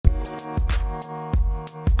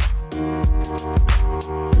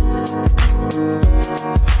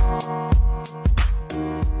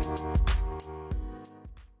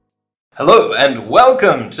Hello and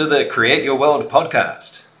welcome to the Create Your World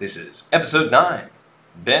podcast. This is episode 9.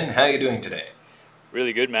 Ben, how are you doing today?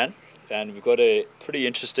 Really good, man. And we've got a pretty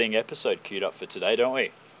interesting episode queued up for today, don't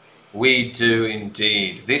we? We do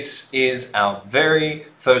indeed. This is our very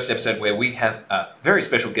first episode where we have a very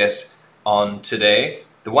special guest on today,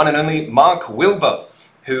 the one and only Mark Wilber,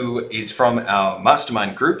 who is from our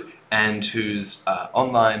mastermind group and whose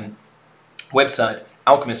online website,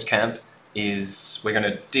 Alchemist Camp, we're going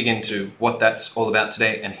to dig into what that's all about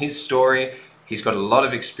today and his story. He's got a lot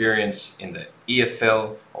of experience in the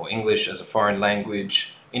EFL, or English as a Foreign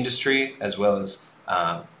Language industry, as well as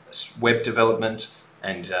web development,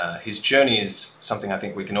 and his journey is something I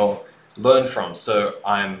think we can all learn from. So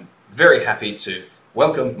I'm very happy to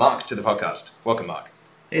welcome Mark to the podcast. Welcome, Mark.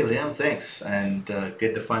 Hey, Liam, thanks, and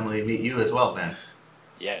good to finally meet you as well, Ben.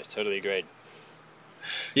 Yeah, totally great.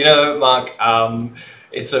 You know, Mark,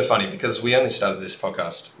 it's so funny because we only started this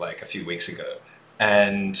podcast like a few weeks ago.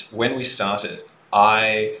 And when we started,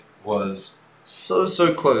 I was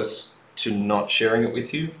so close to not sharing it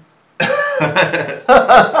with you. And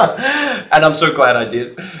I'm so glad I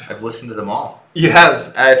did. I've listened to them all. You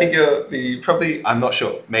have. I think I'm not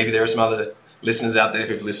sure. Maybe there are some other listeners out there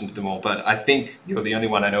who've listened to them all, but I think you're the only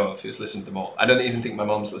one I know of who's listened to them all. I don't even think my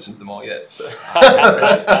mom's listened to them all yet. So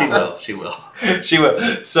She will. She will.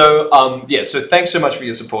 So so thanks so much for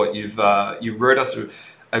your support. You wrote us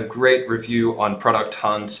a great review on Product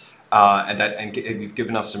Hunt, and you've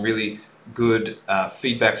given us some really good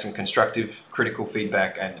feedback, some constructive, critical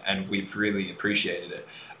feedback, and we've really appreciated it.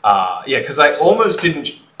 Because I almost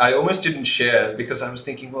didn't share because I was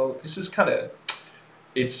thinking, well, this is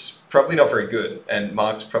it's probably not very good, and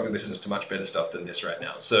Mark's probably listens to much better stuff than this right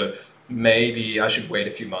now. So maybe I should wait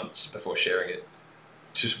a few months before sharing it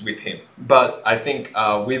with him. But I think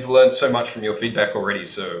we've learned so much from your feedback already,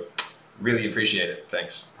 so really appreciate it.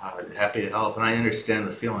 Thanks. Happy to help, and I understand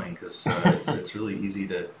the feeling because it's really easy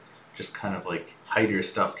to just kind of like hide your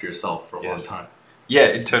stuff to yourself for a long time. Yeah,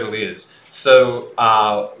 it totally is. So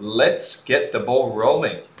let's get the ball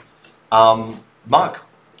rolling. Mark,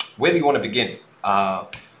 where do you want to begin?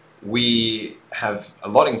 We have a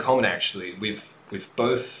lot in common, actually. We've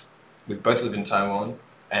both lived in Taiwan,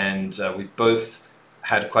 and we've both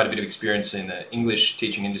had quite a bit of experience in the English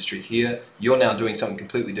teaching industry here. You're now doing something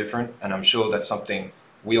completely different, and I'm sure that's something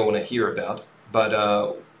we all want to hear about. But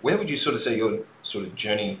where would you sort of say your sort of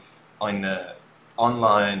journey in the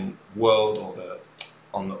online world or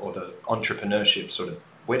the entrepreneurship sort of,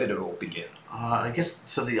 where did it all begin? I guess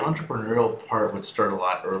so. The entrepreneurial part would start a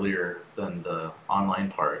lot earlier than the online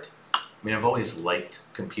part. I mean, I've always liked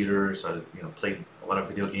computers. I played a lot of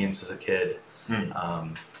video games as a kid.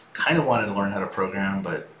 Kind of wanted to learn how to program,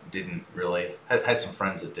 but didn't really. Had some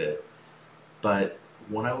friends that did. But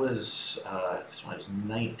when I was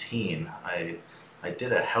 19, I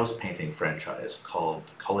did a house painting franchise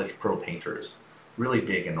called College Pro Painters. Really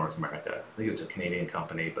big in North America. I think it's a Canadian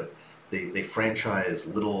company, but they franchise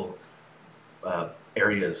little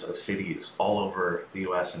areas of cities all over the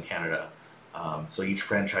US and Canada. So each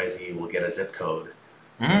franchisee will get a zip code.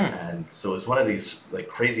 And so it was one of these like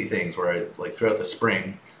crazy things where I, like, throughout the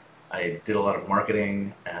spring, I did a lot of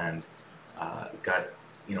marketing and got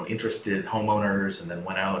interested homeowners, and then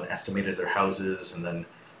went out and estimated their houses, and then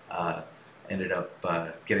ended up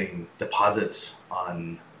getting deposits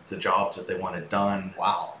on the jobs that they wanted done.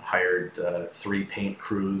 Wow. Hired 3 paint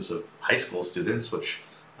crews of high school students, which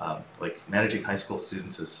managing high school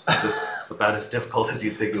students is just about as difficult as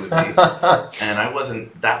you'd think it would be. And I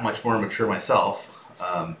wasn't that much more mature myself.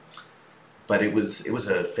 But it was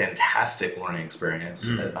a fantastic learning experience.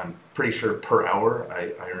 I'm pretty sure per hour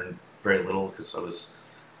I earned very little because I was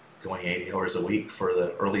going 80 hours a week for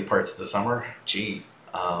the early parts of the summer. Gee.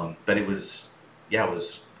 But it was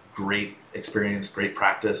great experience, great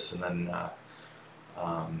practice. And then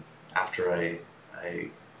after I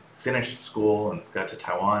finished school and got to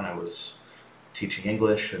Taiwan, I was teaching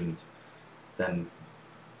English, and then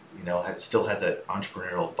still had that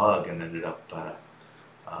entrepreneurial bug, and ended up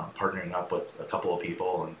partnering up with a couple of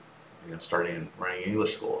people and starting and running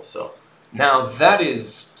English school. So now that is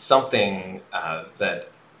something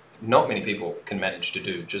that not many people can manage to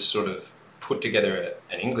do. Just sort of put together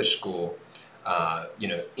an English school,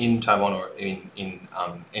 in Taiwan or in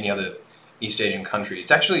any other East Asian country. It's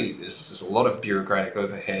actually, there's a lot of bureaucratic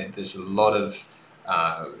overhead. There's a lot of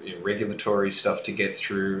regulatory stuff to get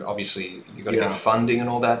through. Obviously, you've got to get funding and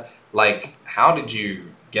all that. Like, how did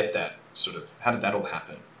you get that how did that all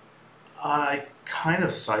happen? I kind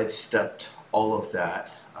of sidestepped all of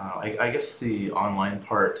that. I guess the online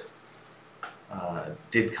part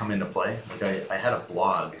did come into play. Like I had a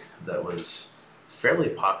blog that was fairly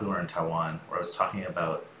popular in Taiwan, where I was talking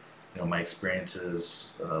about, my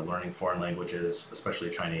experiences learning foreign languages, especially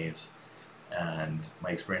Chinese, and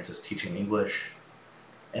my experiences teaching English.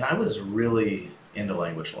 And I was really into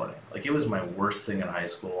language learning. Like, it was my worst thing in high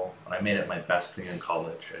school, and I made it my best thing in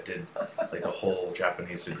college. I did like a whole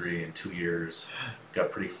Japanese degree in 2 years,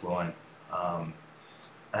 got pretty fluent. And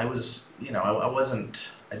I was,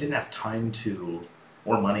 I didn't have time to,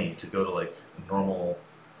 or money to go to like normal,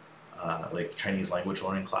 like Chinese language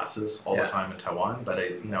learning classes all the time in Taiwan. But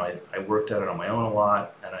I worked at it on my own a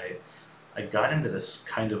lot, and I got into this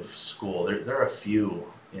kind of school. There are a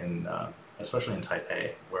few in, especially in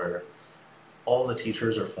Taipei, where all the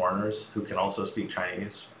teachers are foreigners who can also speak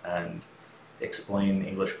Chinese and explain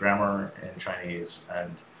English grammar in Chinese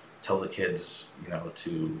and tell the kids,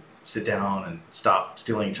 to sit down and stop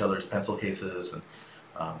stealing each other's pencil cases and,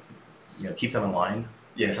 keep them in line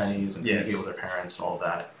in Chinese and communicate with their parents and all of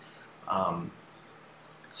that.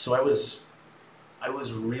 So I was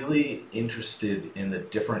really interested in the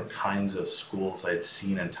different kinds of schools I'd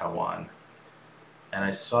seen in Taiwan. And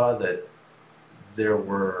I saw that there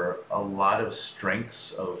were a lot of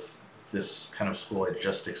strengths of this kind of school I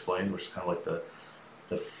just explained, which is kind of like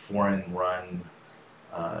the foreign-run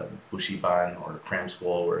bushiban or cram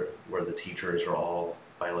school where the teachers are all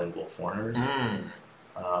bilingual foreigners.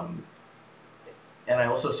 And I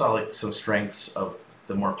also saw like some strengths of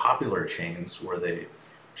the more popular chains where they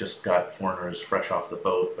just got foreigners fresh off the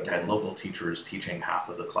boat but had local teachers teaching half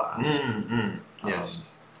of the class. Yes.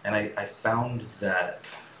 And I found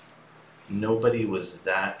that nobody was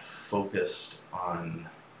that focused on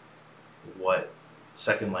what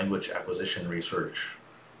second language acquisition research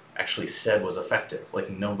actually said was effective. Like,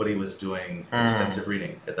 nobody was doing extensive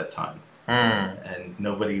reading at that time. And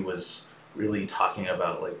nobody was really talking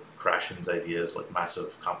about like Krashen's ideas, like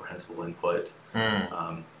massive comprehensible input.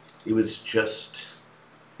 It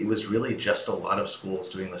was really just a lot of schools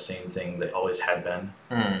doing the same thing they always had been.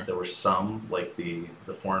 There were some, like the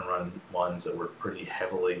foreign-run ones, that were pretty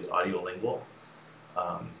heavily audiolingual.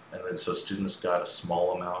 And then so students got a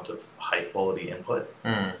small amount of high-quality input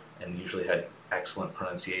and usually had excellent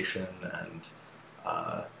pronunciation and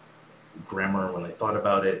grammar when they thought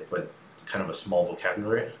about it, but kind of a small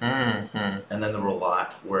vocabulary. And then there were a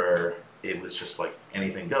lot where it was just like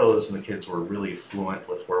anything goes, and the kids were really fluent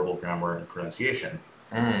with horrible grammar and pronunciation.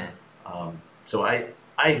 So I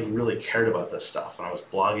really cared about this stuff, and I was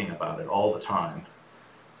blogging about it all the time.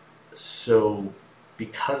 So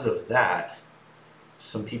because of that,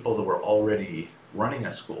 some people that were already running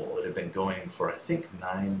a school that had been going for, I think,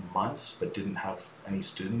 9 months but didn't have any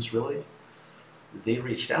students really, they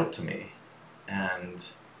reached out to me. And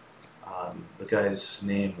the guy's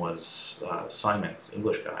name was Simon,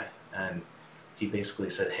 English guy, and he basically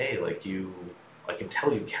said, hey, like, I can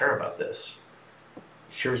tell you care about this.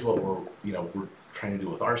 Here's what we're trying to do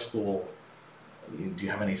with our school. Do you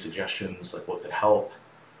have any suggestions, like what could help?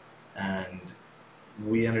 And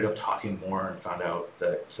we ended up talking more and found out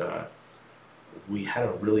that we had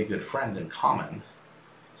a really good friend in common.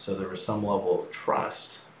 So there was some level of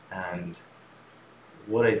trust. And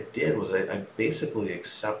what I did was I basically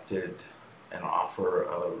accepted an offer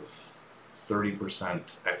of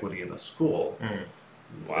 30% equity in the school,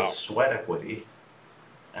 Wow. sweat equity.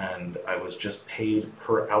 And I was just paid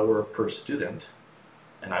per hour per student,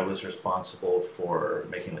 and I was responsible for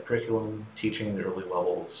making the curriculum, teaching the early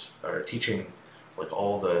levels, or teaching like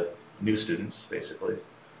all the new students basically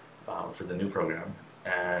for the new program,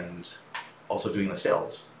 and also doing the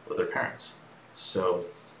sales with their parents. So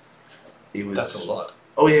it was. That's a lot.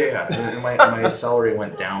 Oh yeah. And my salary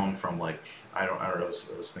went down from like I don't know. I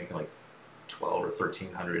was making like 12 or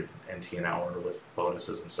 1300 NT an hour with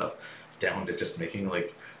bonuses and stuff, down to just making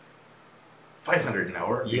like 500 an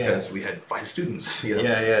hour because we had 5 students.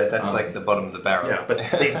 That's like the bottom of the barrel. Yeah, but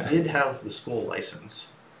they did have the school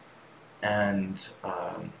license, and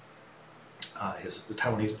the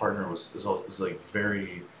Taiwanese partner was like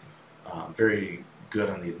very good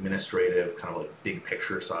on the administrative kind of like big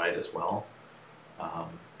picture side as well.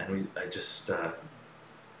 And I just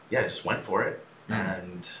went for it.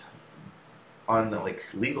 And on the, like,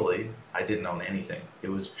 legally, I didn't own anything. It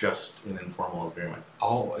was just an informal agreement.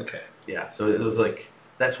 Oh, okay. Yeah, so it was like,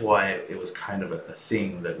 that's why it was kind of a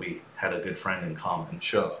thing that we had a good friend in common.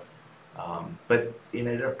 Sure. But it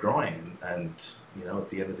ended up growing, and at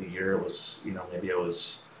the end of the year, it was maybe I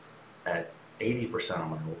was at 80% of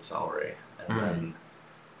my old salary, and then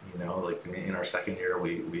like in our second year,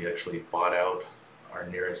 we actually bought out our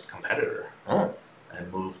nearest competitor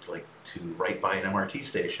and moved like to right by an MRT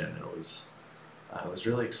station. It was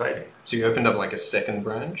really exciting. So you opened up like a second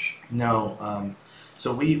branch? No,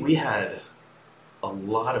 so we had a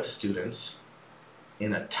lot of students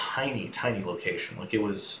in a tiny location. Like it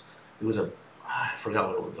was I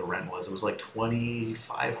forgot what the rent was. It was like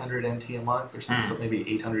 2,500 NT a month or something, so maybe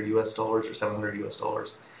 $800 US or $700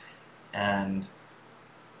 US. And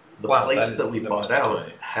the Wow, place that we that bought must be out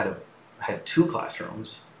tiny. had two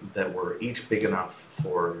classrooms that were each big enough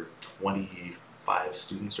for 25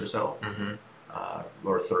 students or so,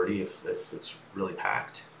 or 30 if it's really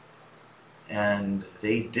packed. And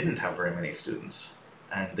they didn't have very many students,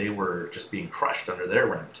 and they were just being crushed under their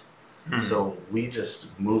rent. So we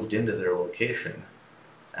just moved into their location,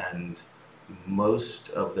 and most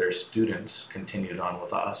of their students continued on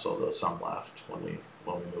with us, although some left when we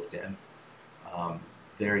moved in.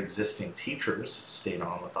 Their existing teachers stayed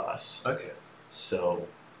on with us. Okay. So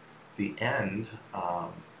the end,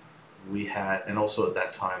 we had, and also at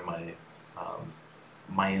that time,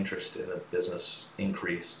 my interest in the business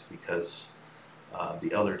increased because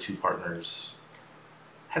the other two partners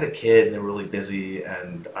had a kid and they were really busy,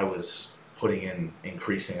 and I was putting in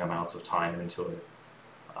increasing amounts of time into it.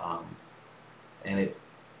 And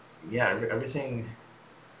everything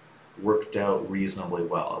worked out reasonably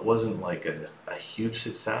well. It wasn't like a huge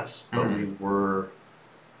success, but we were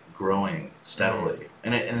growing steadily.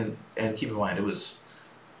 And keep in mind, it was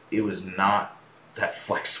not that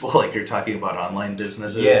flexible like you're talking about online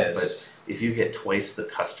businesses. Yes. But if you get twice the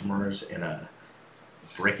customers in a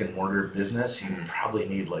brick and mortar business, you probably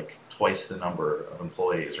need like twice the number of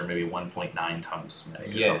employees, or maybe 1.9 times as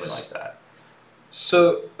many, or something like that.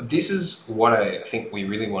 So this is what I think we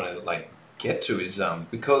really want to like get to is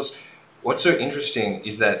because what's so interesting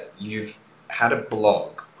is that you've had a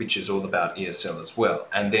blog which is all about ESL as well,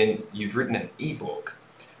 and then you've written an ebook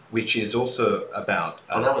which is also about.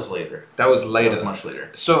 That was later. That was later. That was much later.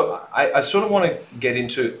 So I sort of want to get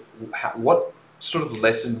into what sort of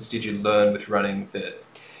lessons did you learn with running the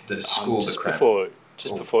school?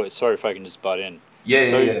 Before, sorry if I can just butt in.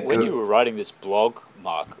 Yeah. When you were writing this blog,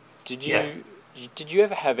 Mark, did you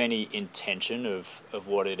ever have any intention of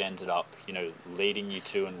what it ended up, leading you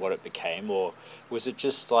to and what it became, or was it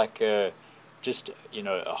just like a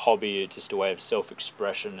hobby, just a way of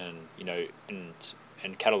self-expression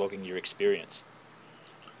and cataloging your experience?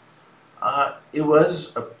 It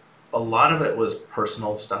was a lot of it was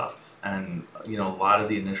personal stuff, and a lot of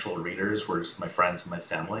the initial readers were just my friends and my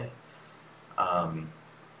family.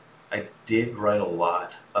 I did write a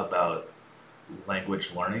lot about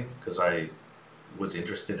language learning because I was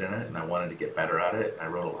interested in it and I wanted to get better at it. And I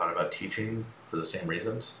wrote a lot about teaching for the same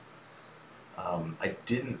reasons. I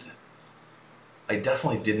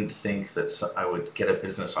definitely didn't think that I would get a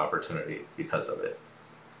business opportunity because of it.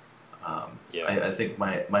 I think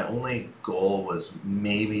my only goal was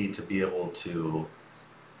maybe to be able to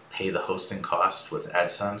pay the hosting cost with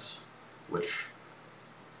AdSense, which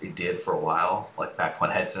it did for a while, like back when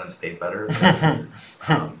AdSense paid better.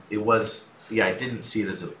 It was, I didn't see it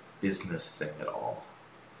as a business thing at all.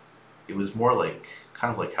 It was more like,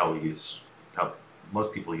 kind of like how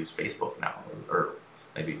most people use Facebook now, or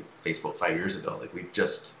maybe Facebook 5 years ago. Like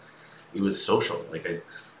it was social. Like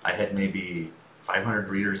I had maybe 500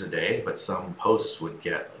 readers a day, but some posts would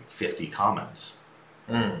get like 50 comments.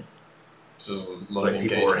 So it's like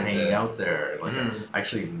people were hanging out there. Like I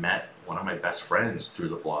actually met one of my best friends through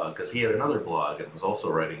the blog because he had another blog and was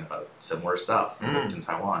also writing about similar stuff. He lived in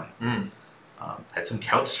Taiwan. Had some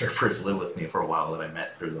couch surfers live with me for a while that I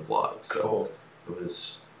met through the blog. So cool.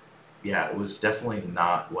 It was definitely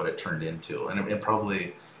not what it turned into. And it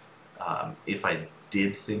probably, if I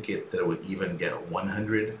did think that it would even get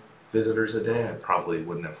 100 visitors a day, I probably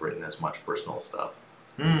wouldn't have written as much personal stuff.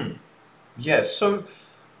 Yeah, so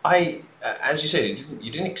as you said,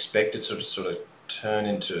 you didn't expect it to sort of turn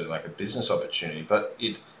into like a business opportunity, but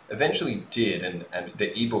it eventually did, and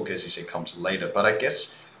the ebook, as you said, comes later. But I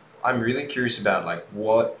guess I'm really curious about like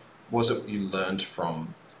what was it you learned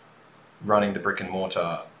from running the brick and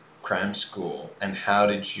mortar cram school, and how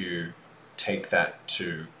did you take that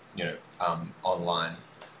to online,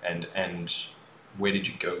 and where did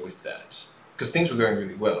you go with that? Because things were going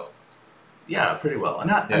really well. Yeah, pretty well.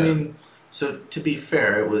 And I mean, so to be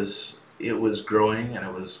fair, it was growing and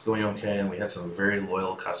it was going okay, and we had some very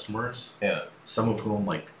loyal customers. Yeah. Some of whom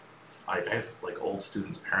I have like old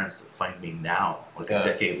students' parents that find me now, like a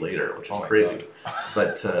decade later, which is crazy.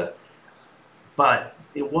 But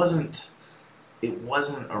it wasn't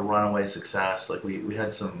a runaway success. Like we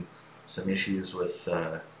had some issues with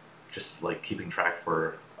just like keeping track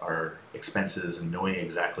for our expenses and knowing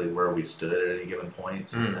exactly where we stood at any given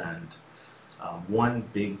point. And one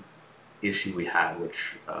big issue we had,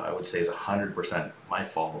 which I would say is 100% my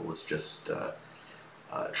fault, was just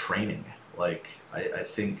training. Like, I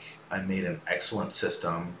think I made an excellent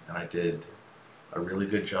system, and I did a really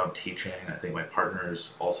good job teaching. I think my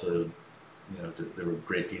partners also, they were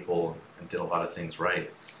great people and did a lot of things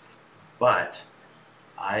right. But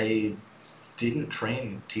I didn't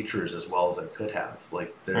train teachers as well as I could have.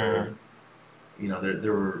 Like, there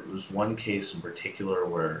was one case in particular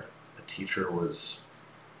where a teacher was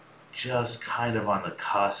just kind of on the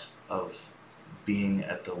cusp of being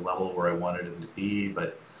at the level where I wanted him to be,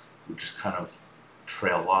 but would just kind of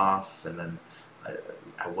trail off. And then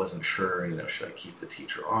I wasn't sure, should I keep the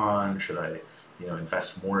teacher on? Should I,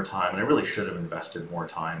 invest more time? And I really should have invested more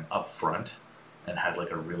time up front and had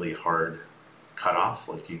like a really hard cutoff.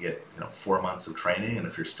 Like, you get, 4 months of training, and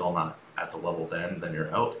if you're still not at the level then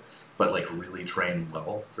you're out. But like, really train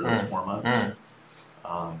well for those 4 months.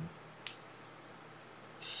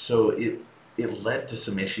 So it led to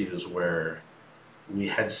some issues where we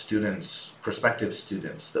had prospective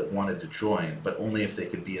students that wanted to join, but only if they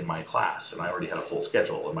could be in my class. And I already had a full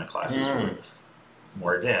schedule, and my classes were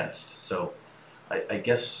more advanced. So I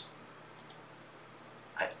guess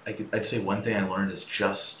I'd say one thing I learned is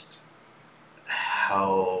just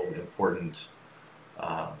how important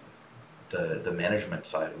the management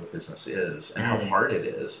side of a business is, and how hard it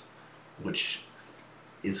is, which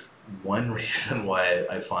is one reason why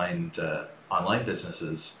I find online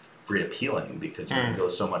businesses very appealing, because you can go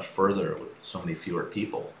so much further with so many fewer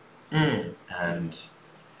people. And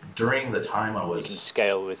during the time I was... You can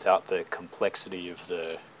scale without the complexity of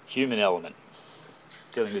the human element.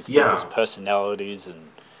 Dealing with people's personalities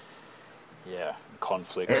and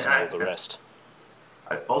conflicts and all the rest.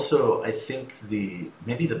 I think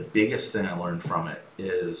maybe the biggest thing I learned from it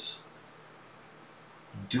is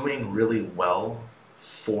doing really well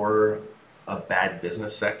for a bad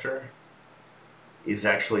business sector is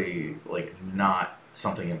actually like not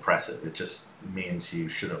something impressive. It just means you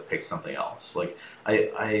should have picked something else. Like,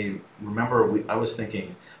 I remember I was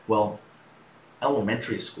thinking, well,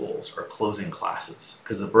 elementary schools are closing classes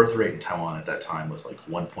because the birth rate in Taiwan at that time was like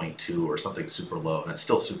 1.2 or something super low, and it's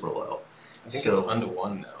still super low. I think it's under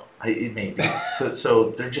 1 now. It may be. So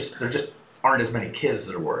there just aren't as many kids as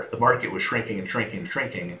there were. The market was shrinking and shrinking and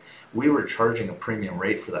shrinking. We were charging a premium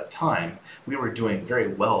rate for that time. We were doing very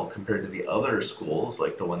well compared to the other schools,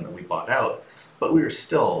 like the one that we bought out. But we were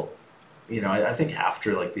still, I think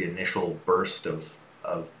after like the initial burst of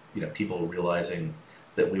people realizing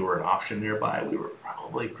that we were an option nearby, we were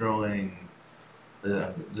probably growing,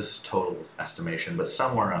 just total estimation, but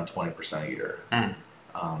somewhere around 20% a year. And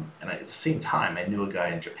at the same time, I knew a guy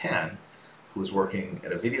in Japan who was working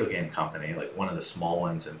at a video game company, like one of the small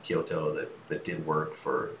ones in Kyoto that did work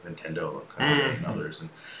for Nintendo and others. And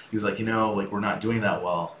he was like, we're not doing that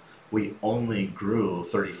well. We only grew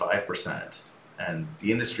 35%, and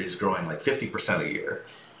the industry is growing like 50% a year.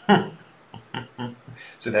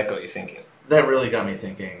 So that got you thinking. That really got me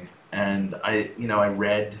thinking. And I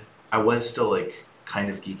was still like kind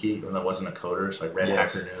of geeky, even though I wasn't a coder. So I read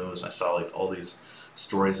Hacker News. I saw like all these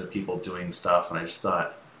stories of people doing stuff, and I just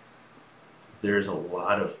thought, there's a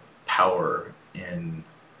lot of power in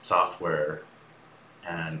software,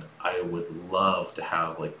 and I would love to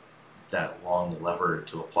have like that long lever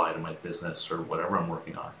to apply to my business or whatever I'm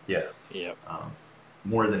working on. Yeah.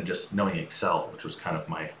 More than just knowing Excel, which was kind of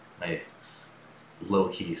my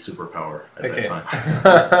low-key superpower at that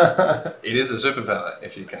time. It is a superpower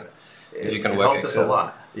if you can It work helped us a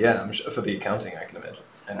lot. Yeah, I'm sure for the accounting, I can imagine.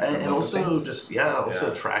 And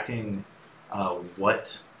also tracking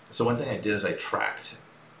what... So one thing I did is I tracked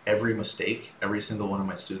every mistake every single one of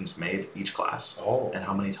my students made each class, and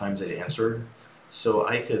how many times they answered. So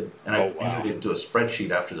I could, and I entered it into a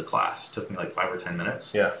spreadsheet after the class. It took me like 5 or 10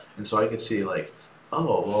 minutes. Yeah. And so I could see like,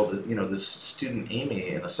 this student Amy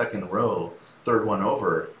in the second row, third one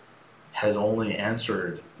over, has only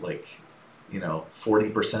answered like,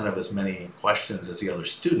 40% of as many questions as the other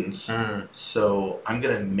students. So I'm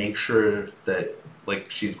going to make sure that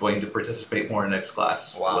like she's going to participate more in next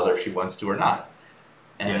class, whether she wants to or not.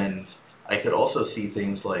 And I could also see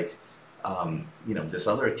things like, this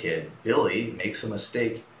other kid, Billy, makes a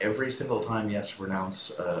mistake every single time he has to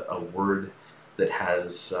pronounce a word that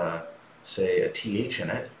has, say, a TH in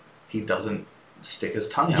it. He doesn't stick his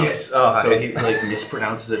tongue out. Yes. So he like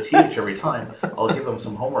mispronounces a TH every time. I'll give him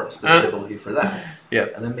some homework specifically for that. Yeah.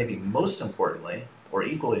 And then maybe most importantly, or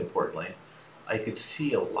equally importantly, I could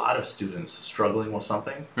see a lot of students struggling with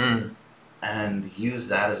something and use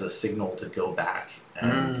that as a signal to go back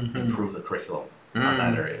and improve the curriculum on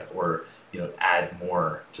that area, or add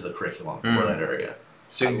more to the curriculum for that area.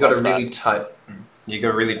 So you've got a really tight... You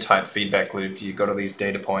got a really tight feedback loop. You got all these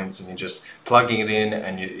data points, and you're just plugging it in,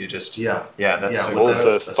 and you just Yeah. that's Yeah, so with All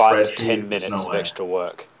cool. for a 5 to spreadsheet, 10 there's minutes no of way. extra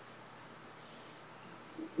work.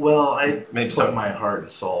 Well, I Maybe put so. my heart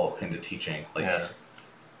and soul into teaching. Like Yeah.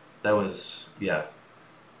 that was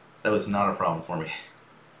not a problem for me.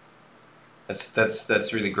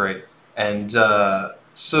 That's really great. And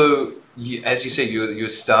so, as you said, you're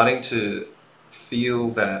starting to feel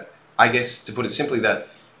that. I guess to put it simply, that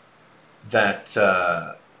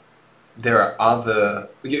there are other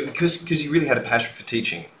because you really had a passion for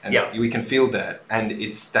teaching, and Yeah. we can feel that, and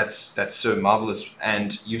that's so marvelous.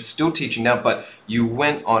 And you're still teaching now, but you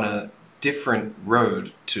went on a different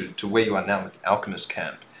road to where you are now with Alchemist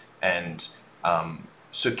Camp, and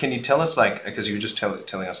so can you tell us, like, because you were just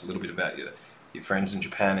telling us a little bit about your friends in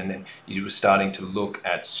Japan, and then you were starting to look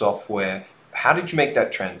at software. How did you make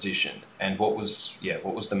that transition, and what was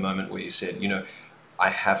the moment where you said, I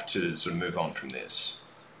have to sort of move on from this?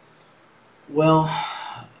 Well,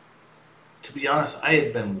 to be honest, I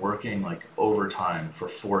had been working like overtime for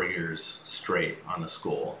 4 years straight on the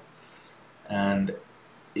school, and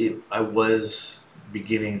I was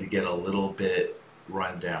beginning to get a little bit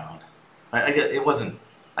run down. I get it wasn't.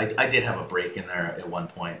 I did have a break in there at one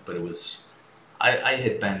point, but it was I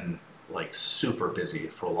had been like super busy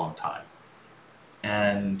for a long time,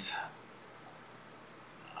 and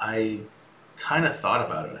I kind of thought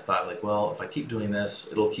about it. I thought like, well, if I keep doing this,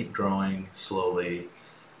 it'll keep growing slowly.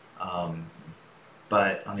 Um,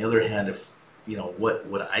 but on the other hand, if what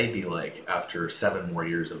would I be like after 7 more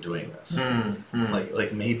years of doing this?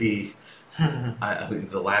 Like maybe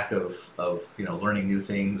the lack of learning new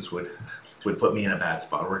things would put me in a bad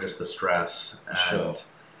spot, or just the stress. And Sure.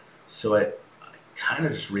 so I kind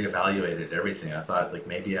of just reevaluated everything. I thought like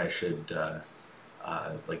maybe I should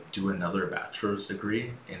like do another bachelor's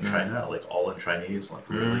degree in China, like all in Chinese, like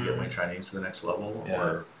really get my Chinese to the next level, Yeah.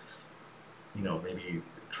 or maybe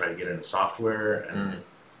try to get into software. And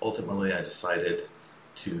ultimately, I decided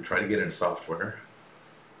to try to get into software.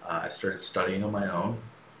 I started studying on my own.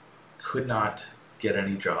 Could not get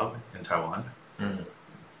any job in Taiwan,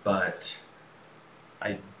 but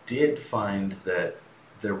I did find that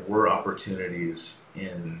there were opportunities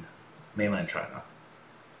in mainland China.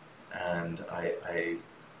 And I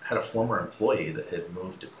had a former employee that had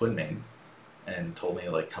moved to Kunming and told me,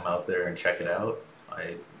 like, come out there and check it out.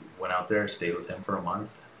 I went out there, stayed with him for a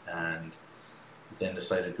month, and then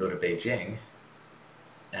decided to go to Beijing.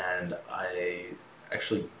 And I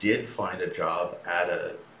actually did find a job at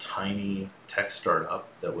a tiny tech startup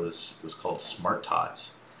that was called Smart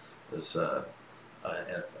Tots. It was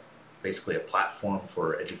basically a platform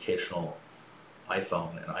for educational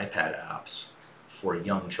iPhone and iPad apps for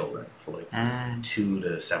young children, for like 2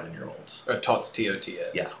 to 7 year olds. TOTS, TOTS.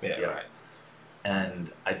 Yeah. Right.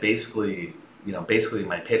 And I basically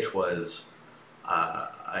my pitch was,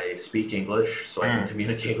 I speak English, so I can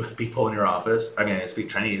communicate with people in your office. I mean, I speak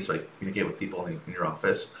Chinese, so I can communicate with people in your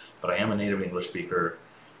office. But I am a native English speaker,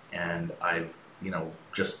 and I've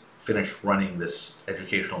just finished running this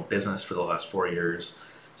educational business for the last 4 years,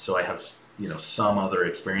 so I have some other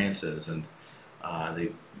experiences. And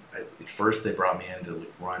at first they brought me in to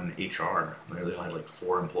like run HR. They only had like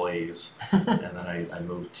 4 employees, and then I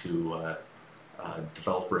moved to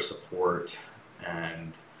developer support,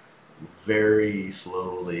 and very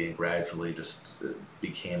slowly and gradually just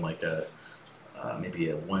became like a maybe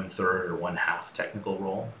a 1/3 or 1/2 technical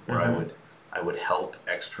role, where I would help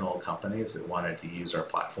external companies that wanted to use our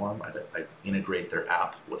platform. I'd integrate their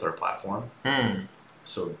app with our platform.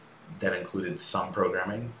 So that included some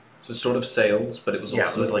programming. So sort of sales, but it was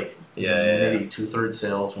also... It was like maybe 2/3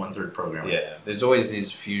 sales, 1/3 programming. Yeah, there's always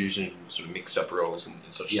these fusion sort of mixed up roles in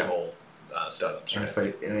such small startups. And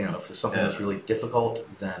Right? if something was really difficult,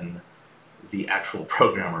 then the actual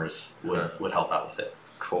programmers would help out with it.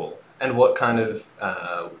 Cool. And what kind of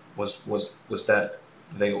was that?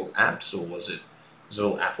 Were they all apps, or was it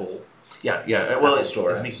all Apple? Yeah. Well, Apple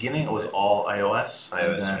Store at the apps. beginning it was all iOS. And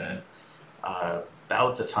iOS, then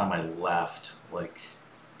about the time I left, like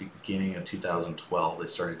beginning of 2012, they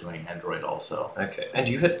started doing Android also. Okay. And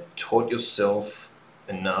you had taught yourself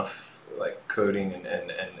enough, like coding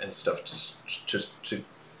and stuff, just to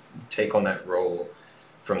take on that role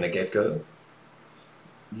from the get-go?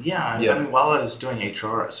 Yeah. I mean, while I was doing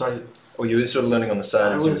HR, so Or you were sort of learning on the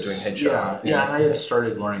side I as you were was doing HR? Yeah, and I had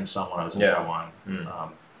started learning some when I was in Yeah. Taiwan.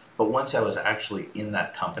 But once I was actually in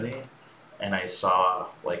that company, and I saw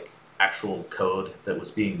like actual code that was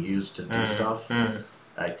being used to do stuff,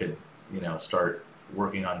 I could start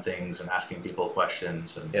working on things and asking people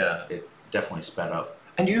questions, and it definitely sped up.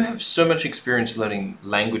 And you have so much experience learning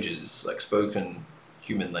languages, like spoken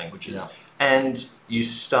human languages. Yeah. and you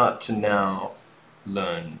start to now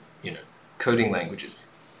learn, coding languages.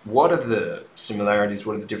 What are the similarities?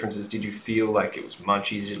 What are the differences? Did you feel like it was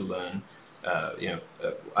much easier to learn?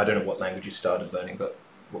 I don't know what language you started learning, but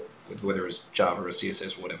whether it was Java or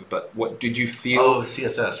CSS or whatever. But what did you feel? Oh, it was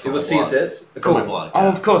CSS. It was CSS. For my blog. Oh,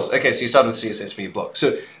 of course. Okay, so you started with CSS for your blog.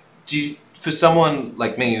 So, for someone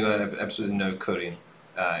like me who have absolutely no coding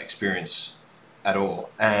experience at all,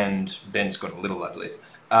 and Ben's got a little, I believe,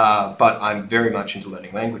 but I'm very much into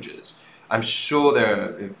learning languages. I'm sure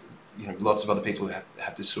there are lots of other people who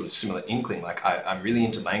have this sort of similar inkling. Like I'm really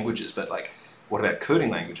into languages, but like, what about coding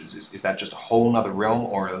languages? Is that just a whole other realm,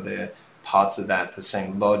 or are there parts of that, the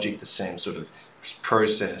same logic, the same sort of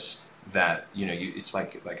process that it's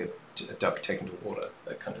like a duck taken to water,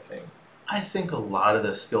 that kind of thing? I think a lot of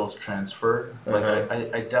the skills transferred. Like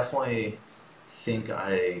I definitely think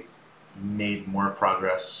I made more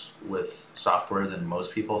progress with software than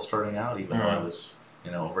most people starting out, even though I was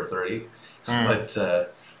over 30. But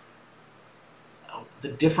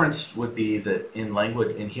the difference would be that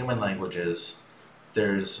in human languages,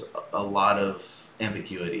 there's a lot of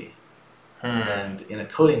ambiguity. And in a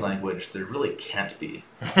coding language, there really can't be.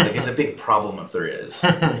 Like, it's a big problem if there is.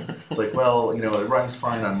 It's like, well, it runs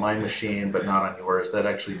fine on my machine, but not on yours. That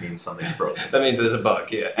actually means something's broken. That means there's a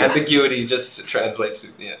bug, yeah. Ambiguity just translates to,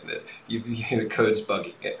 the code's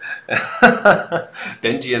buggy. Yeah.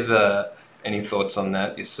 Ben, do you have any thoughts on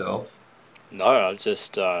that yourself? No, I'm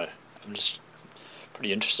just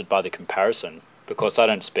pretty interested by the comparison, because I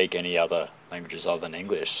don't speak any other languages other than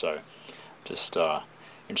English, so just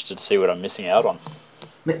interested to see what I'm missing out on.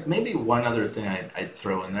 Maybe one other thing I'd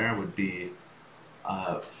throw in there would be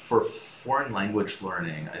for foreign language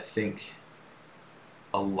learning, I think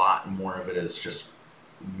a lot more of it is just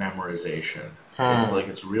memorization. It's like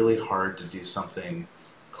it's really hard to do something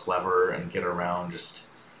clever and get around just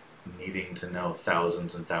needing to know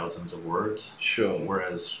thousands and thousands of words. Sure.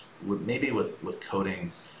 Whereas with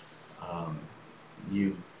coding,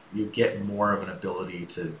 you get more of an ability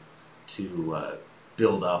to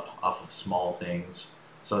build up off of small things.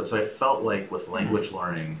 So I felt like with language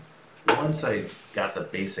learning, once I got the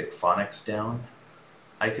basic phonics down,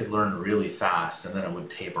 I could learn really fast, and then it would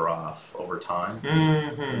taper off over time.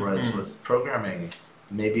 Whereas with programming,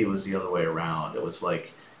 maybe it was the other way around. It was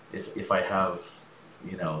like, if I have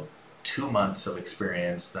 2 months of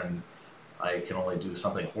experience, then I can only do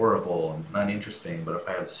something horrible and uninteresting. But if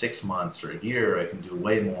I have 6 months or a year, I can do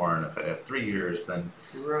way more. And if I have 3 years, then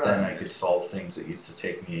I could solve things that used to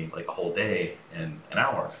take me like a whole day in an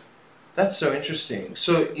hour. That's so interesting.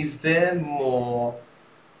 So is there more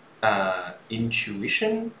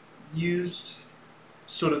intuition used,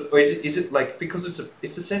 sort of, or is it like, because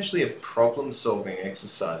it's essentially a problem solving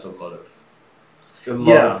exercise, a lot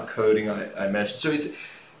of coding, I imagine. So is it,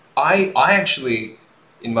 I actually,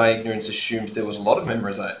 in my ignorance, assumed there was a lot of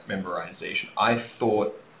memorization. I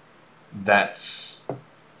thought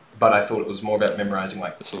but I thought it was more about memorizing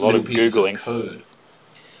like there's a lot of Googling. Of code.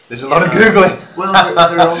 There's a lot of Googling. Well,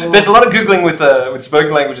 they're all... There's a lot of Googling with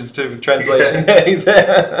spoken languages too, with translation. Yeah.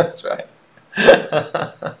 That's right.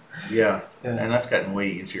 Yeah, and that's gotten way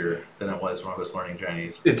easier than it was when I was learning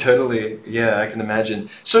Chinese. Totally, yeah, I can imagine.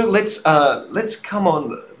 So let's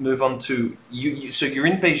move on to you. So you're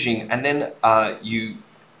in Beijing, and then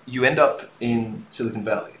you end up in Silicon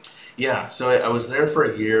Valley. Yeah, so I was there for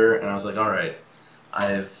a year, and I was like, all right,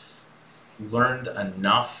 I've learned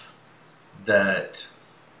enough that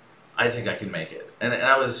I think I can make it. And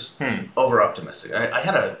I was over optimistic. I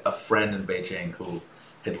had a friend in Beijing who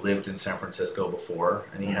had lived in San Francisco before,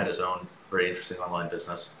 and he had his own very interesting online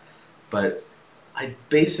business. But I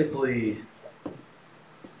basically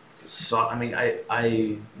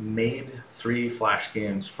I made 3 Flash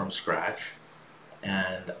games from scratch,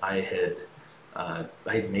 and I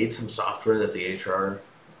had made some software that the HR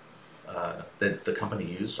that the company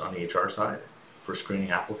used on the HR side for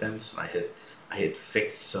screening applicants. And I had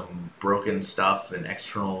fixed some broken stuff in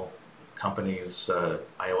external companies'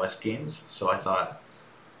 iOS games. So I thought,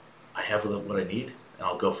 I have what I need, and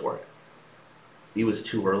I'll go for it. It was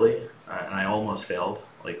too early, and I almost failed.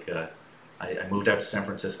 I moved out to San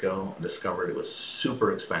Francisco and discovered it was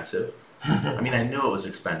super expensive. I mean, I knew it was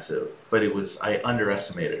expensive, but I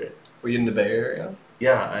underestimated it. Were you in the Bay Area?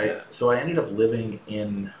 Yeah, so I ended up living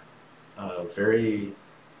in a very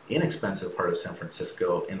inexpensive part of San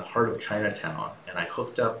Francisco in the heart of Chinatown, and I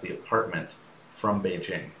hooked up the apartment from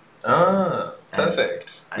Beijing. Ah,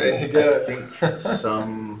 perfect. There you go. I think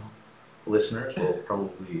some listeners will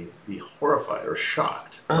probably be horrified or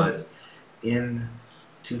shocked, but in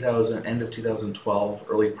end of 2012,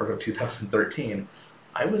 early part of 2013,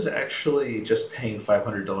 I was actually just paying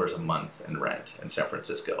 $500 a month in rent in San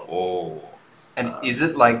Francisco. Oh. And is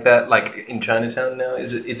it like that, like in Chinatown now?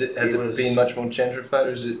 Has it been much more gentrified,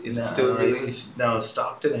 or is it still really? No,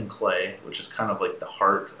 Stockton and Clay, which is kind of like the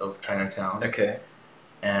heart of Chinatown. Okay.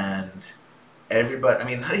 And everybody, I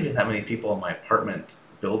mean, not even that many people in my apartment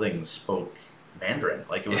building spoke Mandarin.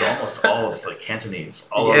 Like, it was almost all just like Cantonese.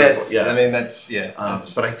 Yes, I mean, that's,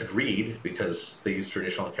 but I could read because they use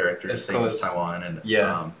traditional characters, same as Taiwan.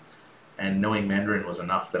 And, and knowing Mandarin was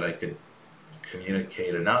enough that I could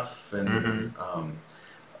communicate enough. And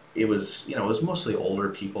it was, it was mostly older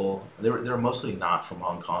people. They were mostly not from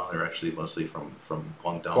Hong Kong. They were actually mostly from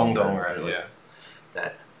Guangdong. Guangdong, right, like,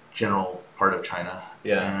 that general part of China.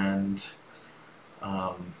 Yeah. And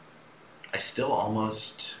I still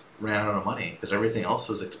almost ran out of money because everything else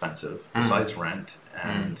was expensive besides rent.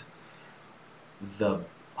 And the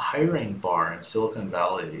hiring bar in Silicon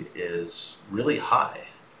Valley is really high.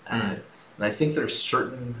 And I think there's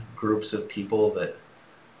certain groups of people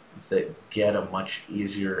that get a much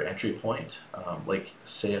easier entry point. Like,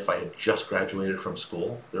 say if I had just graduated from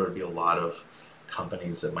school, there would be a lot of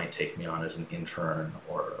companies that might take me on as an intern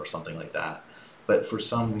or something like that. But for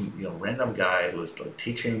some random guy who was like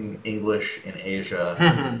teaching English in Asia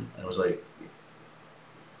and was like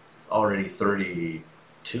already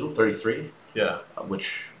 32, 33,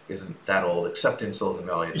 which isn't that old, except in Silicon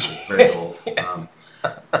Valley, it's very old.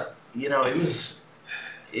 Yes.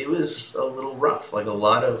 It was a little rough. Like, a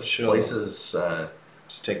lot of places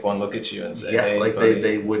just take one look at you and say, hey, like buddy,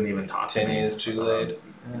 they wouldn't even talk to me. 10 years too late.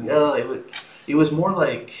 It was more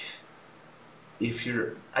like,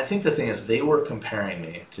 I think the thing is, they were comparing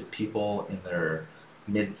me to people in their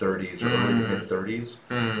mid-30s or early to mid-30s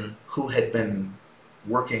who had been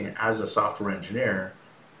working as a software engineer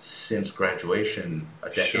since graduation a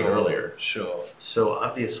decade earlier. Sure. So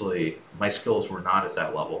obviously my skills were not at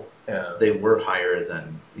that level. Yeah. They were higher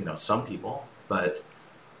than some people, but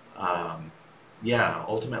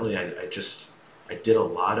ultimately I did a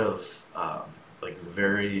lot of like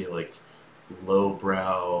very like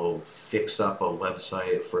lowbrow fix up a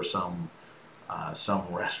website for some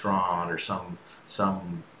restaurant or some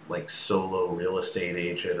like solo real estate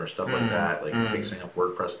agent or stuff like that, like fixing up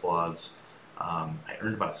WordPress blogs. I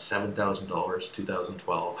earned about $7,000,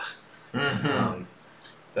 2012.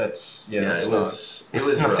 That's it was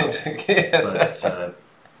nothing rough. to get. But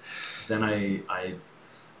then I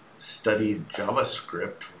studied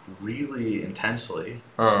JavaScript really intensely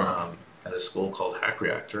at a school called Hack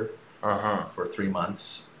Reactor for 3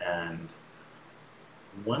 months, and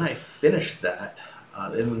when I finished that,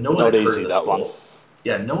 and no one had heard of the school.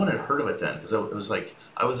 Yeah, no one had heard of it then, because it was like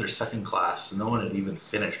I was their second class, so no one had even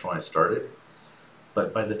finished when I started.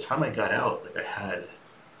 But by the time I got out, like, I had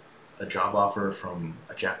a job offer from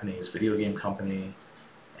a Japanese video game company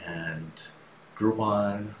and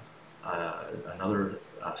Groupon, another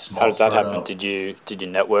small. How did that startup. happen? Did you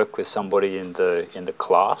network with somebody in the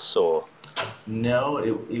class, or? No,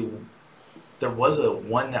 there was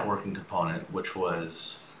one networking component, which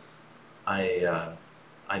was I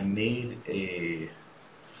made a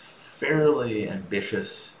fairly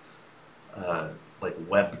ambitious like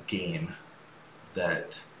web game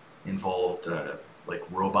that involved like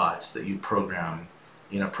robots that you program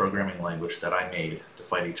in a programming language that I made to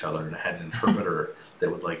fight each other, and I had an interpreter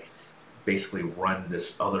that would like basically run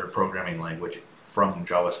this other programming language from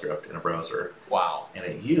JavaScript in a browser. Wow. And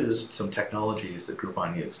it used some technologies that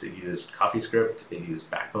Groupon used. It used CoffeeScript, it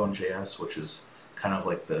used Backbone.js, which is kind of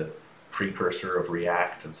like the precursor of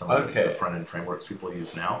React and some of the front-end frameworks people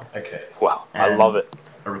use now. Okay. Wow, and I love it.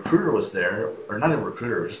 A recruiter was there, or not a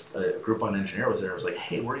recruiter, just a Groupon engineer was there. It was like,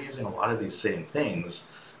 hey, we're using a lot of these same things.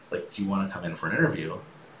 Like, do you want to come in for an interview?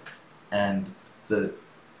 And the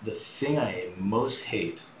thing I most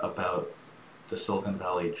hate about the Silicon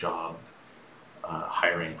Valley job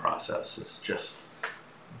hiring process is just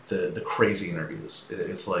the crazy interviews.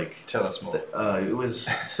 It's like, tell us more. It was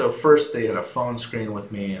so first they had a phone screen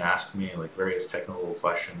with me and asked me like various technical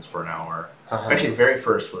questions for an hour. Actually, very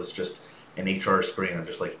first was just an HR screen of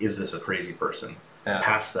just like, is this a crazy person?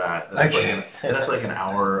 Past that, then it's like an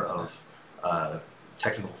hour of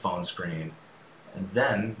technical phone screen, and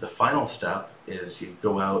then the final step is you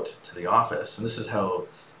go out to the office, and this is how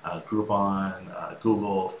Groupon,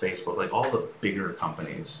 Google, Facebook, like all the bigger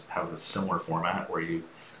companies have a similar format where you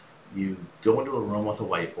go into a room with a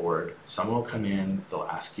whiteboard, someone will come in, they'll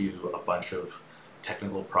ask you a bunch of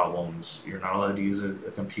technical problems. You're not allowed to use a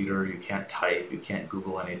computer, you can't type, you can't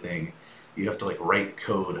Google anything. You have to like write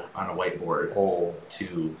code on a whiteboard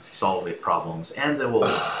to solve the problems, and they will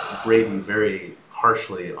grade you very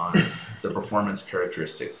harshly on the performance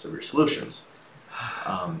characteristics of your solutions.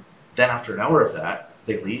 Then after an hour of that,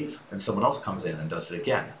 they leave and someone else comes in and does it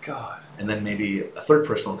again. God. And then maybe a third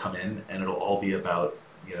person will come in and it'll all be about,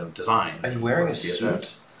 design. Are you wearing or a CSS.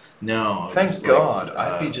 suit? No. Thank just God. like,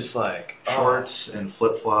 I'd be just like shorts and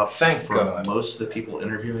flip flops. Thank for God. most of the people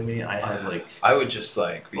interviewing me, I had like. I would just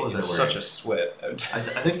like be What was in I such wearing? a sweat. I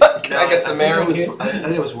think. Can I get some think air I in was, here? I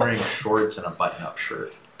think I was wearing shorts and a button-up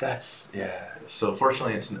shirt. That's yeah. So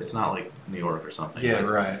fortunately, it's not like New York or something. Yeah,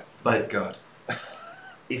 but, right. But God.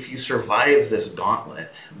 if you survive this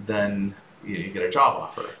gauntlet, then you get a job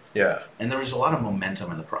offer. Yeah. And there was a lot of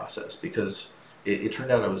momentum in the process because it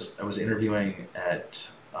turned out I was interviewing at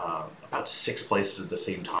about 6 places at the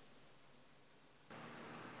same time.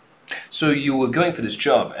 So you were going for this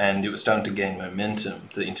job, and it was starting to gain momentum.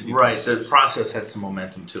 The interview Right, process. the process had some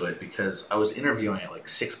momentum to it because I was interviewing at like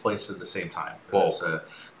 6 places at the same time. It was a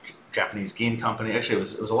Japanese game company. Actually, it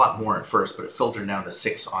was a lot more at first, but it filtered down to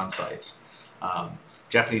 6 on-sites.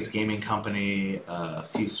 Japanese gaming company, a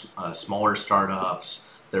few smaller startups.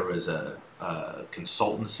 There was a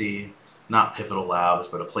consultancy, not Pivotal Labs,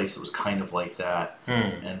 but a place that was kind of like that.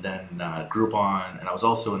 And then Groupon, and I was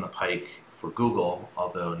also in the pike for Google,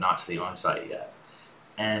 although not to the on-site yet.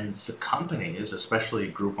 And the companies,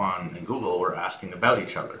 especially Groupon and Google, were asking about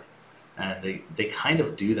each other. And they kind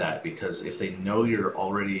of do that because if they know you're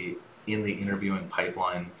already in the interviewing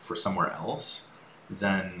pipeline for somewhere else,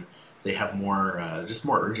 then they have just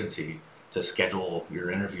more urgency to schedule your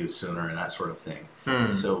interviews sooner and that sort of thing.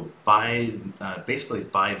 So basically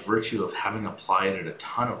by virtue of having applied at a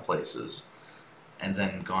ton of places and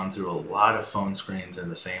then gone through a lot of phone screens in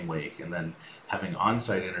the same week and then having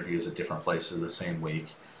on-site interviews at different places the same week,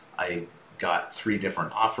 I got 3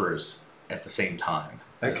 different offers at the same time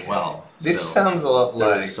as well. This So sounds a lot there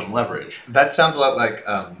like was some leverage. That sounds a lot like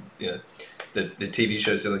the TV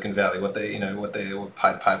show Silicon Valley. What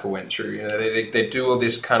Pied Piper went through. They do all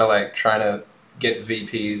this kind of like trying to get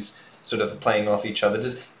VPs sort of playing off each other.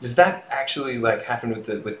 Does that actually like happen with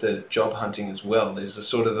the job hunting as well? There's a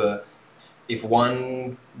sort of a if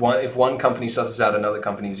one company susses out another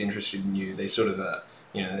company's interested in you, they sort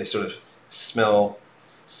of smell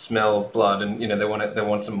blood and they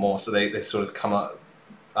want some more, so they sort of come up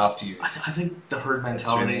after you. I think the herd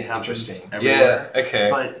mentality really happens interesting. everywhere. Yeah, okay.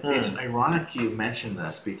 But it's ironic you mentioned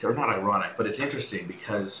this, or not ironic, but it's interesting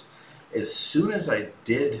because as soon as I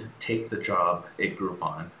did take the job at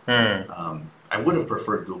Groupon, I would have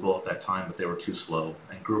preferred Google at that time, but they were too slow.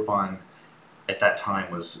 And Groupon at that time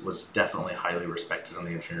was definitely highly respected on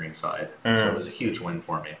the engineering side. So it was a huge win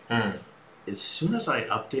for me. As soon as I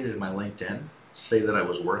updated my LinkedIn to say that I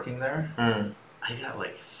was working there, I got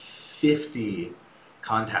like 50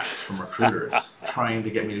 contacts from recruiters trying to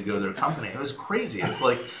get me to go to their company. It was crazy. It's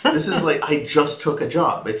like, this is like, I just took a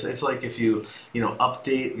job. It's like if you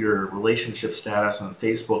update your relationship status on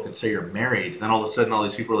Facebook and say you're married, then all of a sudden all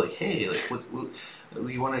these people are like, hey, like, what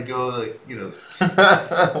you want to go, like,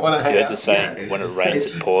 Want to hang You had out? the saying, when it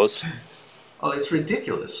rains, it pours. Oh, it's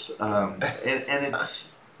ridiculous. And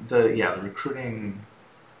it's the recruiting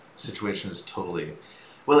situation is totally,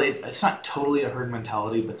 well, it's not totally a herd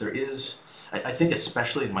mentality, but there is, I think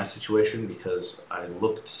especially in my situation because I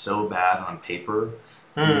looked so bad on paper,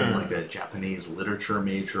 being like a Japanese literature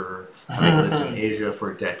major, having lived in Asia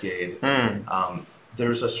for a decade,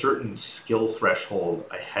 there's a certain skill threshold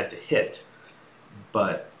I had to hit.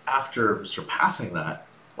 But after surpassing that,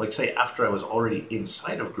 like say after I was already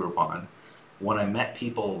inside of Groupon, when I met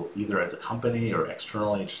people either at the company or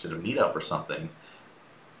externally just at a meetup or something,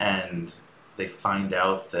 and they find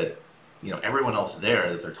out that everyone else there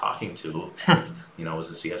that they're talking to, was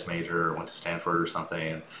a CS major or went to Stanford or something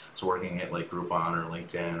and is working at like Groupon or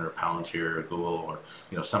LinkedIn or Palantir or Google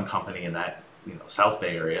or some company in that South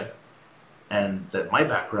Bay area, and that my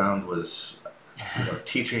background was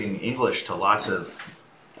teaching English to lots of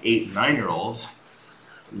 8 and 9-year-olds,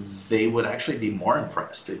 they would actually be more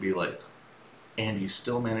impressed. They'd be like, and you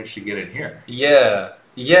still managed to get in here. Yeah,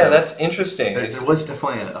 So that's interesting. There was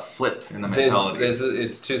definitely a flip in the mentality.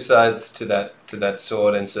 It's 2 sides to that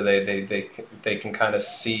sword, and so they can kind of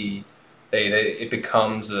see it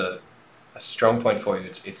becomes a strong point for you.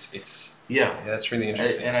 It's that's really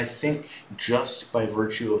interesting. And I think just by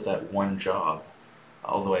virtue of that one job,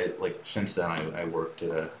 although since then I worked at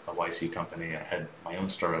a YC company and I had my own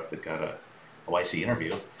startup that got a YC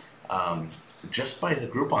interview. Just by the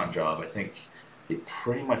Groupon job, I think it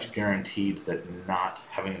pretty much guaranteed that not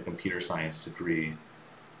having a computer science degree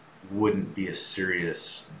wouldn't be a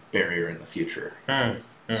serious barrier in the future.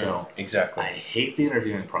 So exactly. I hate the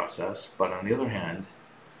interviewing process, but on the other hand,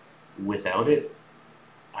 without it,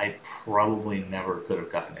 I probably never could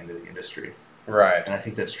have gotten into the industry. Right. And I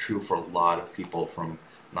think that's true for a lot of people from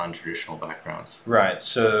non-traditional backgrounds. Right.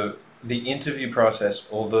 So the interview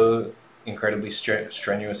process, although incredibly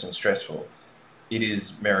strenuous and stressful, it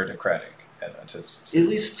is meritocratic. And At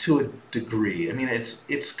least to a degree. I mean,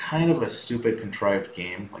 it's kind of a stupid, contrived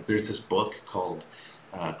game. Like, there's this book called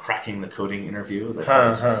Cracking the Coding Interview that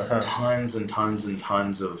has tons and tons and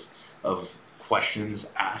tons of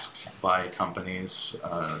questions asked by companies,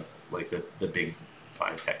 like the big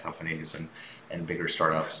 5 tech companies and bigger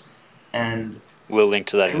startups. And We'll link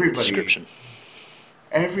to that in the description.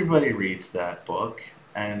 Everybody reads that book,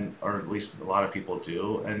 or at least a lot of people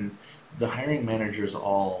do, and the hiring managers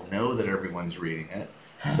all know that everyone's reading it.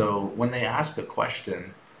 So when they ask a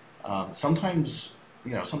question, sometimes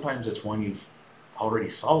it's one you've already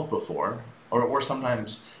solved before, or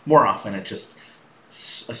sometimes, more often, it's just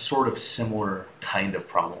a sort of similar kind of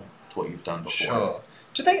problem to what you've done before. Sure.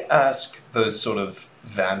 Do they ask those sort of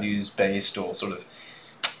values-based or sort of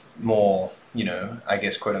more, I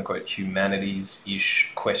guess, quote-unquote,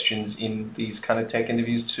 humanities-ish questions in these kind of tech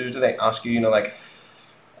interviews too? Do they ask you, what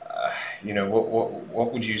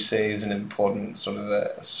would you say is an important sort of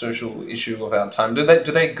a social issue of our time? Do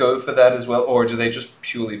they go for that as well, or do they just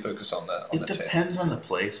purely focus on that? It depends on the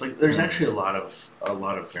place. Like, there's actually a lot of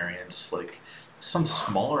variance. Like, some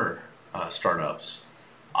smaller startups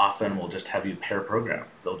often will just have you pair program.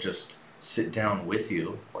 They'll just sit down with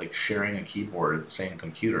you, like sharing a keyboard at the same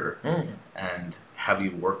computer, and have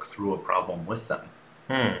you work through a problem with them.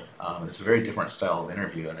 It's a very different style of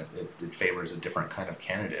interview, and it favors a different kind of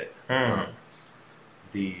candidate.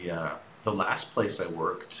 The last place I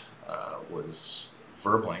worked was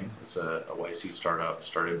Verbling. It's a YC startup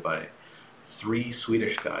started by 3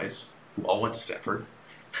 Swedish guys who all went to Stanford.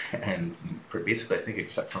 And basically, I think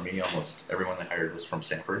except for me, almost everyone they hired was from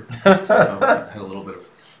Stanford. So I had a little bit of,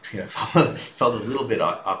 felt a little bit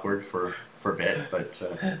awkward for a bit, but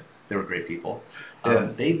they were great people.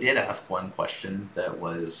 They did ask one question that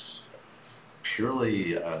was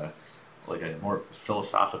purely like a more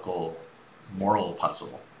philosophical, moral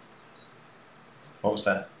puzzle. What was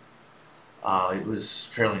that? It was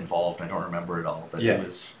fairly involved. I don't remember it all, but yeah. It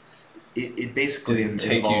was. It basically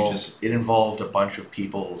involved a bunch of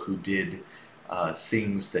people who did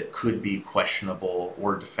things that could be questionable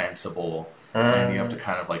or defensible, and you have to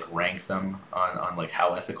kind of like rank them on like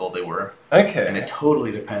how ethical they were. Okay. And it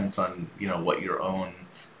totally depends on what your own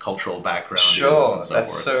cultural background is. Sure, and so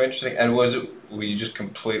that's forth. so interesting. And were you just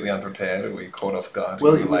completely unprepared, or were you caught off guard?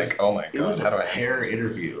 Well, it was like, oh my god, it was how do a I answer pair this?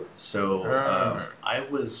 interview, so I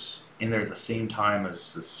was in there at the same time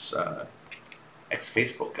as this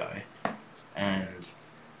ex-Facebook guy. And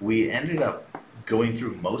we ended up going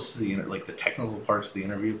through most of the the technical parts of the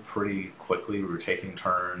interview pretty quickly. We were taking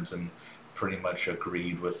turns and pretty much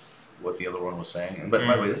agreed with what the other one was saying. And by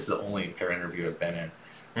the way, this is the only pair interview I've been in.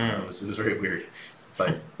 It was very weird,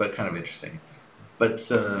 but kind of interesting. But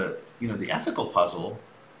the ethical puzzle.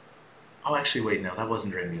 Oh, actually, wait, no, that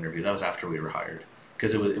wasn't during the interview. That was after we were hired,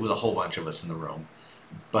 because it was a whole bunch of us in the room,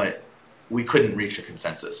 but we couldn't reach a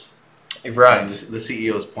consensus. Right. And the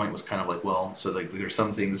CEO's point was kind of like, well, so like there's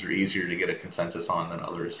some things that are easier to get a consensus on than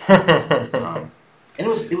others. And it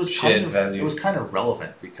was kind of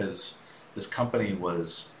relevant because this company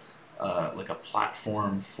was like a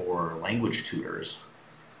platform for language tutors,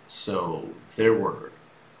 so there were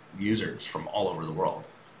users from all over the world.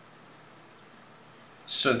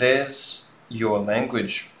 So there's your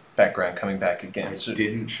language background coming back again. I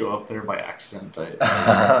didn't show up there by accident.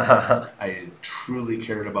 I truly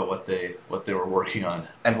cared about what they were working on.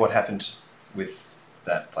 And what happened with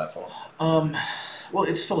that platform? Well,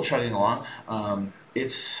 it's still chugging along.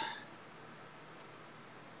 It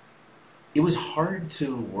was hard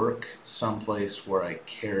to work someplace where I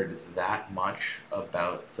cared that much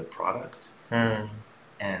about the product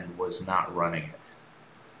and was not running it.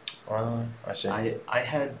 I see. I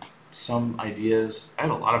had some ideas. I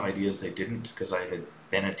had a lot of ideas they didn't, because I had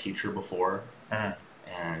been a teacher before, and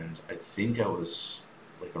I think I was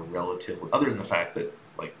like a relatively, other than the fact that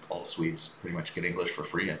like all Swedes pretty much get English for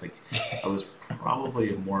free, I think I was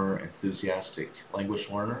probably a more enthusiastic language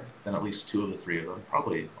learner than at least 2 of the 3 of them,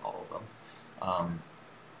 probably all of them.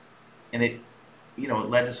 And it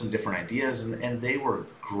led to some different ideas, and they were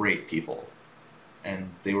great people.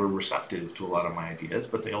 And they were receptive to a lot of my ideas,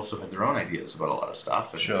 but they also had their own ideas about a lot of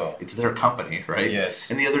stuff. And sure. It's their company, right?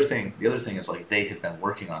 Yes. And the other thing is like they had been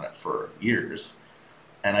working on it for years,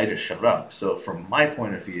 and I just showed up. So from my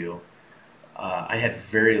point of view, I had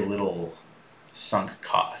very little sunk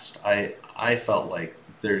cost. I felt like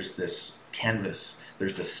there's this canvas,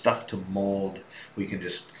 there's this stuff to mold. We can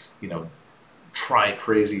just try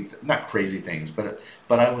not crazy things, but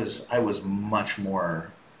I was much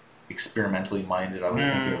more experimentally minded. I was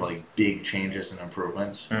thinking of like big changes and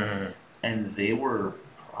improvements, and they were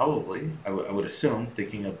probably, I would assume,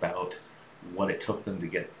 thinking about what it took them to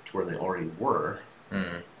get to where they already were.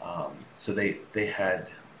 So they had,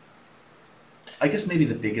 I guess maybe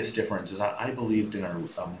the biggest difference is I believed in a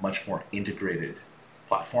much more integrated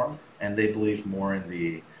platform, and they believed more in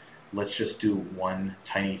the let's just do one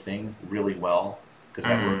tiny thing really well, because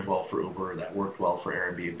that worked well for Uber, that worked well for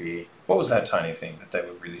Airbnb. What was that tiny thing that they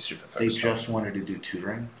were really super focused on? They just wanted to do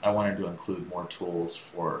tutoring. I wanted to include more tools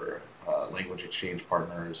for language exchange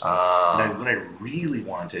partners. And what I really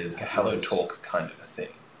wanted like a HelloTalk kind of a thing.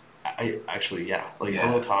 I actually, yeah. Like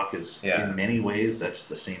HelloTalk is, in many ways, that's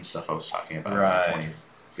the same stuff I was talking about in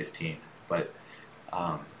 2015. But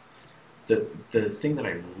the thing that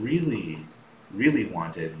I really, really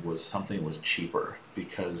wanted was something that was cheaper,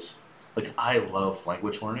 because like I love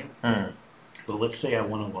language learning, but let's say I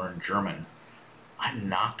want to learn German. I'm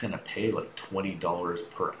not going to pay like $20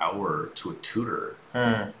 per hour to a tutor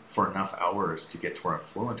for enough hours to get to where I'm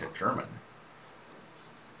fluent in German.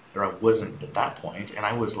 Or I wasn't at that point, and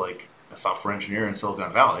I was like a software engineer in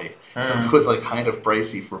Silicon Valley, so if it was like kind of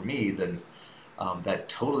pricey for me, then that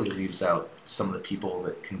totally leaves out some of the people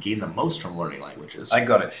that can gain the most from learning languages. I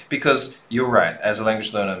got it, because you're right. As a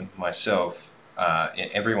language learner myself,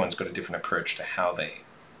 everyone's got a different approach to how they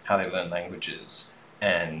learn languages,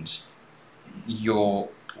 and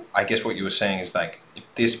I guess what you were saying is like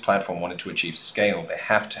if this platform wanted to achieve scale, they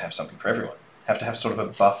have to have something for everyone. Have to have sort of a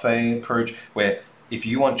buffet approach where if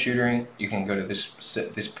you want tutoring, you can go to this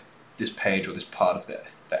page or this part of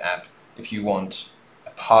the app. If you want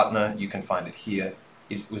a partner, you can find it here.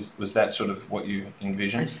 Was that sort of what you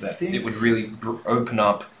envisioned? That it would really open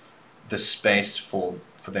up the space for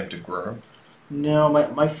them to grow? No,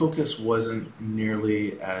 my focus wasn't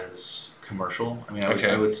nearly as commercial. I mean,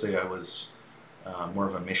 I would say I was more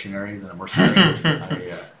of a missionary than a mercenary.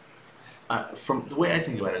 From the way I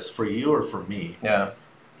think about it is, for you or for me,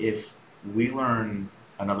 if we learn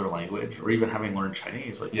another language, or even having learned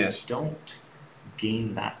Chinese, like we don't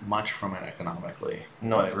gain that much from it economically.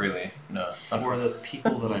 Not really, no. For the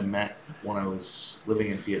people that I met when I was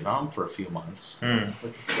living in Vietnam for a few months,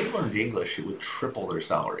 like if they learned English, it would triple their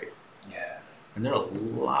salary. Yeah. And there are a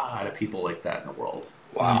lot of people like that in the world.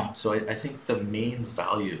 Wow. So I think the main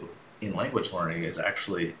value in language learning is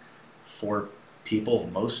actually for people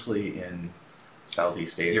mostly in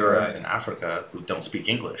Southeast Asia and Africa who don't speak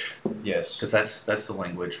English. Yes. Because that's the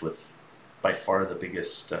language with by far the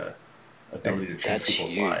biggest ability to change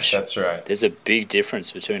people's lives. That's right. There's a big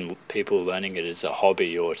difference between people learning it as a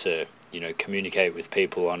hobby or to, communicate with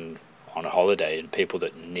people on a holiday and people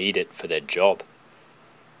that need it for their job.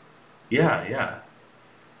 Yeah.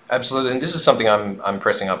 Absolutely, and this is something I'm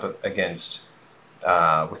pressing up against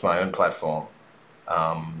with my own platform.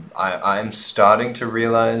 I'm starting to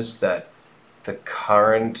realize that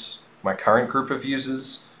my current group of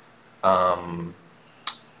users,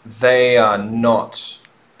 they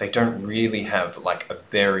don't really have like a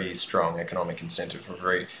very strong economic incentive or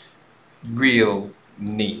very real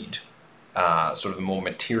need, sort of a more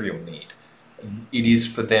material need. It is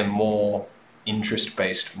for them more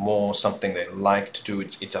interest-based, more something they like to do.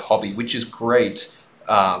 It's a hobby, which is great,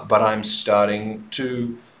 but I'm starting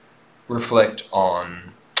to reflect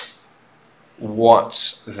on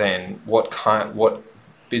what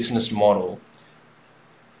business model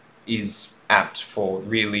is apt for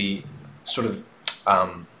really sort of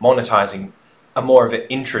monetizing a more of an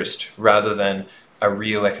interest rather than a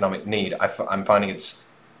real economic need. I'm finding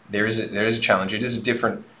there is a challenge. It is a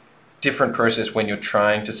different process when you're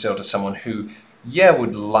trying to sell to someone who,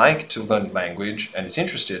 would like to learn language and is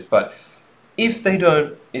interested, but if they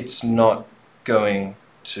don't, it's not going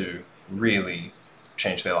to really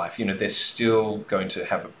change their life. They're still going to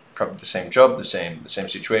have probably the same job, the same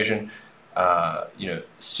situation.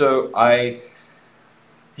 So I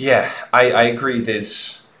agree.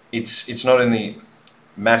 It's not only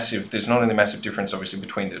massive. There's not only massive difference, obviously,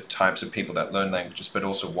 between the types of people that learn languages, but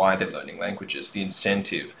also why they're learning languages, the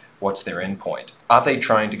incentive. What's their endpoint? Are they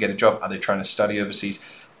trying to get a job? Are they trying to study overseas?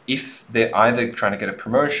 If they're either trying to get a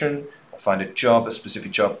promotion or find a job, a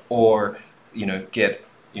specific job, or get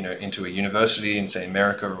into a university in, say,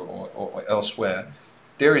 America or elsewhere,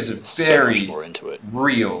 there is a very so much more into it.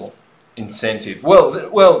 Real incentive.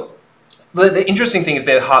 Well, the interesting thing is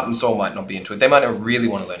their heart and soul might not be into it. They might not really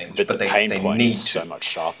want to learn English, but the they need is to. So much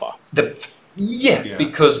sharper.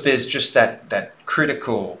 Because there's just that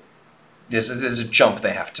critical. There's a jump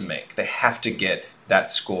they have to make. They have to get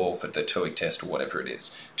that score for the TOEIC test or whatever it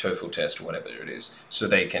is, TOEFL test or whatever it is, so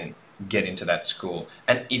they can get into that school.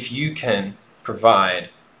 And if you can provide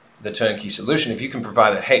the turnkey solution, if you can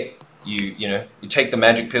provide that, hey, you take the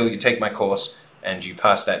magic pill, you take my course, and you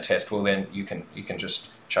pass that test, well then you can just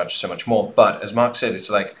charge so much more. But as Mark said, it's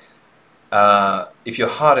like if your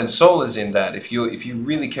heart and soul is in that, if you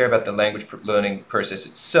really care about the language learning process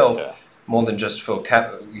itself more than just for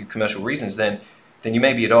commercial reasons, then you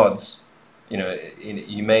may be at odds.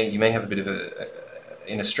 You may have a bit of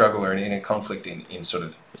a struggle or in a conflict in sort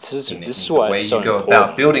of this is the why way it's so you go important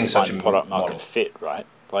about building to such find a product model. market fit, right?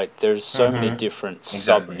 Like there's so many different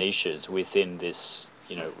sub niches within this,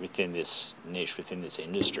 within this niche, within this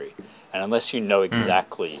industry, and unless you know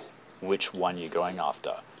exactly which one you're going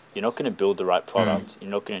after, you're not going to build the right product.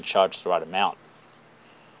 You're not going to charge the right amount.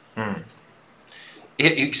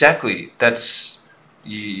 Exactly. That's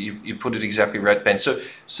you put it exactly right, Ben. So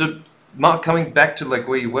Mark, coming back to like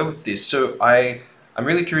where you were with this, so I'm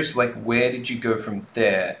really curious, like where did you go from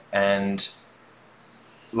there, and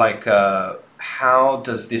like how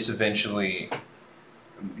does this eventually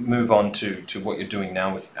move on to what you're doing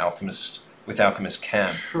now with Alchemist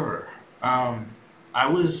Camp? Sure. I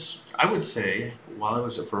would say while I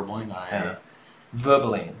was at Verbling, I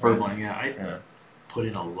put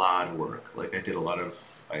in a lot of work. Like I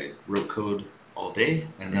wrote code all day,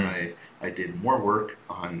 and then I did more work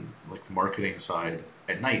on like the marketing side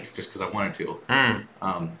at night just because I wanted to.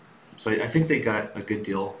 So I think they got a good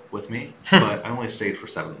deal with me, but I only stayed for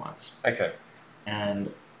 7 months. Okay.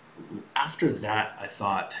 And after that, I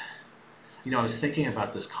thought, I was thinking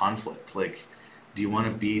about this conflict. Like, do you want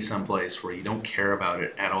to be someplace where you don't care about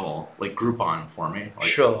it at all? Like Groupon for me. Like,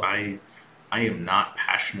 sure. I am not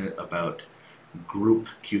passionate about group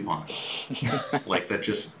coupons. Like that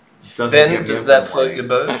just doesn't. Ben, does that float your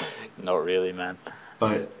boat? Not really, man.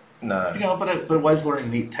 But no. But I was learning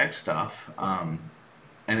neat tech stuff.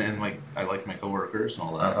 And like I like my coworkers and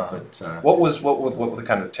all that. But what were the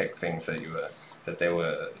kind of tech things that you were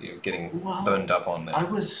getting burned up on there? I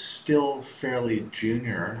was still fairly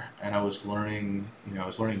junior, and I was learning. I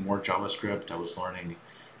was learning more JavaScript. I was learning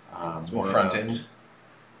more front end.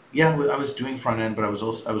 Yeah, I was doing front end, but I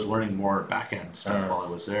was learning more back end stuff while I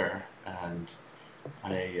was there, and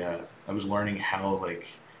I was learning how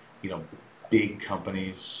big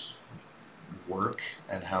companies work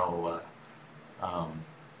and how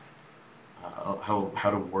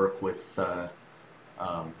to work with a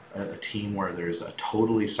team where there's a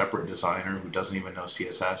totally separate designer who doesn't even know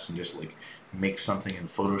CSS and just makes something in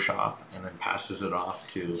Photoshop and then passes it off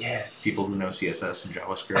to people who know CSS and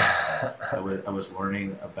JavaScript. I was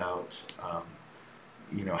learning about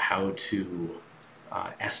how to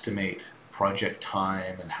estimate project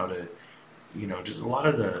time and how to just a lot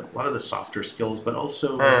of the softer skills, but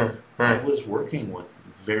also I was working with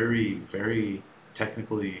very, very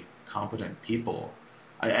technically competent people.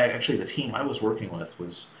 Actually, the team I was working with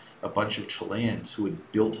was a bunch of Chileans who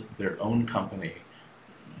had built their own company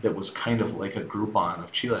that was kind of like a Groupon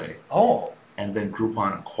of Chile. Oh. And then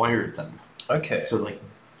Groupon acquired them. Okay. So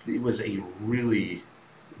it was a really,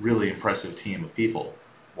 really impressive team of people.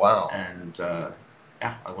 Wow. And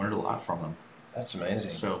I learned a lot from them. That's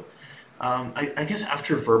amazing. So I guess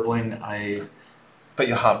after Verbling, But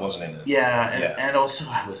your heart wasn't in it. Yeah, and also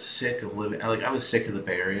I was sick of living. I was sick of the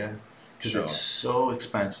Bay Area because it's so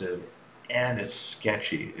expensive and it's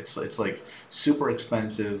sketchy. It's like super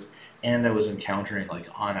expensive, and I was encountering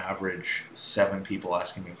on average 7 people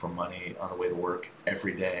asking me for money on the way to work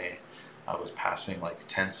every day. I was passing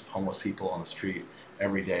tens of homeless people on the street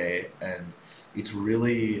every day, and it's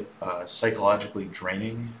really psychologically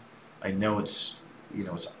draining. I know it's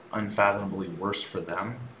unfathomably worse for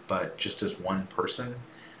them, but just as one person,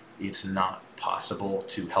 it's not possible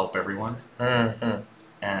to help everyone. Mm-hmm.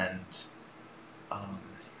 And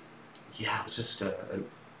it was just a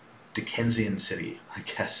Dickensian city, I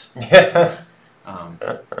guess. Yeah.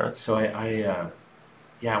 So I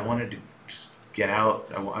wanted to just get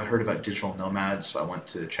out. I heard about digital nomads, so I went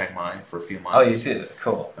to Chiang Mai for a few months. Oh, you did?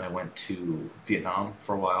 Cool. And I went to Vietnam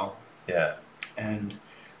for a while. Yeah. And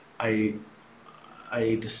I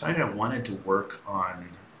decided I wanted to work on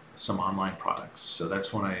some online products. So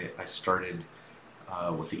that's when I started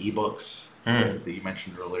with the ebooks that you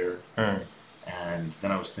mentioned earlier. And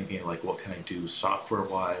then I was thinking what can I do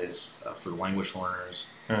software-wise for language learners?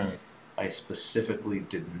 I specifically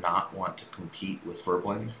did not want to compete with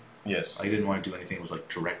Verbling. Yes. I didn't want to do anything that was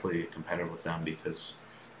directly competitive with them because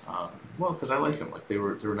I like them. They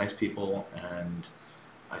were nice people, and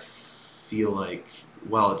I feel like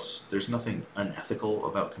while there's nothing unethical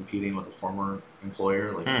about competing with a former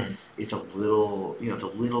employer, like it's a little, it's a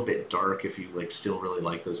little bit dark if you like still really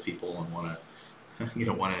like those people and want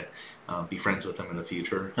to be friends with them in the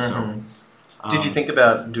future. So, did you think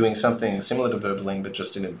about doing something similar to Verbaling, but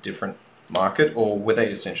just in a different market, or were they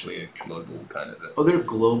essentially a global kind of? Oh, they're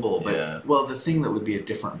global, but well, the thing that would be a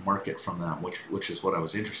different market from them, which is what I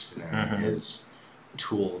was interested in, is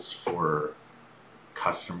tools for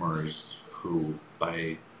customers who,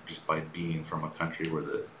 by being from a country where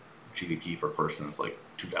the GDP per person is like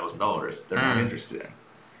 $2,000, they're not interested in.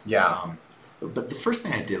 Yeah. But the first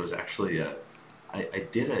thing I did was actually I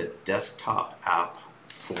did a desktop app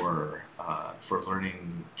for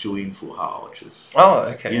learning Juin Fuhao, which is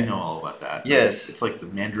you know all about that. Yes, it's like the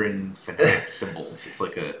Mandarin phonetic symbols. It's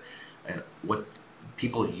like what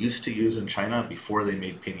people used to use in China before they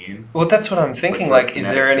made pinyin. Well, that's what I'm thinking. Like, is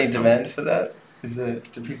there any system. demand for that? Do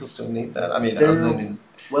people still need that? I mean, other than in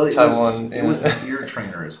Taiwan, it was an ear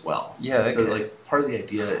trainer as well. Yeah. Okay. So like part of the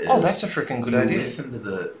idea is that's a freaking good idea. Listen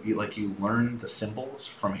to you learn the symbols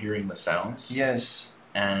from hearing the sounds. Yes.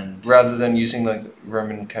 And rather than using like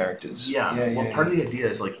Roman characters. Part of the idea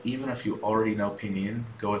is like even if you already know pinyin,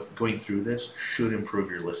 going through this should improve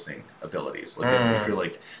your listening abilities. Like if you're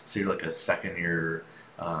like you're like a second year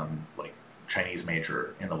like Chinese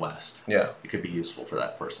major in the West, it could be useful for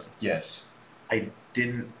that person. Yes. I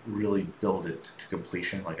didn't really build it to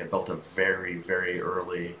completion. Like I built a very, very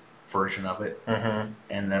early version of it, and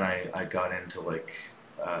then I got into like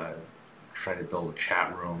trying to build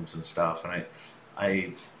chat rooms and stuff, and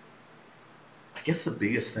I guess the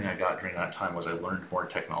biggest thing I got during that time was I learned more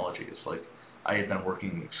technologies. Like I had been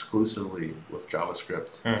working exclusively with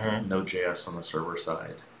JavaScript, Node.js on the server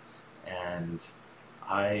side, and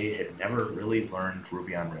I had never really learned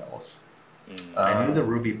Ruby on Rails. I knew the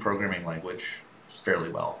Ruby programming language fairly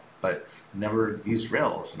well, but never used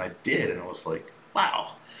Rails, and I did, and it was like,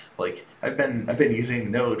 wow! Like I've been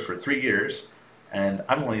using Node for 3 years, and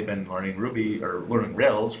I've only been learning Ruby or learning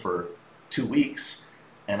Rails for 2 weeks,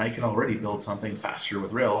 and I can already build something faster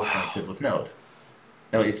with Rails than I could with Node.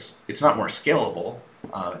 Now it's not more scalable,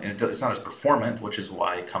 and it's not as performant, which is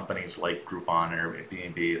why companies like Groupon or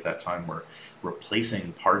Airbnb at that time were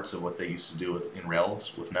replacing parts of what they used to do in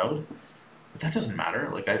Rails with Node. But that doesn't matter.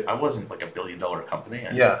 Like I wasn't like $1 billion company.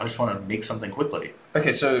 I just want to make something quickly.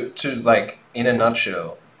 Okay, so to like in a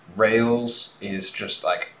nutshell, Rails is just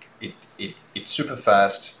like it's super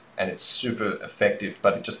fast and it's super effective,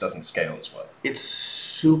 but it just doesn't scale as well. It's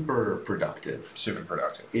super productive. Super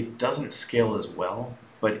productive. It doesn't scale as well,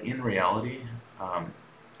 but in reality,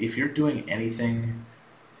 if you're doing anything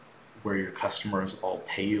where your customers all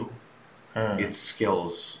pay you, it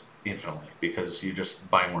scales infinitely because you just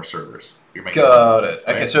buy more servers. You're making Got it.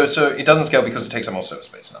 Okay, right? So it doesn't scale because it takes up more server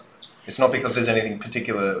space. In other words, it's not because there's anything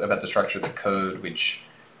particular about the structure of the code, which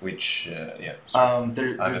there's a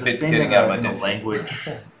thing in the language.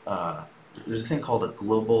 There's a thing called a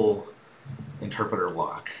global interpreter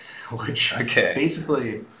lock, which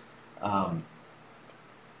basically,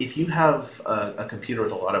 if you have a computer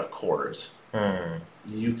with a lot of cores,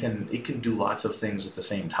 it can do lots of things at the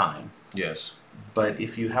same time. Yes. But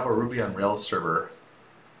if you have a Ruby on Rails server,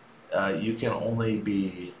 you can only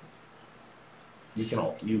be. You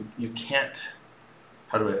can't.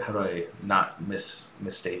 How do I not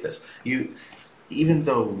misstate this? Even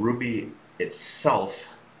though Ruby itself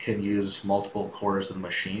can use multiple cores of the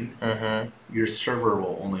machine, your server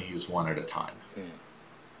will only use one at a time,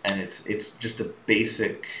 and it's just a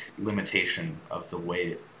basic limitation of the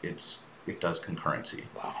way it does concurrency.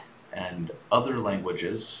 Wow. And other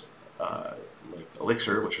languages like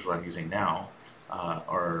Elixir, which is what I'm using now,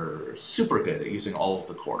 are super good at using all of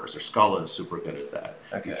the cores. Or Scala is super good at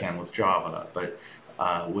that. You can with Java, but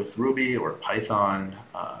with Ruby or Python,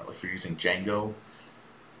 like if you're using Django,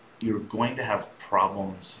 you're going to have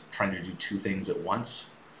problems trying to do two things at once.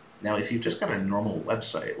 Now, if you've just got a normal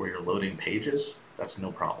website where you're loading pages, that's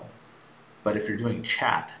no problem. But if you're doing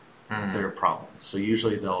chat, there are problems. So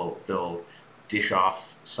usually they'll dish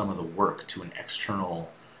off some of the work to an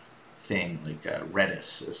external thing, like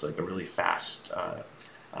Redis is like a really fast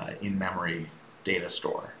in-memory data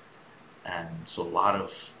store. And so a lot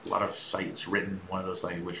of sites written in one of those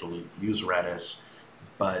languages will use Redis,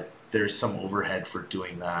 but there's some overhead for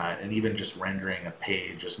doing that, and even just rendering a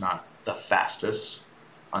page is not the fastest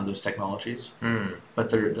on those technologies. But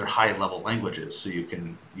they're high-level languages, so you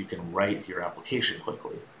can write your application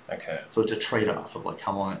quickly. Okay. So it's a trade-off of like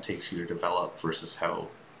how long it takes you to develop versus how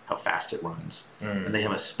fast it runs. And they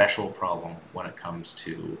have a special problem when it comes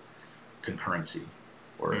to concurrency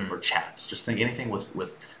or chats. Just think anything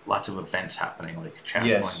with lots of events happening, like chats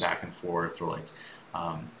going back and forth, or like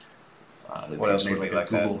If What you else made would like be a like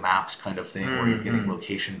that? Google Maps kind of thing, where you're getting Mhm.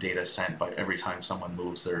 location data sent by every time someone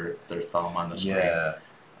moves their thumb on the screen. Yeah.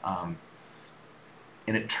 Um,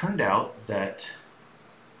 and it turned out that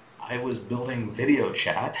I was building video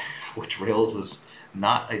chat, which Rails was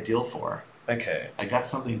not ideal for. Okay. I got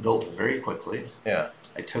something built very quickly. Yeah.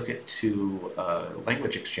 I took it to a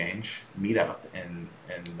language exchange meetup in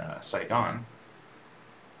Saigon,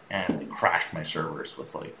 and it crashed my servers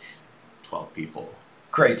with like 12 people.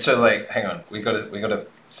 Great. So like, hang on. We gotta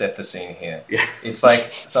set the scene here. Yeah. It's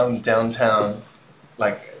like some downtown,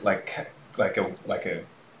 like a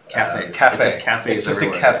Cafes. cafe. It's just cafes It's just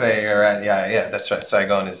everywhere. a cafe. Around. Yeah. That's right.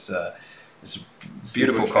 Saigon is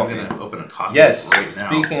beautiful Which coffee. I'm gonna open a coffee Yes. right now.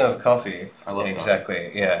 Speaking of coffee, I love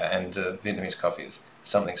exactly. Yeah, and Vietnamese coffee is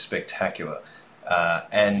something spectacular.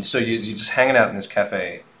 And so you're just hanging out in this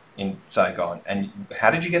cafe in Saigon. And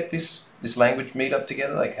how did you get this language meetup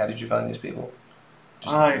together? Like, how did you find these people?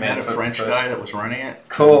 Just I met a for- French first? guy that was running it.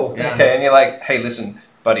 Cool. Yeah. Okay, and you're like, hey, listen,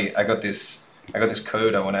 buddy, I got this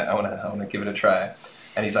code. I wanna give it a try.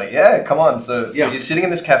 And he's like, yeah, come on. So Yeah. you're sitting in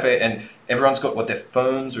this cafe, and everyone's got their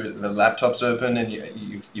phones or their laptops open, and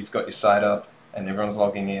you've got your site up, and everyone's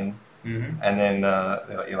logging in. Mm-hmm. And then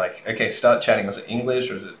you're like, okay, start chatting. Was it English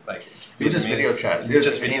or is it like It was just Vietnamese? video chats. It was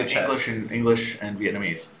just video English chats. English and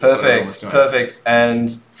Vietnamese. That's what everyone was doing. Perfect. And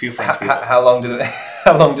A few French people. how long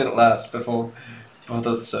did it last before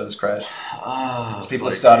the servers crashed? As people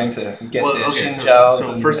are starting to get their Xinjiaos.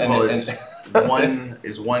 So first of all,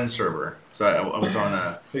 it's one server. So I was on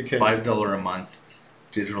a Okay. $5 a month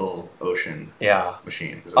DigitalOcean yeah.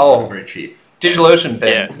 machine because it Oh. was very cheap. DigitalOcean,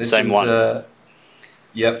 Ben. Yeah, this same is, one.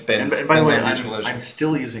 Yep, Ben's. And by the way, Ben's on DigitalOcean. I'm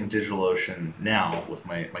still using DigitalOcean now with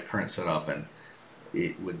my current setup, and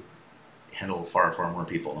it would handle far more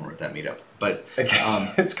people than were at that meetup. But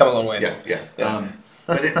Okay. It's come a long way. yeah. Yeah.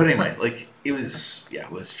 But anyway, like it was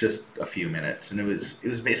just a few minutes, and it was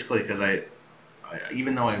basically because I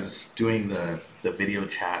even though I was doing the video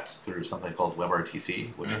chats through something called WebRTC,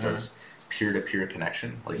 which Mhm. does peer-to-peer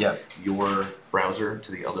connection, like Yeah. your browser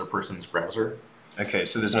to the other person's browser. Okay,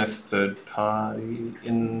 so there's no third party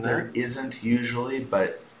in There there? isn't usually,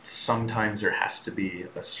 but sometimes there has to be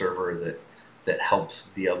a server that helps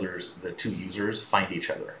the two users find each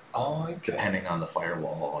other, Oh, okay. depending on the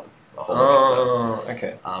firewall and a whole bunch of stuff. Oh,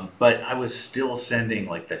 okay. But I was still sending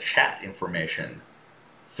like the chat information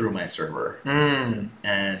through my server, Mm.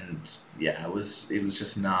 and yeah, it was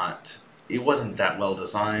just not. It wasn't that well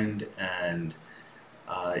designed, and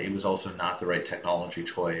it was also not the right technology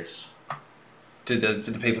choice. Did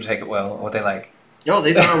the people take it well, or were they like, No,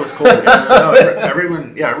 they thought it was cool. No,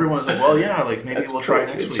 everyone was like, well, yeah, like maybe that's we'll try great.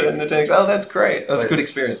 next It week. turned into, oh, that's great. That was a But- good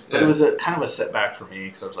experience. But it was a kind of a setback for me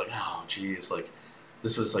because I was like, oh, geez, like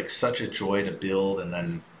this was like such a joy to build, and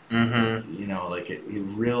then Mm-hmm. like it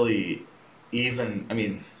really, I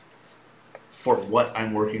mean, for what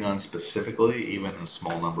I'm working on specifically, even a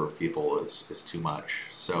small number of people is too much.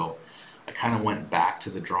 So I kind of went back to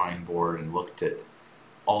the drawing board and looked at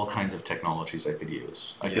all kinds of technologies I could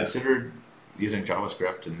use. I Yeah. considered using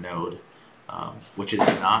JavaScript and Node, which is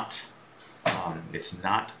not. It's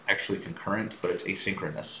not actually concurrent, but it's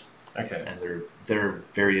asynchronous. Okay. And there are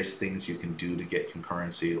various things you can do to get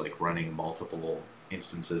concurrency, like running multiple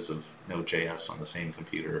instances of Node.js on the same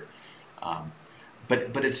computer.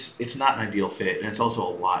 But it's not an ideal fit, and it's also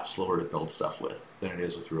a lot slower to build stuff with than it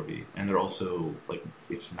is with Ruby. And they're also like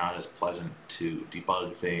it's not as pleasant to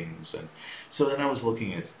debug things. And so then I was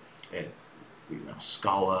looking at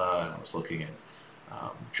Scala, and I was looking at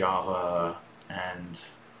Java, and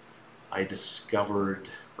I discovered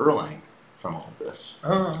Erlang from all of this.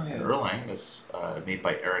 Oh, And yeah. Erlang is made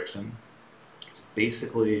by Ericsson. It's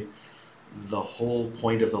basically the whole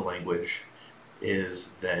point of the language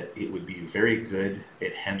is that it would be very good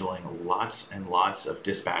at handling lots and lots of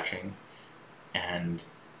dispatching and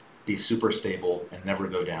be super stable and never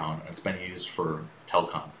go down. And it's been used for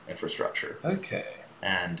telecom infrastructure. Okay.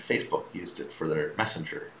 And Facebook used it for their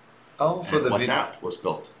messenger. Oh, for And the WhatsApp was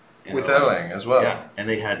built in with Erlang as well. Yeah, and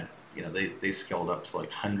they had, they scaled up to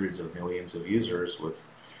like hundreds of millions of users with,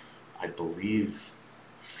 I believe,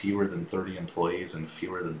 fewer than 30 employees and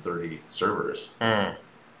fewer than 30 servers. Mm.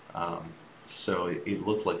 So it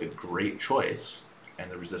looked like a great choice. And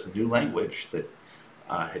there was this new language that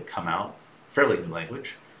had come out, fairly new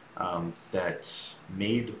language, that's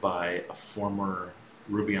made by a former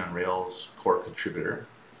Ruby on Rails core contributor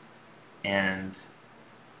and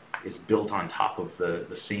is built on top of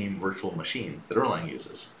the same virtual machine that Erlang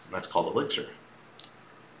uses. And that's called Elixir.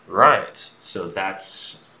 Right. So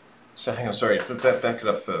that's So hang on, sorry, back it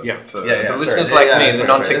up for the listeners sorry. like me, the sorry.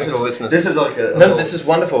 non-technical listeners. This is like a No, this is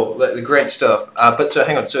wonderful, like, great stuff. But so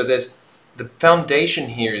hang on, so there's the foundation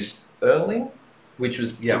here is Erlang, which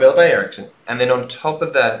was developed by Ericsson, and then on top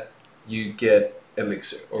of that you get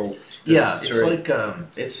Elixir. Or it's like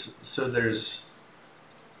there's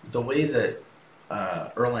the way that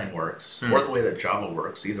Erlang works, or the way that Java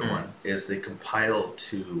works. Either one is they compile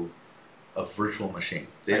to a virtual machine.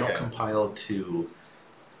 They don't compile to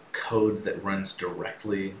code that runs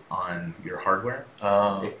directly on your hardware.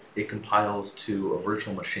 It compiles to a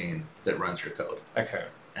virtual machine that runs your code. Okay.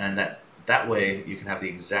 And that way you can have the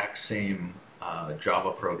exact same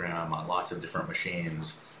Java program on lots of different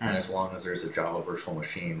machines, and as long as there's a Java virtual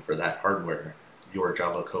machine for that hardware, your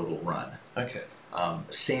Java code will run. Okay.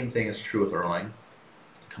 Same thing is true with Erlang.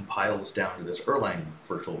 Compiles down to this Erlang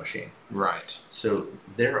virtual machine. Right. So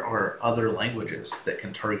there are other languages that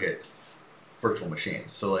can target virtual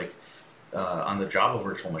machines. So like on the Java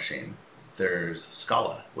virtual machine, there's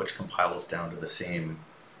Scala, which compiles down to the same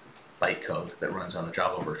bytecode that runs on the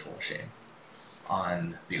Java virtual machine.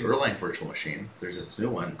 On the Erlang virtual machine, there's this new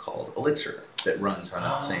one called Elixir that runs on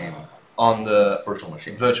that same on the virtual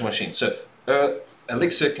machine. Virtual machine. So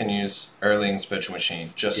Elixir can use Erlang's virtual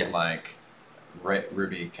machine, just like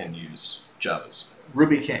Ruby can use Java's.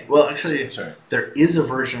 Ruby can't. Well, actually, there is a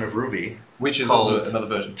version of Ruby, which is also another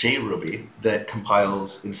version, JRuby, that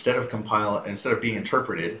compiles instead of being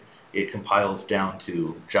interpreted, it compiles down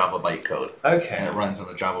to Java bytecode. Okay. And it runs on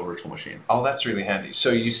the Java virtual machine. Oh, that's really handy.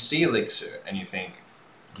 So you see Elixir and you think,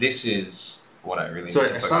 this is what I really need to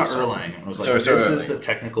focus on. So I saw Erlang and I was like, this is the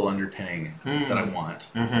technical underpinning that I want.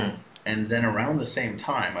 Mm-hmm. And then around the same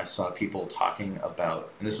time, I saw people talking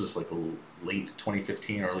about, and this was like late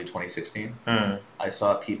 2015, early 2016, I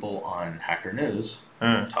saw people on Hacker News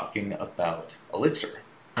talking about Elixir.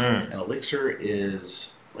 And Elixir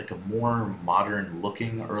is like a more modern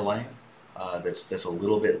looking Erlang that's a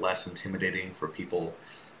little bit less intimidating for people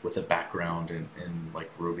with a background in like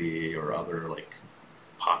Ruby or other like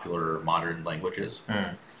popular modern languages.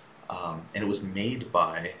 And it was made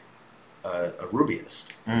by a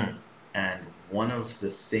Rubyist. And one of the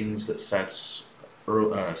things that sets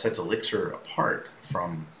Elixir apart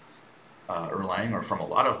from Erlang or from a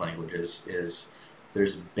lot of languages is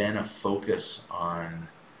there's been a focus on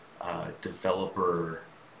developer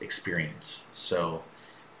experience. So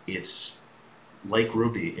it's like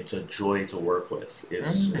Ruby, it's a joy to work with.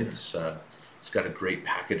 It's got a great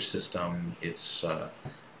package system. It's got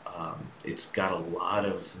a lot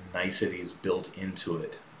of niceties built into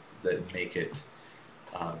it that make it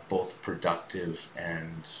both productive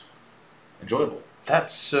and enjoyable.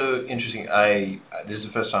 That's so interesting. This is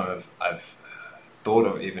the first time I've thought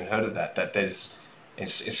or even heard of that. That there's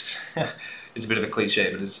it's it's a bit of a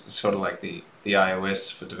cliche, but it's sort of like the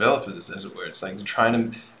iOS for developers, as it were. It's like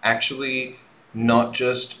trying to actually not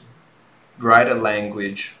just write a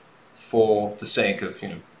language for the sake of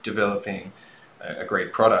developing a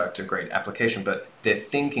great product, a great application, but they're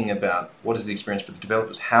thinking about what is the experience for the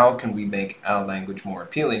developers. How can we make our language more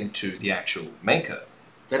appealing to the actual maker?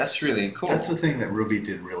 That's really cool. That's the thing that Ruby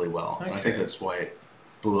did really well. Okay. And I think that's why it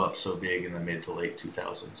blew up so big in the mid to late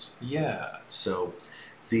 2000s. Yeah. So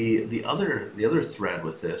the other thread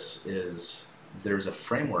with this is there's a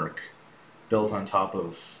framework built on top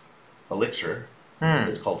of Elixir.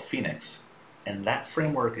 It's called Phoenix. And that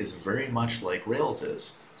framework is very much like Rails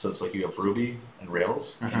is. So it's like you have Ruby and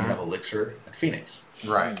Rails, and you have Elixir and Phoenix.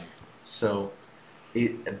 Right. So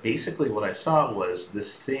basically what I saw was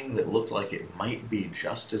this thing that looked like it might be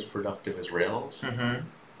just as productive as Rails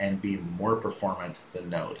and be more performant than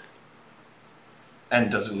Node. And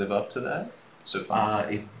does it live up to that so far?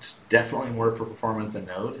 It's definitely more performant than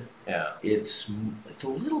Node. Yeah. It's a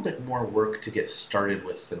little bit more work to get started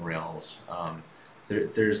with than Rails.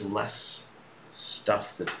 There's less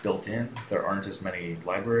stuff that's built in. There aren't as many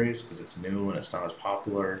libraries because it's new and it's not as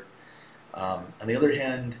popular. On the other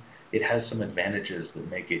hand, it has some advantages that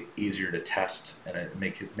make it easier to test, and it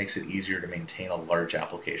makes it easier to maintain a large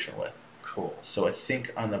application with. Cool. So I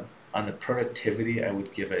think on the productivity, I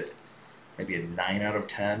would give it maybe a 9 out of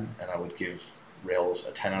 10, and I would give Rails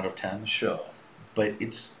a 10 out of 10. Sure. But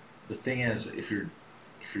the thing is, if you're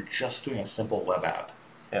just doing a simple web app,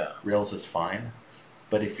 Rails is fine.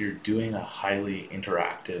 But if you're doing a highly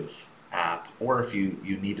interactive app, or if you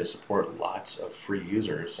need to support lots of free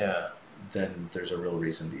users, then there's a real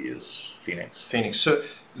reason to use Phoenix. So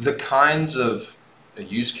the kinds of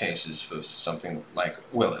use cases for something like,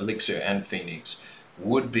 Elixir and Phoenix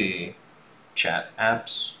would be chat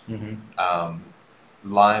apps,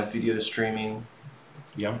 live video streaming.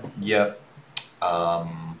 Yep.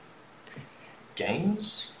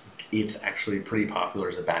 Games? it's actually pretty popular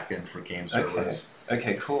as a backend for game servers.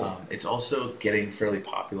 Okay, cool. It's also getting fairly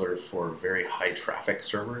popular for very high traffic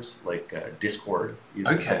servers, like Discord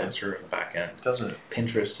uses Elixir in the backend. Does it?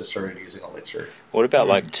 Pinterest has started using Elixir. What about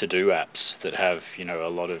like to-do apps that have, you know, a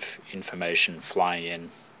lot of information flying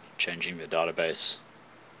in, changing the database?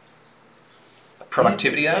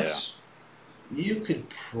 Productivity apps? You could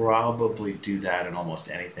probably do that in almost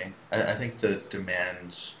anything. I think the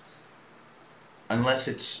demands, unless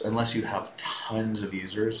you have tons of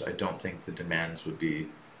users, I don't think the demands would be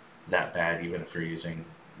that bad, even if you're using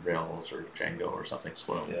Rails or Django or something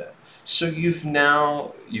slow. Yeah. So you've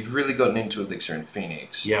really gotten into Elixir and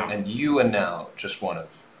Phoenix. Yeah. And you are now just one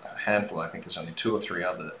of a handful. I think there's only 2 or 3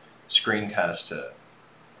 other screencasters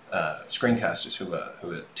who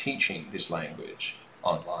are teaching this language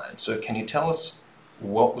online. So can you tell us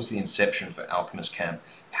what was the inception for Alchemist Camp?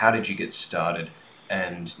 How did you get started?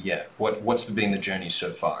 And what's been the journey so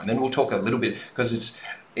far? And then we'll talk a little bit, because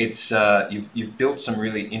you've built some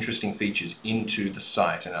really interesting features into the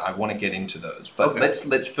site, and I want to get into those. But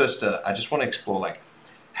let's first. I just want to explore like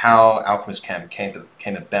how Alchemist Camp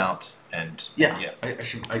came about, and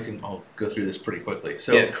I'll go through this pretty quickly.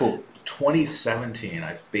 So cool. 2017,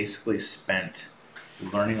 I basically spent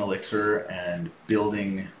learning Elixir and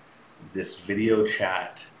building this video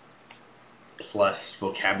chat plus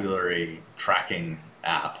vocabulary tracking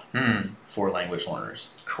app for language learners.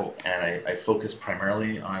 Cool. And I focused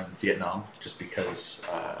primarily on Vietnam, just because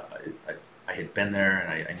I had been there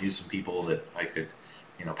and I knew some people that I could,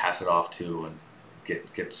 pass it off to and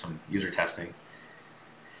get some user testing.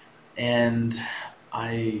 And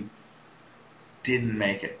I didn't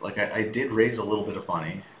make it. Like I did raise a little bit of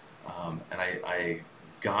money, and I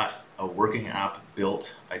got a working app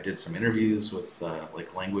built. I did some interviews with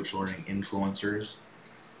like language learning influencers.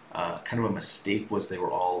 Kind of a mistake was they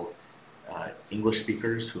were all English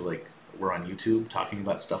speakers who were on YouTube talking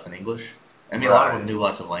about stuff in English. I mean, a lot of them knew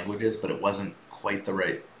lots of languages, but it wasn't quite the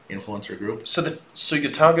right influencer group. So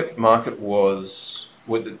your target market was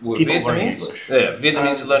were people Vietnamese? learning English. Yeah,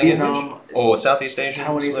 Vietnamese learning Vietnam, English, or Southeast Asians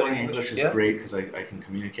Taiwanese learning English is great because I can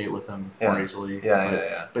communicate with them more easily.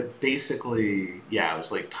 But basically, it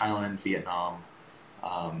was like Thailand, Vietnam,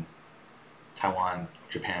 Taiwan,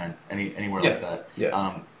 Japan, anywhere like that.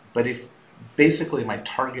 Yeah. But basically my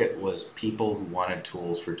target was people who wanted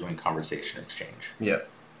tools for doing conversation exchange. Yeah.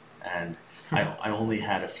 And I only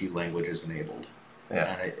had a few languages enabled.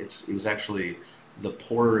 Yeah. And it was actually, the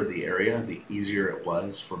poorer the area, the easier it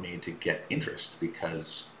was for me to get interest,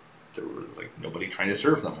 because there was nobody trying to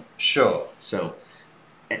serve them. Sure. So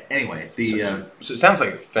anyway, so it sounds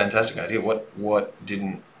like a fantastic idea. What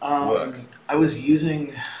didn't work? I was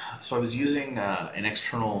using an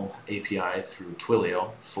external API through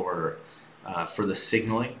Twilio for the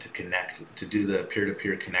signaling to do the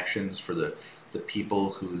peer-to-peer connections for the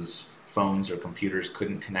people whose phones or computers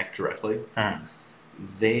couldn't connect directly.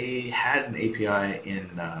 They had an API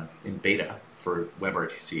in beta for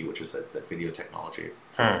WebRTC, which is that video technology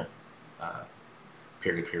for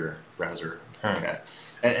peer-to-peer browser chat,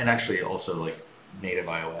 and actually also native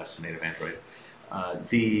iOS and native Android.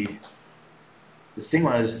 The thing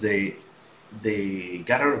was they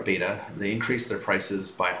got out of beta. They increased their prices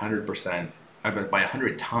by 100%, by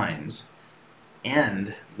 100 times,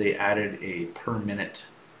 and they added a per minute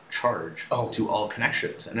charge to all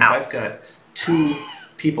connections. And if I've got 2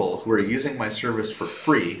 people who are using my service for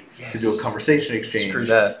free to do a conversation exchange, screw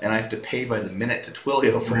that, and I have to pay by the minute to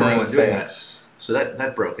Twilio for anyone doing that, so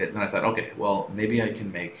that broke it. And then I thought, okay, well, maybe I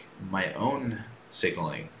can make my own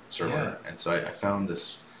signaling server. And so I found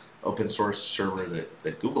this open source server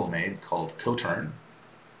that Google made called Coturn,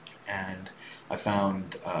 and I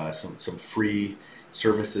found some free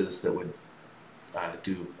services that would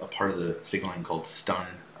do a part of the signaling called Stun,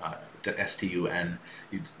 STUN.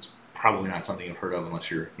 It's probably not something you've heard of unless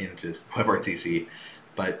you're into WebRTC,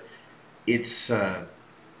 but it's there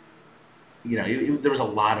was a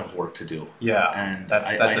lot of work to do. Yeah, and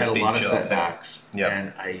that's I had a big lot of job, setbacks,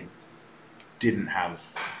 and I didn't have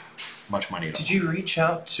much money at all. Did you reach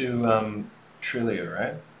out to Twilio,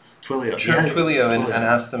 right? Twilio, Twilio, and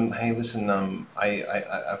ask them, hey, listen,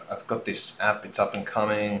 I've got this app, it's up and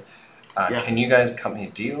coming. Can you guys cut me a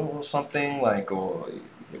deal or something?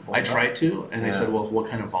 I tried to, and they said, well, what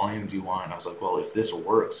kind of volume do you want? I was like, well, if this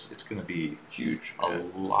works, it's going to be huge, a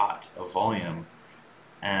lot of volume.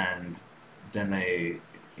 And then they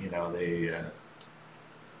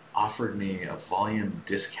offered me a volume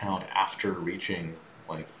discount after reaching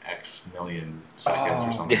X million seconds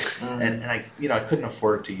or something. And I couldn't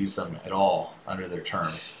afford to use them at all under their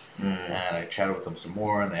terms. And I chatted with them some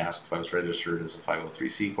more, and they asked if I was registered as a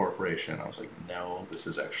 503c corporation. I was like, no, this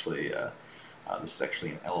is actually an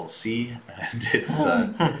LLC, and it's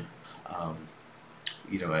I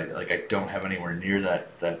don't have anywhere near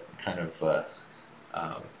that kind of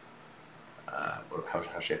how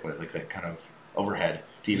should I put it, like that kind of overhead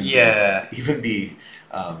to even be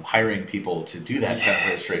hiring people to do that kind of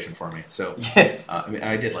registration for me. So I mean,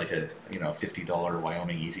 I did like a $50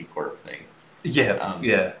 Wyoming Easy Corp thing.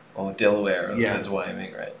 Or Delaware as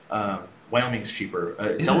Wyoming, right? Wyoming's cheaper.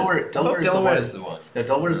 Delaware is the one. No,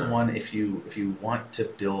 Delaware is the one if you want to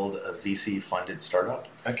build a VC funded startup.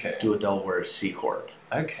 Okay. Do a Delaware C Corp.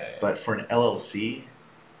 Okay. But for an LLC,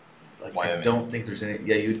 like Wyoming. I don't think there's any.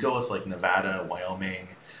 Yeah, you'd go with like Nevada, Wyoming.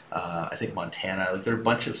 I think Montana. Like there are a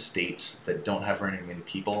bunch of states that don't have very many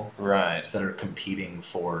people. Right. That are competing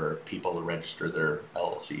for people to register their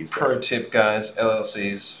LLCs. Pro tip, guys: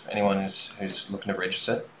 LLCs. Anyone who's looking to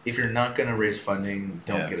register. If you're not going to raise funding,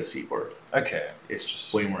 don't get a C Corp. Okay. It's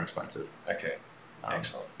just way more expensive. Okay.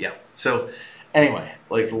 Excellent. Yeah. So, anyway,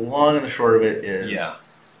 like the long and the short of it is,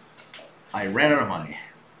 I ran out of money.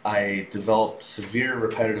 I developed severe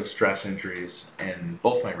repetitive stress injuries in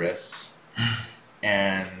both my wrists,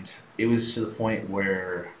 and it was to the point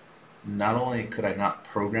where not only could I not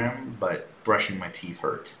program, but brushing my teeth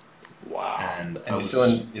hurt. Wow. And you're still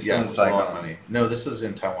in Saigon? Money. No, this was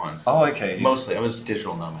in Taiwan. Oh, okay. Mostly, I was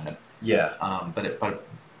digital nomad. Yeah. But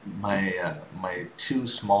my two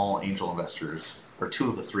small angel investors, or two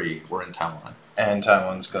of the three, were in Taiwan. And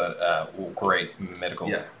Taiwan's got great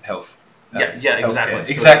medical health. Exactly.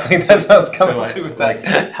 Exactly. That's what I was coming to with that.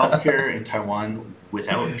 Like, healthcare in Taiwan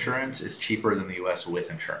without insurance is cheaper than the U.S. with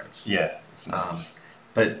insurance. Yeah, it's nuts.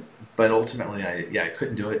 But ultimately, I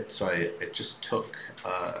couldn't do it, so I just took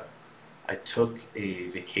I took a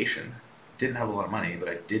vacation. Didn't have a lot of money, but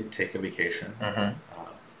I did take a vacation. Mm-hmm.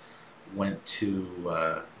 Went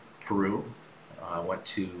to Peru. Went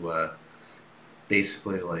to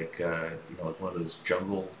basically like like one of those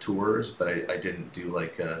jungle tours, but I didn't do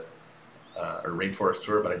like a rainforest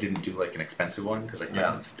tour, but I didn't do like an expensive one because I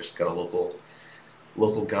couldn't. Just got a local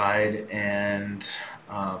guide, and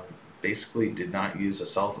basically did not use a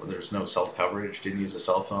cell phone. There's no cell coverage. Didn't use a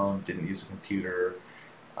cell phone. Didn't use a computer.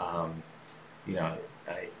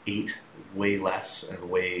 I ate way less and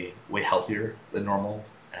way healthier than normal,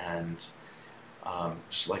 and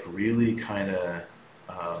just like really kind of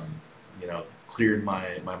cleared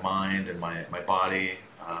my mind and my body.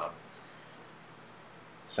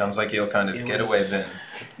 Sounds like your kind of getaway then.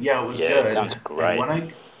 Yeah, it was good. It sounds great.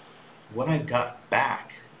 And when I got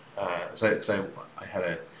back, because I had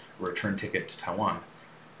a return ticket to Taiwan.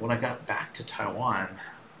 When I got back to Taiwan,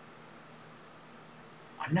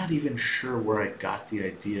 I'm not even sure where I got the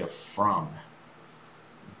idea from,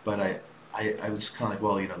 but I was kind of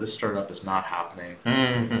like, well, this startup is not happening.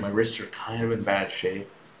 Mm-hmm. My wrists are kind of in bad shape,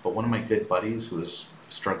 but one of my good buddies who was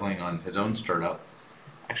struggling on his own startup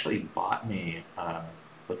actually bought me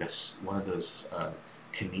one of those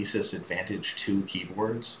Kinesis Advantage 2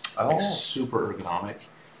 keyboards, super ergonomic,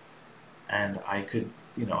 and I could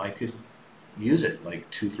use it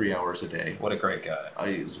like 2-3 hours a day. What a great guy!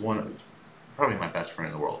 He was probably my best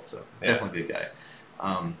friend in the world, so definitely a good guy.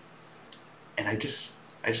 And I just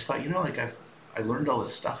thought, I learned all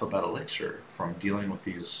this stuff about Elixir from dealing with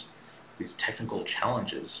these technical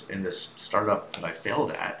challenges in this startup that I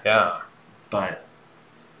failed at. Yeah. But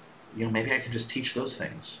maybe I could just teach those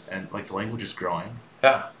things, and like the language is growing.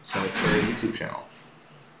 Yeah. So I started a YouTube channel.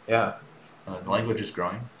 Yeah. The language is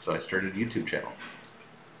growing, so I started a YouTube channel.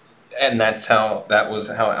 And that was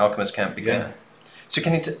how Alchemist Camp began. Yeah. So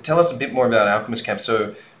can you tell us a bit more about Alchemist Camp?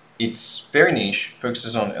 So it's very niche,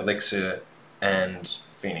 focuses on Elixir and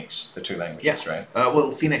Phoenix, the two languages, right? Well,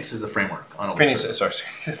 Phoenix is the framework on Elixir.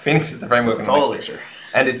 Phoenix is the framework so it's on all Elixir.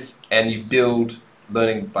 And you build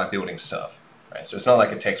learning by building stuff, right? So it's not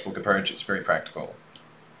like a textbook approach, it's very practical.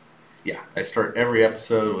 Yeah, I start every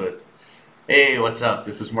episode with, hey, what's up?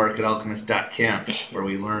 This is Mark at alchemist.camp, where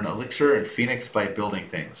we learn Elixir and Phoenix by building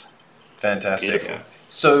things. Fantastic. Beautiful.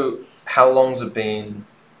 So how long's it been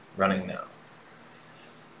running now?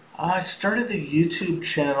 I started the YouTube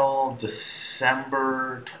channel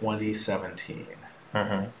December 2017.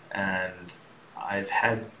 Mm-hmm. And I've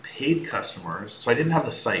had paid customers. So I didn't have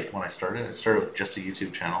the site when I started. I started with just a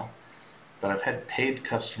YouTube channel. But I've had paid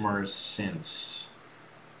customers since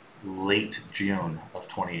late June of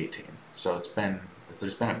 2018. So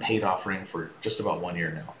there's been a paid offering for just about 1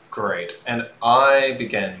 year now. Great. And I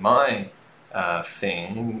began my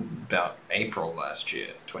thing about April last year,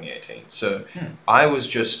 2018. So I was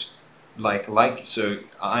just so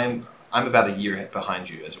I'm about a year behind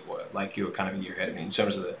you, as it were. Like you're kind of a year ahead of me in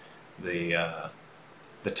terms of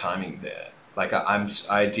the timing there. Like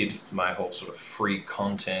I did my whole sort of free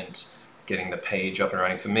content, getting the page up and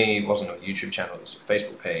running. For me, it wasn't a YouTube channel; it was a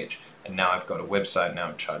Facebook page, and now I've got a website. Now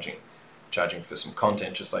I'm charging for some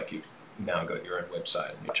content, just like you've now got your own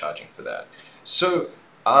website and you're charging for that. So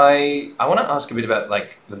I want to ask a bit about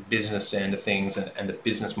like the business end of things and the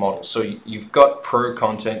business model. So you've got pro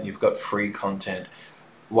content, you've got free content.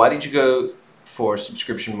 Why did you go for a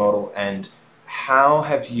subscription model, and how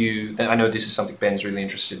have you? I know this is something Ben's really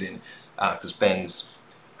interested in because Ben's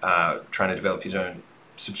trying to develop his own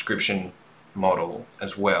subscription model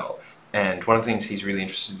as well. And one of the things he's really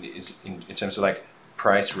interested in is in terms of like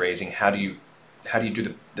price raising. How do you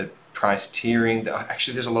do the price tiering?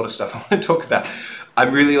 Actually, there's a lot of stuff I want to talk about.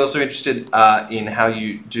 I'm really also interested in how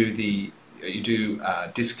you do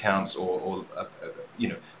discounts or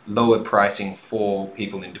lower pricing for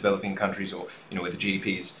people in developing countries, or where the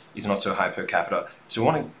GDP is not so high per capita. So I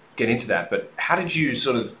want to get into that. But how did you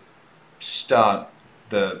sort of start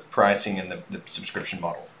the pricing and the subscription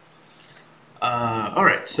model? All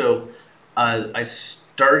right, so I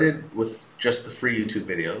started with just the free YouTube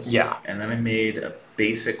videos. Yeah. And then I made a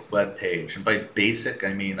basic web page. And by basic,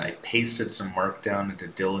 I mean I pasted some Markdown into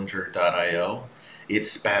Dillinger.io. It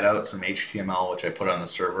spat out some HTML, which I put on the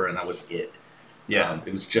server, and that was it. Yeah.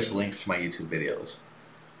 It was just links to my YouTube videos.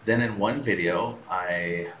 Then in one video,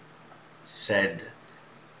 I said,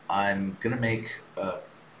 I'm going to make a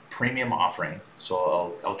premium offering.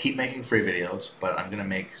 So I'll keep making free videos, but I'm going to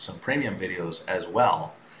make some premium videos as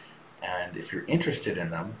well. And if you're interested in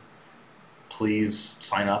them, please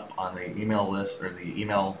sign up on the email list or the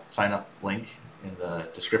email sign up link in the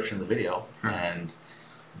description of the video. And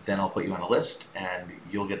then I'll put you on a list and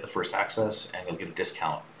you'll get the first access and you'll get a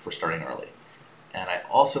discount for starting early. And I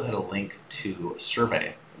also had a link to a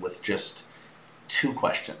survey with just 2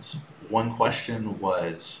 questions. One question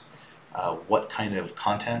was, what kind of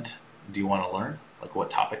content do you want to learn? Like what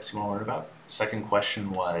topics you want to learn about? Second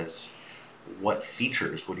question was, what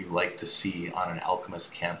features would you like to see on an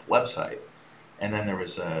Alchemist Camp website? And then there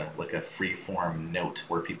was a free form note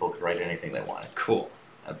where people could write anything they wanted. Cool.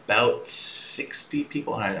 About 60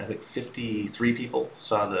 people, and I think 53 people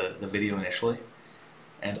saw the video initially.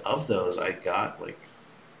 And of those, I got like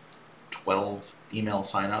 12 email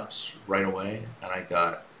signups right away, and I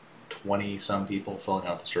got 20 some people filling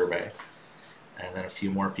out the survey. And then a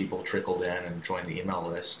few more people trickled in and joined the email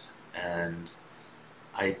list. And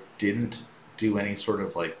I didn't do any sort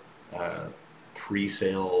of like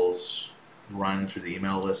pre-sales run through the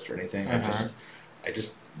email list or anything. I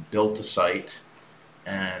just built the site,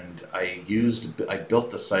 and I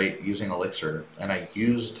built the site using Elixir, and I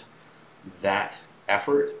used that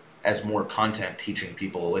effort as more content teaching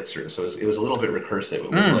people Elixir. So it was a little bit recursive.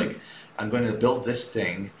 It was like, I'm going to build this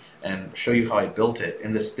thing and show you how I built it,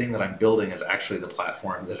 and this thing that I'm building is actually the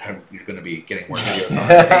platform that you're going to be getting more videos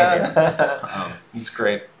on. It's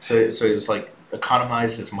great. So it was like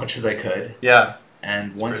economized as much as I could. Yeah.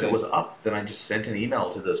 And once it was up, then I just sent an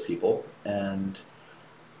email to those people, and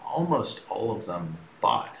almost all of them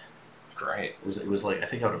bought. Great. It was like, I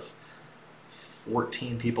think out of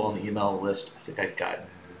 14 people on the email list, I think I got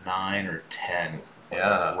 9 or 10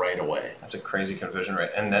 right away. That's a crazy conversion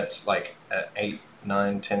rate. And that's like $8,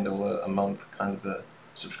 $9, $10 a month kind of a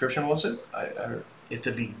subscription, was it? At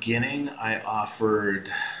the beginning, I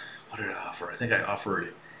offered, what did I offer? I think I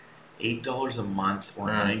offered $8 a month or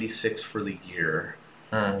 $96 for the year.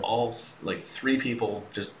 All like 3 people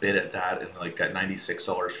just bid at that and like got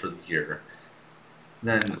 $96 for the year.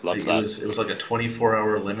 Then it was like a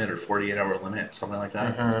 24-hour limit or 48-hour limit, something like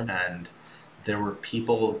that. And there were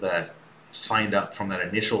people that signed up from that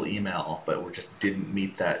initial email but just didn't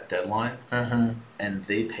meet that deadline. And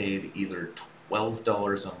they paid either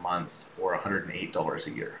 $12 a month or $108 a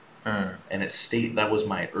year. And that was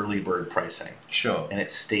my early bird pricing. Sure. And it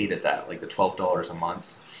stayed at that, like the $12 a month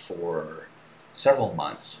for several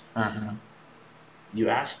months. You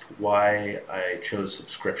asked why I chose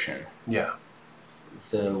subscription. Yeah.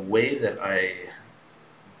 The way that I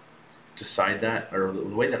decide that, or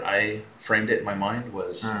the way that I framed it in my mind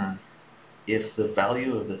was, if the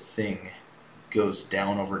value of the thing goes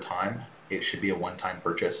down over time, it should be a one-time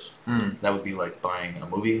purchase. That would be like buying a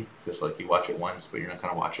movie, because like you watch it once, but you're not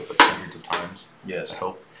going to watch it like hundreds of times. Yes. I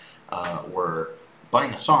hope. Or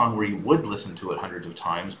buying a song where you would listen to it hundreds of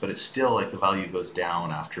times, but it's still like the value goes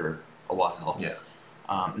down after a while. Yeah.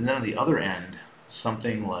 And then on the other end,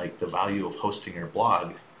 something like the value of hosting your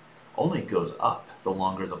blog only goes up the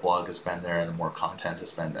longer the blog has been there and the more content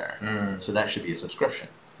has been there. So that should be a subscription.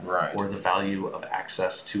 Right. Or the value of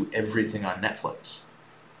access to everything on Netflix.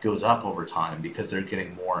 goes up over time because they're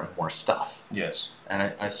getting more and more stuff. Yes.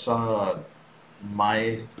 And I saw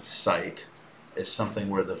my site is something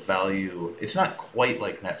where the value, it's not quite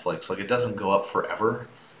like Netflix. Like, it doesn't go up forever.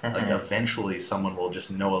 Like, eventually someone will just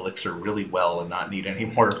know Elixir really well and not need any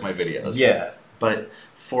more of my videos. Yeah. But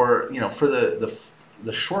for, for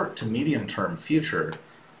the short to medium term future,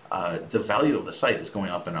 the value of the site is going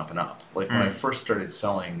up and up and up. Like, when I first started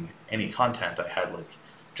selling any content, I had like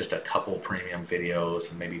just a couple premium videos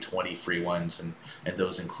and maybe 20 free ones, and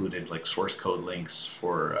those included like source code links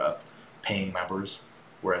for paying members,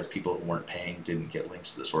 whereas people who weren't paying didn't get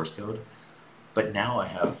links to the source code. But now I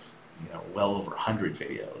have, well over 100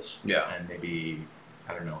 videos. Yeah. And maybe,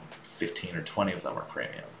 I don't know, 15 or 20 of them are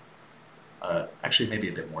premium. Actually, maybe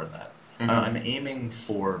a bit more than that. I'm aiming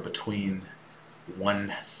for between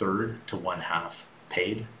 1/3 to 1/2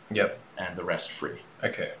 paid. Yep. And the rest free.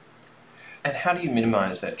 Okay. And how do you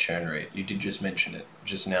minimize that churn rate? You did just mention it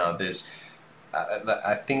just now. There's,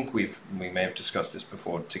 I think we may have discussed this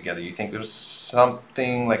before together. You think there's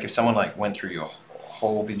something like if someone like went through your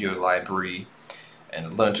whole video library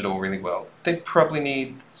and learned it all really well, they'd probably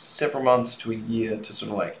need several months to a year to sort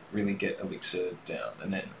of like really get Elixir down,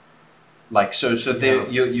 and then like so there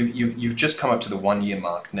you've just come up to the 1 year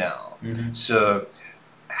mark now. So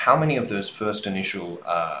how many of those first initial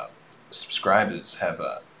subscribers have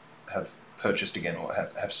purchased again or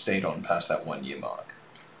have stayed on past that 1 year mark?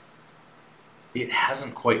 It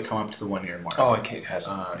hasn't quite come up to the 1 year mark. Oh, okay, it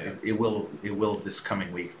hasn't. It will this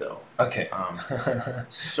coming week though. Okay.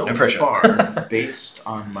 So no pressure. far, based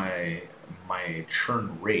on my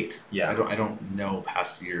churn rate, Yeah. I don't know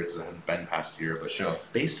past year because it hasn't been past year, but Sure.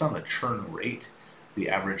 based on the churn rate, the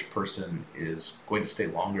average person is going to stay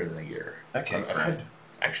longer than a year. Okay,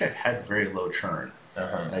 I've had very low churn,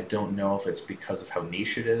 and I don't know if it's because of how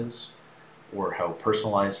niche it is, or how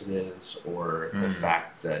personalized it is, or the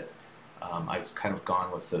fact that I've kind of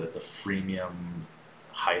gone with the freemium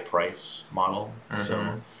high price model.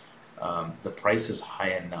 So the price is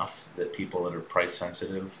high enough that people that are price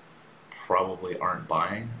sensitive probably aren't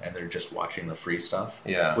buying, and they're just watching the free stuff.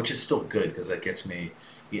 Yeah. Which is still good because that gets me,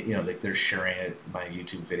 like they're sharing it, my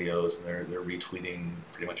YouTube videos, and they're retweeting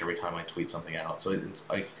pretty much every time I tweet something out. So it's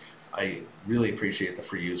like, I really appreciate the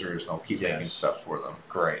free users, and I'll keep making stuff for them.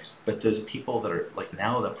 Great. But those people that are like,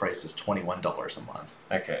 now the price is $21 a month.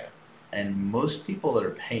 Okay. And most people that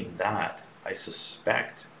are paying that, I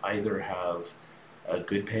suspect, either have a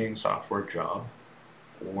good paying software job,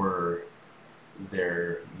 or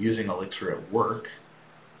they're using Elixir at work,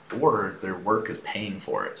 or their work is paying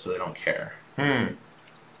for it, so they don't care.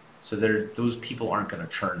 So those people aren't going to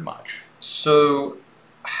churn much. So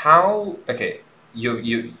how, okay,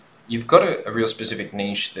 you've got a real specific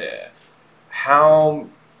niche there. How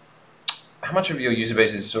much of your user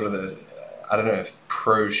base is sort of the, I don't know if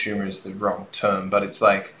prosumer is the wrong term, but it's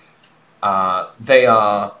like they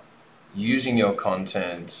are using your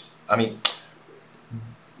content. I mean,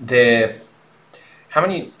 how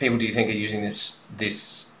many people do you think are using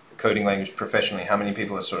this coding language professionally? How many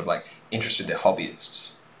people are sort of like interested? They're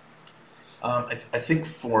hobbyists. I think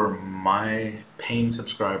for my paying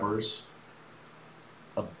subscribers,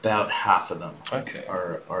 about half of them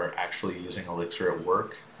are actually using Elixir at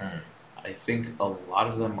work. I think a lot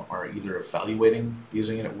of them are either evaluating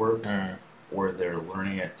using it at work, or they're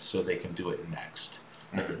learning it so they can do it next.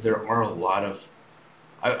 Like, there are a lot of,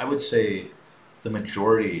 I would say the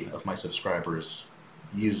majority of my subscribers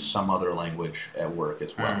use some other language at work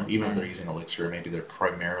as well. Even if they're using Elixir, maybe they're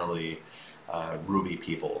primarily Ruby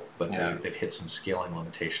people, but they've hit some scaling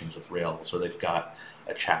limitations with Rails, or they've got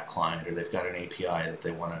a chat client, or they've got an API that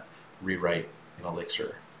they want to rewrite in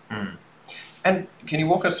Elixir. And can you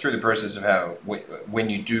walk us through the process of how, when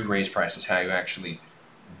you do raise prices, how you actually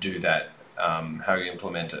do that, how you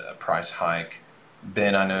implement a price hike?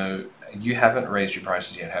 Ben, I know you haven't raised your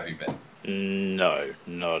prices yet, have you, Ben? No,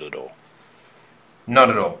 not at all.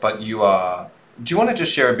 Not at all, but you are. Do you want to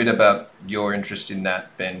just share a bit about your interest in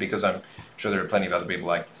that, Ben? Because I'm sure there are plenty of other people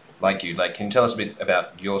like you. Like, can you tell us a bit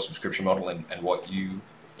about your subscription model and what you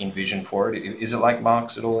envision for it? Is it like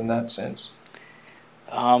Mark's at all in that sense?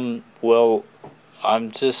 Well, I'm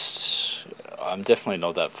definitely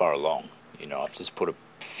not that far along. I've just put a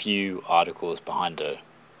few articles behind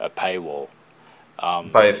a paywall.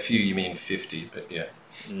 By a few, you mean 50, but yeah.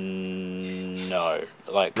 No,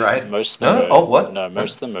 like right? most of them. No, oh what? No,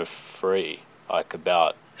 most of them are free. Like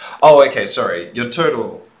about. Oh, okay. Sorry, your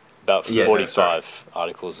total. About 45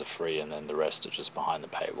 articles are free, and then the rest are just behind the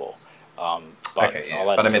paywall. But okay, yeah.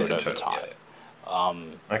 I'll add but I to meant it the over total.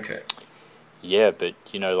 time. Okay. Yeah, but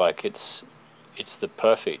like it's the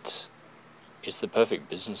perfect it's the perfect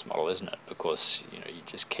business model, isn't it? Because you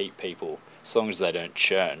just keep people as long as they don't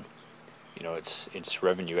churn. It's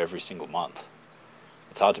revenue every single month.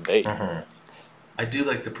 It's hard to beat. I do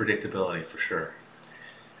like the predictability for sure.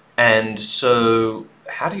 And so,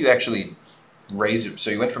 how do you actually raise it?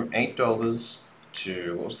 So you went from $8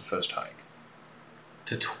 to, what was the first hike?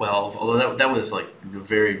 To 12, although that was like the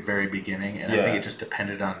very, very beginning, and I Yeah. think it just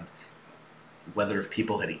depended on whether if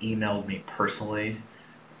people had emailed me personally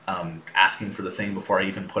asking for the thing before I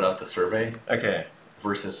even put out the survey Okay.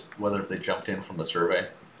 versus whether if they jumped in from the survey.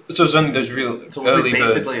 So it's only those real So it was early like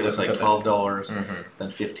birds basically it was that like got that. $12, then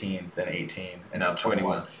 15, then 18, and now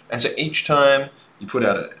 21. And so each time you put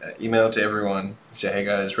out an email to everyone, you say, hey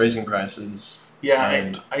guys, raising prices. Yeah,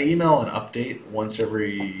 And- I email an update once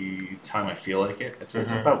every time I feel like it. It's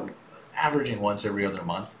about averaging once every other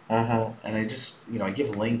month, and I just I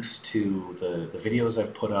give links to the videos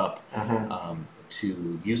I've put up,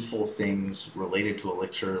 to useful things related to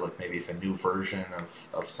Elixir, like maybe if a new version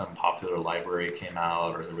of some popular library came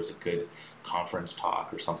out, or there was a good conference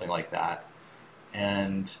talk or something like that.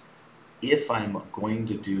 And if I'm going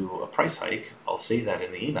to do a price hike, I'll say that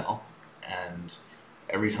in the email, and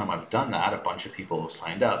every time I've done that, a bunch of people have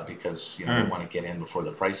signed up because they want to get in before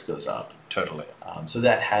the price goes up. Totally. So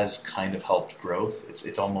that has kind of helped growth.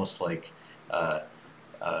 It's almost like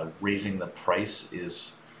raising the price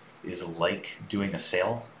is like doing a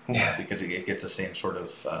sale. Yeah. Because it gets the same sort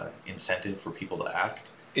of incentive for people to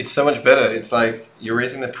act. It's so much better. It's like you're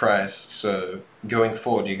raising the price, so going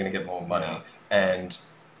forward you're going to get more money. Yeah. And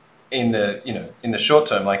in the short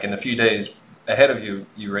term, like in the few days ahead of you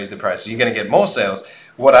raise the price, so you're going to get more sales.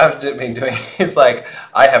 What I've been doing is like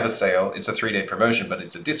I have a sale. It's a 3-day promotion, but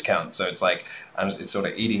it's a discount, so it's like it's sort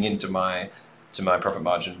of eating into my profit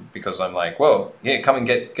margin because I'm like, well, yeah, come and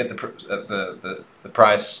get the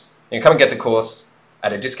price. Come and get the course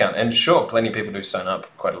at a discount. And sure, plenty of people do sign up,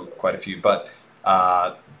 quite a few, but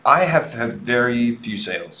I have had very few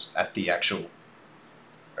sales at the actual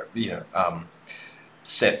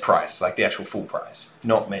set price, like the actual full price.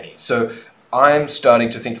 Not many. So I'm starting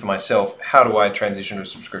to think for myself, how do I transition to a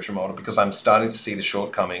subscription model? Because I'm starting to see the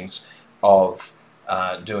shortcomings of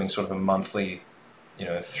doing sort of a monthly,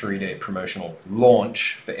 3-day promotional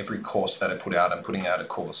launch for every course that I put out. I'm putting out a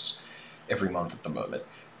course every month at the moment.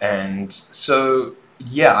 And so,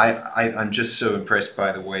 yeah, I'm just so impressed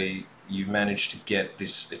by the way you've managed to get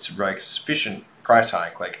this. It's like sufficient price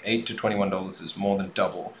hike, like $8 to $21 is more than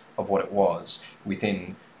double of what it was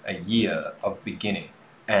within a year of beginning.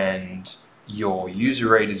 And your user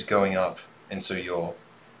rate is going up, and so your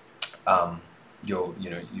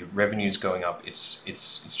revenue is going up. It's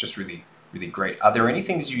just really, really great. Are there any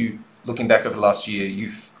things looking back over the last year,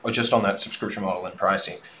 or just on that subscription model and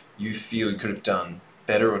pricing, you feel you could have done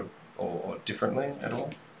better or differently at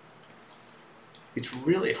all? It's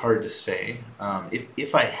really hard to say.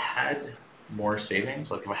 If I had more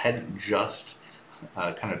savings, like if I hadn't just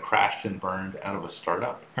kind of crashed and burned out of a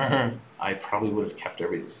startup, I probably would have kept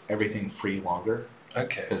everything free longer.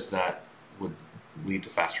 Okay. Because that would lead to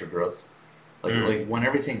faster growth. Like when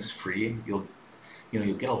everything's free, you'll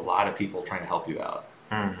get a lot of people trying to help you out.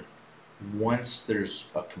 Once there's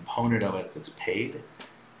a component of it that's paid,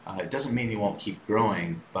 it doesn't mean you won't keep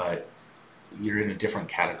growing, but you're in a different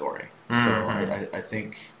category. So I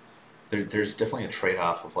think there's definitely a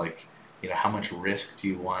trade-off of like, how much risk do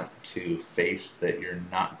you want to face that you're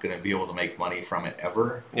not going to be able to make money from it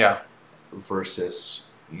ever? Yeah. Versus,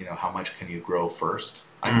 how much can you grow first?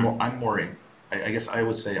 I guess I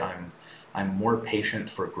would say I'm more patient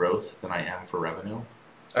for growth than I am for revenue.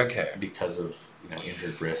 Okay. Because of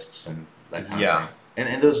injured wrists and that kind Yeah. of thing.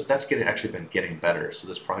 And that's actually been getting better. So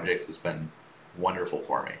this project has been wonderful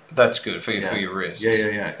for me. That's good for your wrists.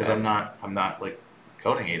 Yeah. Because I'm not like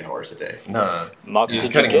coding 8 hours a day. No. Mark, You're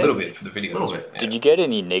did cutting you a little get bit for the videos. A little bit. Yeah. did you get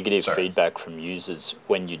any negative Sorry. feedback from users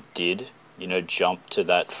when you did, jump to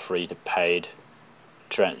that free to paid?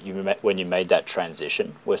 When you made that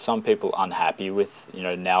transition, were some people unhappy with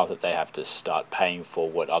now that they have to start paying for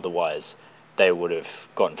what otherwise they would have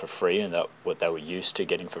gotten for free, and that what they were used to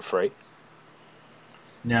getting for free?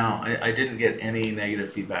 No, I didn't get any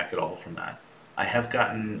negative feedback at all from that. I have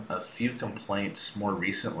gotten a few complaints more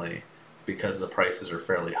recently because the prices are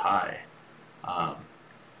fairly high.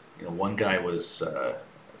 One guy was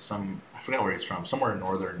I forgot where he's from, somewhere in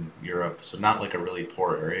Northern Europe, so not like a really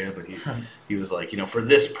poor area, but he was like, for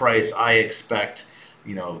this price, I expect,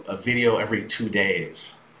 a video every 2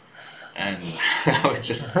 days. And I was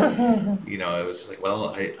just, it was just like,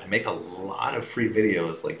 well, I make a lot of free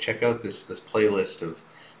videos. Like, check out this playlist of,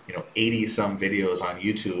 80 some videos on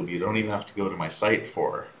YouTube. You don't even have to go to my site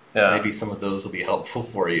for. Yeah. Maybe some of those will be helpful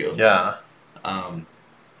for you. Yeah. And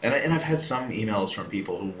I've had some emails from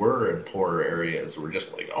people who were in poorer areas who were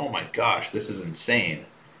just like, oh my gosh, this is insane.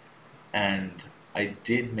 And I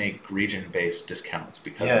did make region-based discounts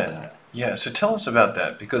because of that. Yeah, so tell us about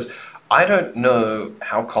that, because I don't know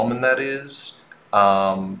how common that is,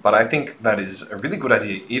 but I think that is a really good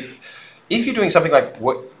idea. If you're doing something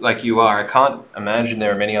like you are, I can't imagine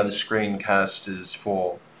there are many other screencasters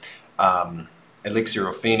for Elixir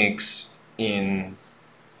or Phoenix in.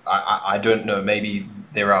 I don't know, maybe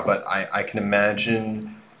there are, but I can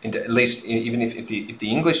imagine, at least even if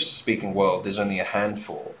the English-speaking world, there's only a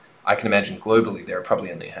handful, I can imagine globally there are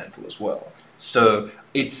probably only a handful as well. So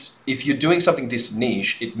if you're doing something this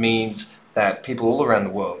niche, it means that people all around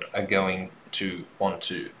the world are going to want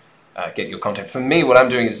to get your content. For me, what I'm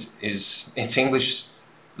doing is it's English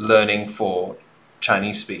learning for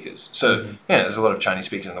Chinese speakers. So yeah, there's a lot of Chinese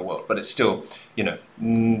speakers in the world, but it's still,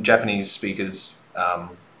 Japanese speakers,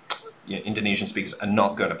 Indonesian speakers are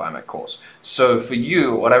not going to buy my course. So for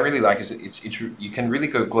you, what I really like is that you can really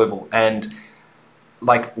go global. And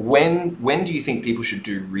like when do you think people should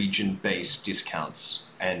do region-based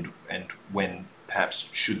discounts, and when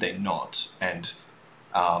perhaps should they not? And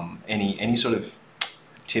any sort of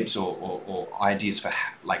tips or ideas for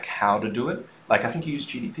how to do it? Like I think you use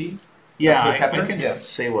GDP. Yeah, I can just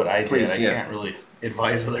say what I did. Please, I can't really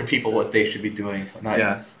advise other people what they should be doing.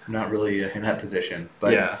 I'm not really in that position.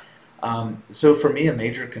 But so for me, a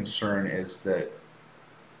major concern is that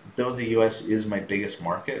though the U.S. is my biggest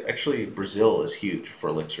market, actually Brazil is huge for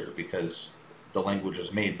Elixir because the language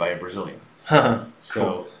was made by a Brazilian. So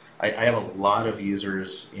cool. I have a lot of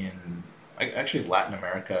users in actually Latin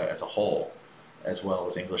America as a whole, as well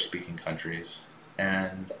as English-speaking countries.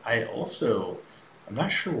 And I also, I'm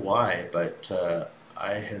not sure why, but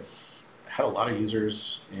I have had a lot of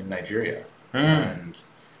users in Nigeria, and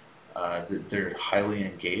they're highly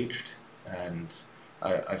engaged, and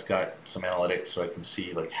I've got some analytics so I can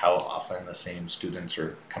see like how often the same students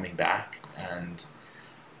are coming back, and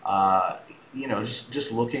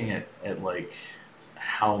just looking at like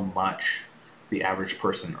how much the average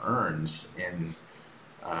person earns in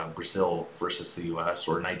Brazil versus the U.S.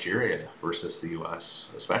 or Nigeria versus the U.S.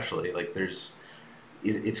 especially, like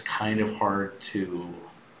it's kind of hard to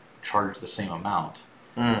charge the same amount.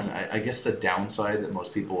 And I guess the downside that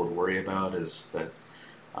most people would worry about is that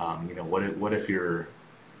what if your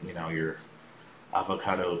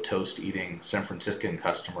avocado toast eating San Franciscan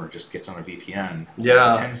customer just gets on a VPN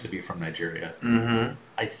that tends to be from Nigeria.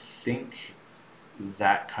 I think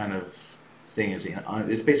that kind of thing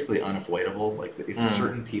it's basically unavoidable. Like if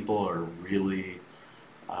certain people are really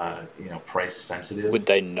price sensitive, would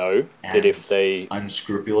they know that if they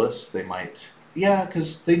unscrupulous, they might? Yeah,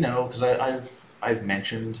 because they know, because I've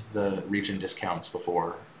mentioned the region discounts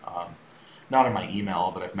before, not in my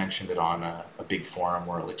email, but I've mentioned it on a big forum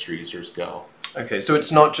where Elixir users go. Okay, so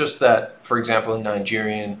it's not just that, for example, a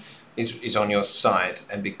Nigerian is on your site,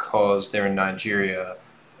 and because they're in Nigeria,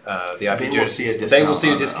 the IP they will see a discount. They will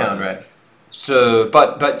see a discount, right? So,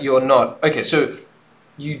 but you're not okay. So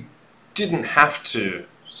you didn't have to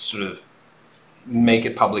sort of make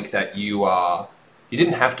it public that you are. You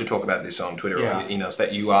didn't have to talk about this on Twitter or your emails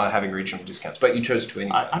that you are having regional discounts, but you chose to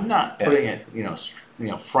anyway. I'm not putting it,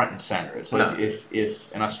 front and center. It's like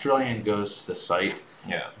if an Australian goes to the site,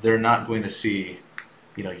 they're not going to see,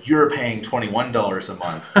 you're paying $21 a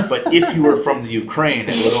month, but if you were from the Ukraine,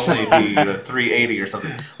 it would only be $3.80 or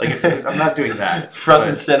something. Like I'm not doing that. Front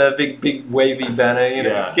and center, big wavy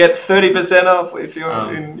banner. Get 30% off if you're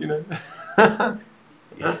in.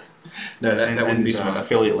 Yeah. No, that wouldn't be smart.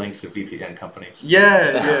 Affiliate links to VPN companies.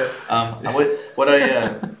 Yeah. What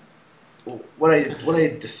I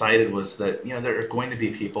decided was that there are going to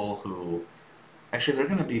be people who,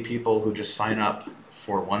 just sign up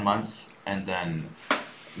for 1 month and then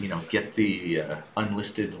get the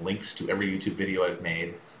unlisted links to every YouTube video I've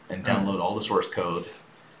made and download all the source code,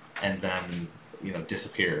 and then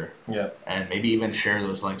disappear. And maybe even share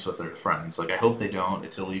those links with their friends. Like I hope they don't.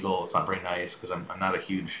 It's illegal. It's not very nice because I'm not a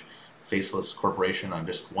huge faceless corporation. I'm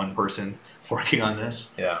just one person working on this.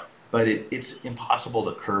 But it's impossible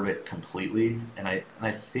to curb it completely. And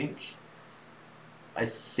I think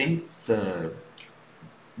that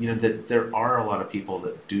there are a lot of people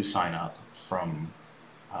that do sign up from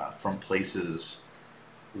places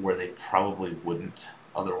where they probably wouldn't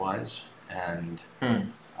otherwise. And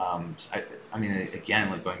again,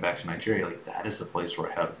 like going back to Nigeria, like that is the place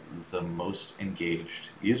where I have the most engaged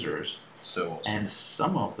users. So awesome. And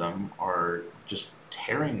some of them are just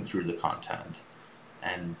tearing through the content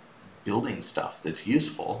and building stuff that's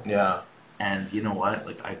useful. Yeah. And you know what?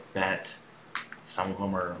 Like I bet some of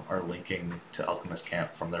them are linking to Alchemist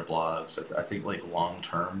Camp from their blogs. I think like long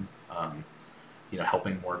term,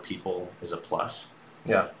 helping more people is a plus.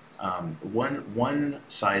 Yeah. One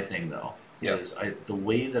side thing though is the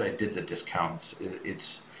way that I did the discounts.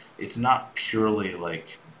 It's not purely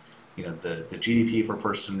like, the GDP per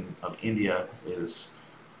person of India is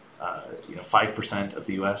 5% of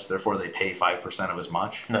the U.S. Therefore, they pay 5% of as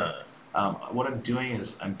much. No. What I'm doing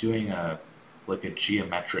is I'm doing a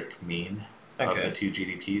geometric mean of the two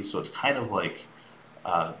GDPs. So it's kind of like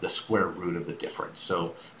the square root of the difference.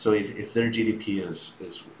 So if their GDP is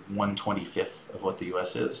 1/25 of what the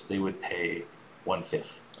U.S. is, they would pay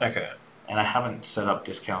 1/5. Okay. And I haven't set up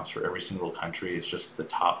discounts for every single country. It's just the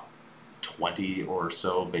top 20 or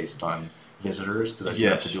so based on visitors, because I do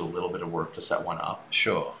have to do a little bit of work to set one up.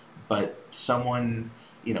 Sure. But someone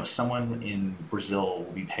in Brazil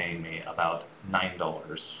will be paying me about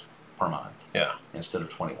 $9 per month. Yeah. Instead of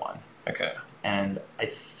 21. Okay. And I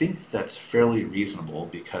think that's fairly reasonable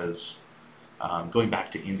because going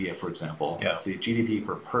back to India, for example, the GDP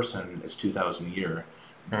per person is 2,000 a year,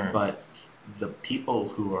 but the people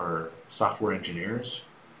who are software engineers,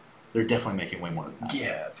 they're definitely making way more than that.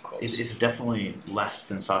 Yeah, of course. It's definitely less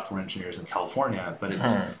than software engineers in California, but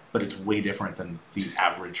it's way different than the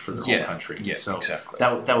average for the whole country. Yeah, so exactly.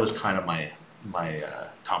 That was kind of my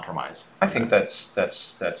compromise. I think that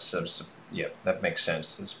makes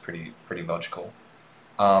sense. That's pretty logical.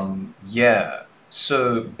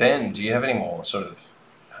 So Ben, do you have any more sort of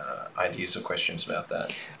ideas or questions about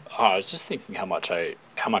that? I was just thinking how much I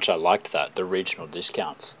liked the regional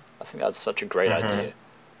discounts. I think that's such a great idea.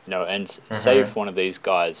 And say if one of these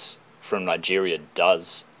guys from Nigeria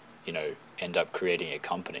does, end up creating a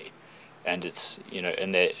company, and it's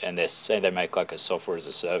and they say they make like a software as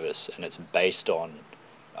a service, and it's based on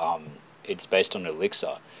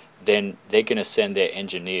Elixir, then they're going to send their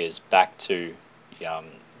engineers back to your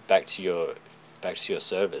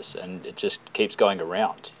service, and it just keeps going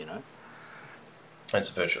around. It's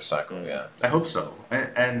a virtuous cycle. Yeah. I hope so,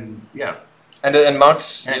 and yeah. And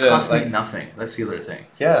Mark's... And it costs me nothing. That's the other thing.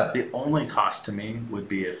 Yeah. The only cost to me would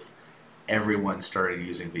be if everyone started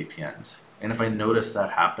using VPNs. And if I notice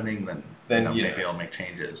that happening, then maybe I'll make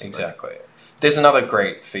changes. Exactly. There's another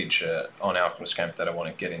great feature on Alchemist Camp that I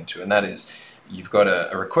want to get into, and that is you've got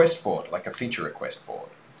a request board, like a feature request board.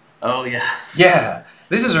 Oh, yeah. Yeah.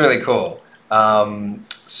 This is really cool.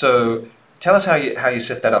 So tell us how you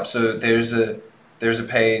set that up. So there's a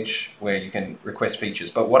page where you can request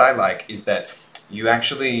features, but what I like is that you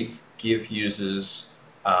actually give users,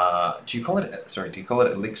 do you call it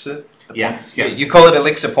Elixir? Yes. Yeah. You call it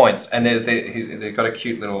Elixir points, and they've got a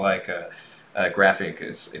cute little graphic.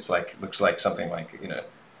 It's like, looks like something like,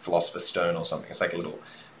 Philosopher's Stone or something. It's like a little,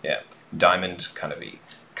 diamond kind of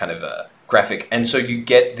a graphic. And so you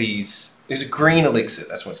get these. There's a green elixir.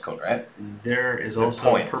 That's what it's called, right? There is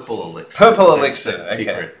also purple elixir. Purple elixir. That's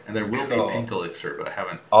secret. And there will be pink elixir, but I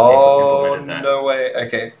haven't implemented that. No way.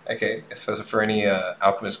 Okay. For any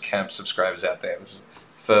Alchemist Camp subscribers out there, this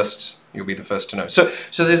is you'll be the first to know. So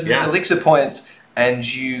there's these elixir points, and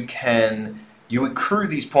you accrue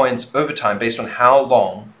these points over time based on how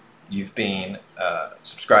long you've been a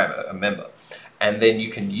subscriber, a member, and then you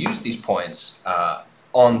can use these points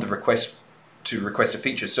on the request to request a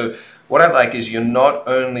feature. So what I like is you're not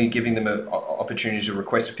only giving them an opportunity to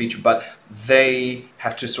request a feature, but they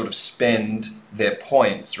have to sort of spend their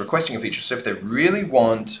points requesting a feature. So if they really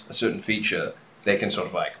want a certain feature, they can sort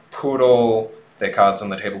of like put all their cards on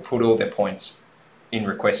the table, put all their points in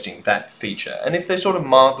requesting that feature. And if they're sort of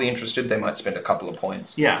mildly interested, they might spend a couple of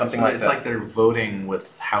points. Yeah, something so like it's that. like they're voting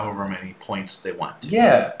with however many points they want.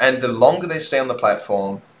 Yeah, and the longer they stay on the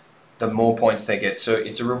platform, the more points they get. So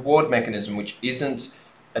it's a reward mechanism which isn't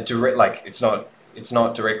a direct, like it's not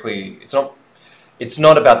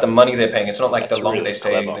about the money they're paying. It's not like the longer really they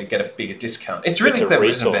stay, clever. they get a bigger discount. It's really it's clever, a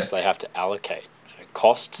isn't resource it? they have to allocate. It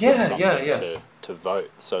costs them something to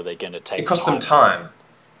vote, so they're going to take. It costs them time.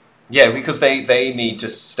 Yeah, because they need to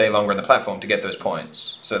stay longer on the platform to get those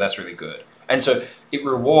points. So that's really good. And so it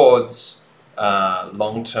rewards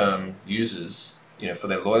long-term users, for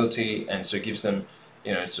their loyalty, and so it gives them,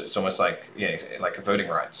 it's almost like a voting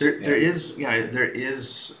rights. There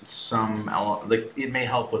is some like it may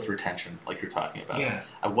help with retention, like you're talking about. Yeah.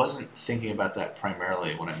 I wasn't thinking about that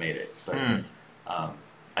primarily when I made it, but I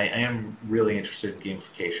am really interested in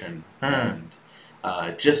gamification. And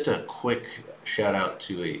just a quick shout out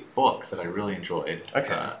to a book that I really enjoyed.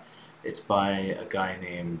 Okay. It's by a guy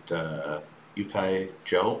named Yukai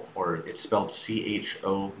Zhou, or it's spelled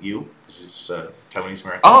Chou. This is Taiwanese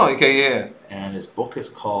American. Oh, okay, yeah. And his book is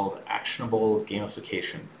called Actionable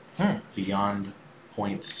Gamification: Beyond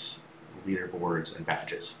Points leaderboards, and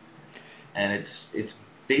badges. And it's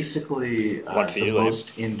basically One for the you, Liam.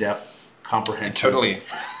 most in-depth, comprehensive Totally.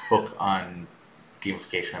 book on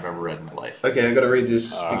gamification I've ever read in my life. Okay, I've got to read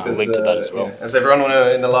this I'll because link to that as well. yeah, as everyone will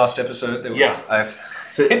know, in the last episode, there was Yeah. I've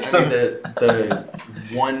So hit some. the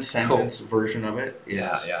one sentence version of it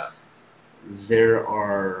is there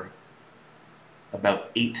are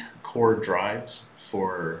about 8 core drives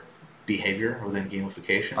for behavior within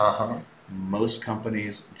gamification. Most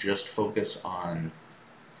companies just focus on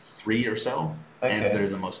 3 or so, and Okay. they're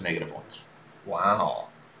the most negative ones. Wow.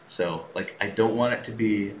 So, like, I don't want it to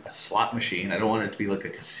be a slot machine. I don't want it to be like a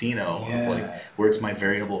casino Yeah. of like where it's my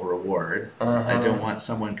variable reward. Uh-huh. I don't want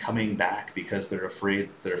someone coming back because they're afraid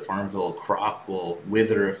their Farmville crop will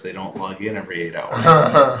wither if they don't log in every 8 hours.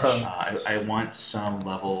 I want some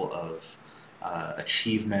level of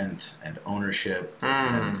achievement and ownership,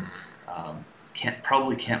 and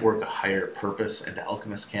probably can't work a higher purpose into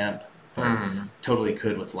Alchemist Camp, but totally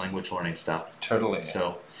could with language learning stuff. Totally.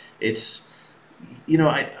 So it's, you know,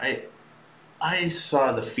 I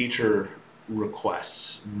saw the feature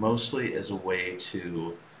requests mostly as a way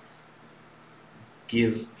to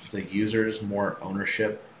give the users more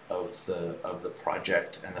ownership of the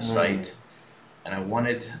project and the site. And I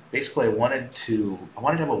wanted to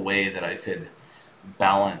have a way that I could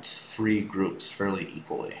balance 3 groups fairly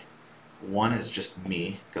equally. One is just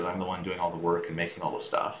me, because I'm the one doing all the work and making all the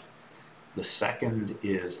stuff. The second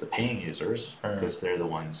is the paying users, because they're the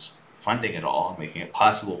ones funding it all and making it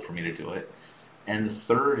possible for me to do it. And the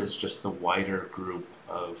third is just the wider group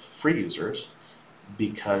of free users,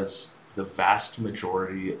 because the vast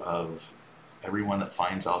majority of everyone that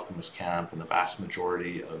finds Alchemist Camp and the vast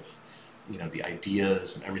majority of, you know, the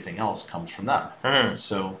ideas and everything else comes from them.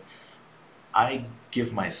 So I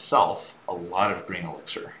give myself a lot of green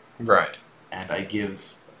elixir. Right. And I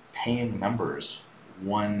give paying members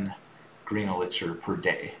 1 green elixir per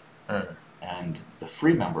day. And the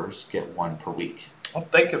free members get 1 per week. Oh,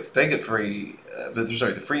 they get free.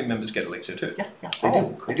 Sorry, the free members get elixir too. Yeah, they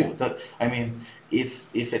do. Cool. They do. I mean,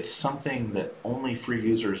 if it's something that only free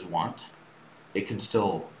users want, it can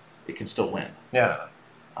still win. Yeah.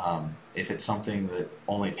 If it's something that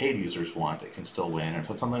only paid users want, it can still win. If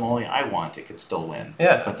it's something only I want, it can still win.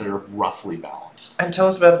 Yeah. But they're roughly balanced. And tell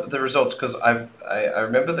us about the results, because I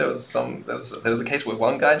remember there was a case where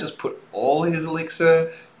one guy just put all his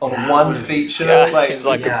elixir on one feature. He's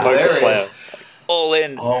like a poker player. All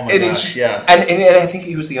in. Oh my It gosh, is just, yeah. and I think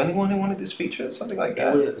he was the only one who wanted this feature, something like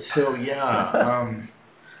that.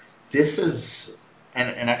 This is,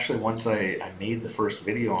 and actually once I made the first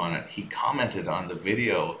video on it, he commented on the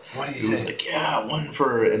video. What did he He say? was like, yeah, 1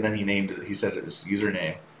 for, and then he said it was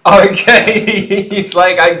username. Okay, he's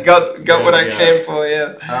like, I got what I came for.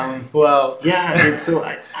 Yeah. Wow. Yeah, and so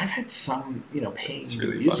I've had some, paying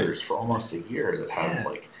really users for almost a year that have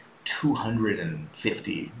like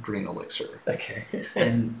 250 green elixir. Okay.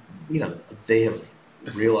 And, they have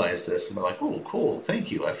realized this and they're like, oh, cool,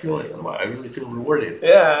 thank you. I feel like, I really feel rewarded.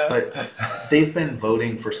 Yeah. But they've been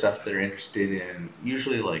voting for stuff they're interested in,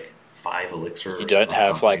 usually like 5 elixir. You don't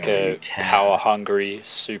have like a 10. power-hungry,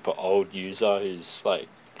 super old user who's like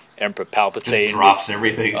Emperor Palpatine. Just drops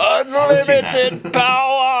everything. Unlimited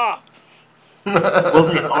power! Well,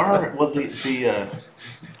 they are. Well,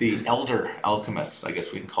 the elder alchemists, I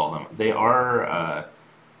guess we can call them. They are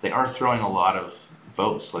throwing a lot of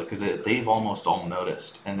votes, like, because they've almost all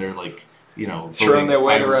noticed, and they're like, throwing their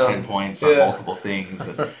weight 5 or around 10 points on multiple things,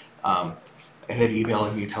 and then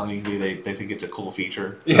emailing me telling me they think it's a cool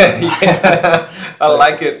feature. Yeah. I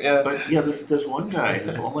like it. Yeah. But yeah, this one guy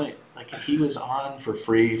who's only he was on for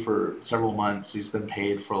free for several months. He's been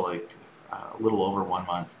paid for like a little over 1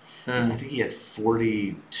 month. I think he had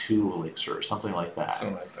 42 elixir or something like that.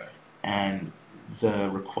 Something like that. And the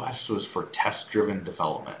request was for test-driven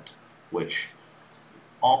development, which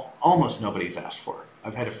almost nobody's asked for.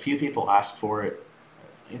 I've had a few people ask for it.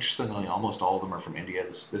 Interestingly, almost all of them are from India.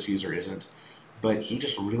 This user isn't. But he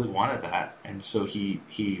just really wanted that. And so he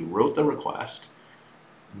wrote the request.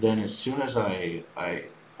 Then as soon as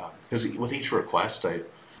because with each request,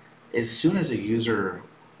 as soon as a user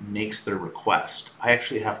makes their request, I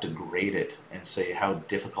actually have to grade it and say how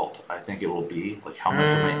difficult I think it will be, like how much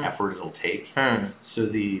of my effort it'll take. So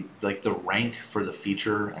the rank for the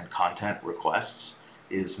feature and content requests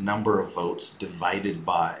is number of votes divided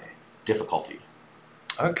by difficulty.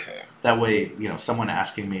 Okay. That way, someone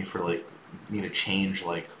asking me for me to change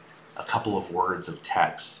like a couple of words of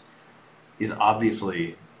text is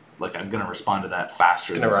obviously I'm going to respond to that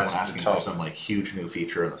faster than someone asking for some huge new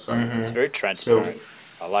feature on the site. It's very transparent.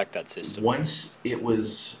 I like that system. Once it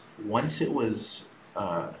was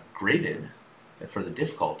graded, for the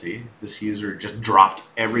difficulty, this user just dropped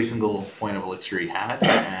every single point of elixir he had,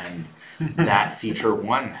 and that feature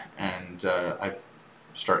won. And I've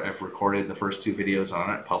recorded the first 2 videos on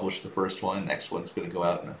it, published the first one. Next one's going to go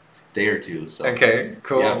out in a day or 2. So Okay,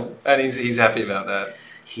 cool. Yeah. And he's happy about that.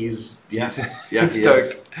 he's He's he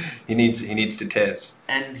stoked. is. He needs to test.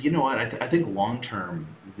 And you know what? I think long term,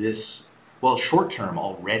 short term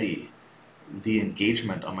already, the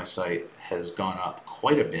engagement on my site has gone up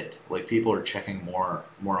quite a bit. Like, people are checking more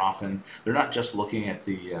often. They're not just looking at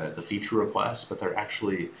the feature requests, but they're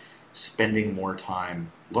actually spending more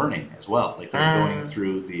time learning as well. Like, they're going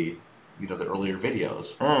through the earlier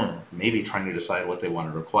videos, maybe trying to decide what they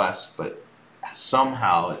want to request, but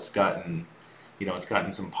somehow it's gotten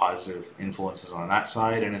some positive influences on that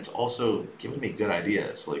side, and it's also given me good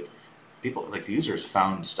ideas. Like, people, like the users,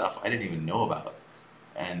 found stuff I didn't even know about.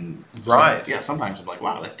 And Right. sometimes I'm like,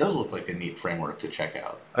 wow, that does look like a neat framework to check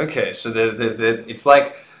out. Okay, so it's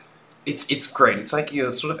like it's great. It's like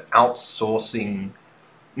you're sort of outsourcing,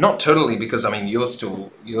 not totally, because I mean you're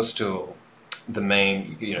still the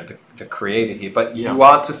main, the creator here, but Yeah. you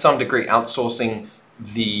are to some degree outsourcing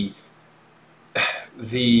the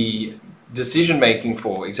decision making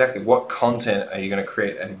for exactly what content are you going to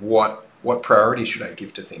create and what priority should I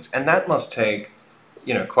give to things, and that must take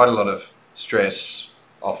quite a lot of stress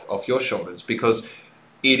off your shoulders, because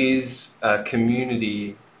it is a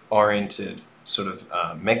community oriented sort of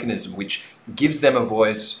mechanism which gives them a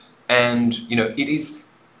voice, and it is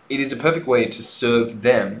a perfect way to serve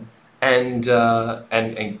them and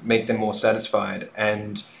make them more satisfied,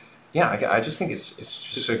 and I just think it's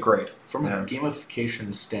just so great. From a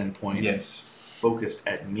gamification standpoint, Yes. focused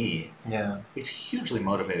at me, it's hugely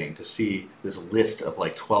motivating to see this list of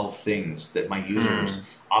like 12 things that my users,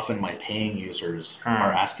 often my paying users,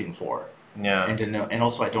 are asking for. And to know, and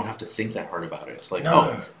also I don't have to think that hard about it. It's like,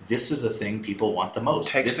 this is a thing people want the most.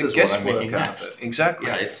 Takes This the is what I'm making guesswork out of next. it. Exactly.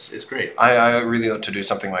 Yeah, it's great. I really ought to do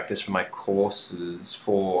something like this for my courses.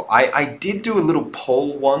 I did do a little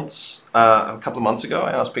poll once a couple of months ago.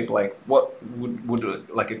 I asked people, like, what would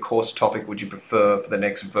like a course topic would you prefer for the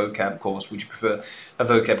next vocab course? Would you prefer a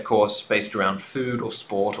vocab course based around food or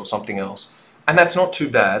sport or something else? And that's not too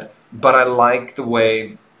bad, but I like the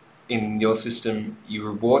way in your system you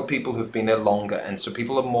reward people who've been there longer, and so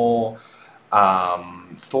people are more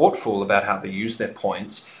thoughtful about how they use their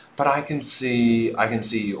points. But I can see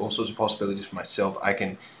all sorts of possibilities for myself. I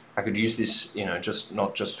could use this, just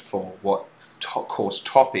not just for what course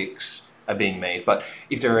topics are being made, but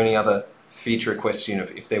if there are any other feature requests,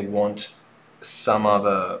 if they want some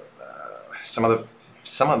other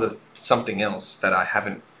something else that I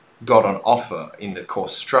haven't got on offer in the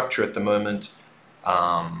course structure at the moment.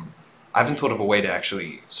 I haven't thought of a way to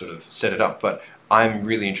actually sort of set it up, but I'm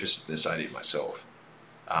really interested in this idea myself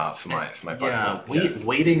for my platform.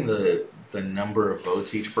 Weighting the number of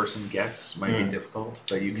votes each person gets might be difficult,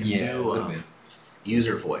 but you can do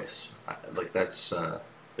user voice. Like, that's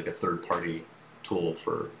like a third-party tool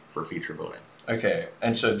for feature voting. Okay,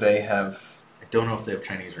 and so they have... I don't know if they have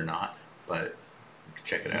Chinese or not, but you can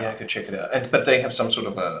check it out. Yeah, I could check it out. But they have some sort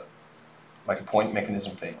of a point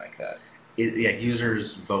mechanism thing like that.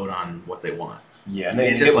 Users vote on what they want. Yeah, and they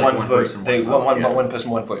It's get just like one one vote. person, They one want vote, one person,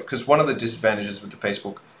 one vote. Because one of the disadvantages with the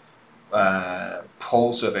Facebook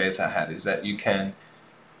poll surveys I had is that you can...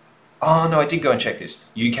 Oh, no, I did go and check this.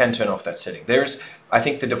 You can turn off that setting. I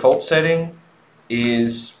think the default setting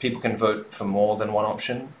is people can vote for more than one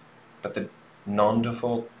option, but the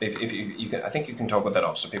non-default, if you can, I think you can toggle that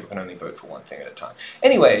off so people can only vote for one thing at a time.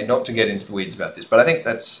 Anyway, not to get into the weeds about this, but I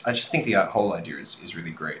just think the whole idea is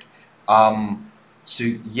really great. So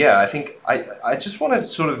yeah, I think I just want to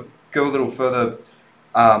sort of go a little further.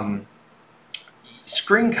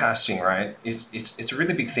 Screencasting, right? It's a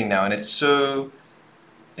really big thing now, and it's so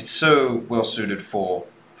well suited for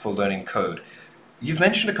learning code. You've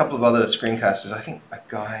mentioned a couple of other screencasters. I think a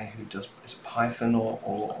guy who does Python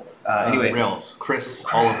or anyway, Rails, Chris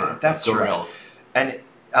Oliver. That's Go right. Rails. And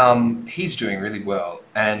he's doing really well.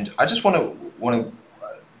 And I just want to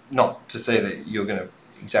not to say that you're going to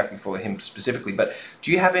exactly follow him specifically, but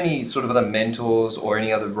do you have any sort of other mentors or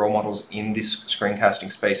any other role models in this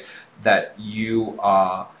screencasting space that you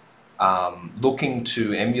are looking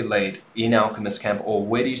to emulate in Alchemist Camp, or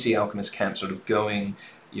where do you see Alchemist Camp sort of going,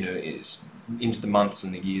 is into the months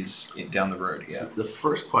and the years down the road? Yeah. So the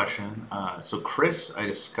first question, so Chris I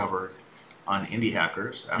discovered on Indie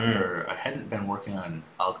Hackers after I hadn't been working on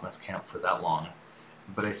Alchemist Camp for that long,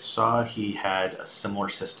 but I saw he had a similar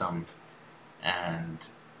system, and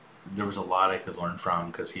there was a lot I could learn from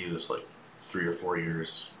because he was like 3 or 4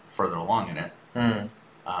 years further along in it.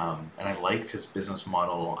 And I liked his business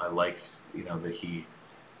model. I liked, that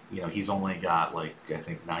he's only got like I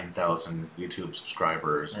think 9,000 YouTube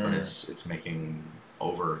subscribers, but it's making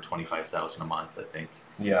over 25,000 a month, I think.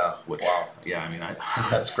 Yeah. Which, wow. yeah, I mean,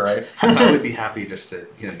 That's great. I would be happy just to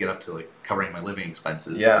get up to like covering my living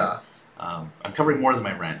expenses. Yeah. I'm covering more than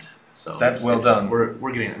my rent, so that's well done.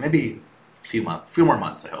 We're getting maybe a few more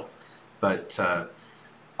months, I hope. But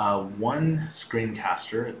one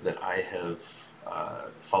screencaster that I have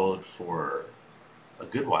followed for a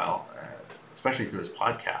good while, especially through his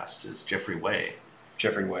podcast, is Jeffrey Way.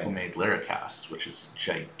 Jeffrey Way, who made Lyricasts, which is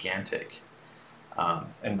gigantic.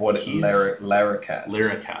 And what Lyricasts?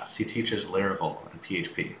 Lyricasts. He teaches Laravel and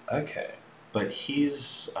PHP. Okay. But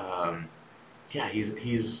he's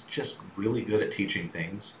just really good at teaching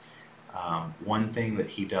things. One thing that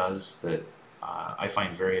he does that I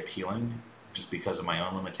find very appealing, just because of my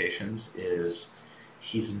own limitations, is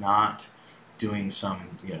he's not doing some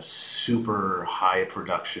super high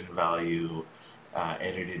production value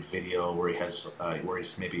edited video where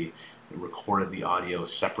he's maybe recorded the audio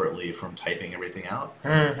separately from typing everything out.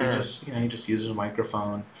 Mm-hmm. He just uses a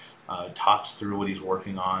microphone, talks through what he's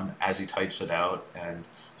working on as he types it out, and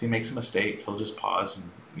if he makes a mistake, he'll just pause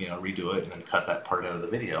and redo it and then cut that part out of the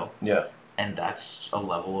video. Yeah. And that's a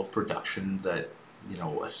level of production that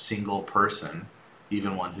a single person,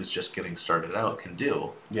 even one who's just getting started out, can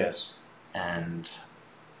do. Yes. And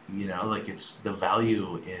it's the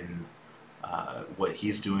value in what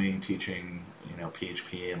he's doing, teaching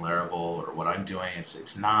PHP and Laravel, or what I'm doing.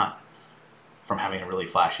 It's not from having a really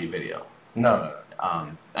flashy video. No.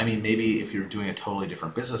 I mean, maybe if you're doing a totally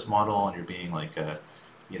different business model and you're being like an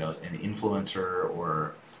influencer,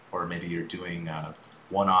 or maybe you're doing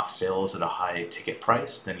one-off sales at a high ticket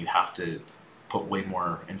price, then you have to put way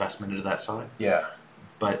more investment into that side. Yeah.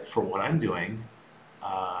 But for what I'm doing,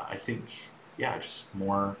 I think, just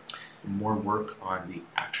more work on the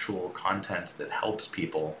actual content that helps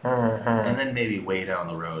people, and then maybe way down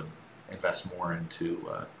the road invest more into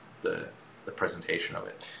the presentation of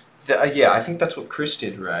it. I think that's what Chris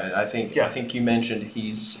did, right? I think you mentioned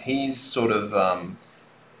he's sort of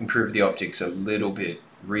improved the optics a little bit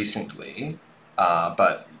recently,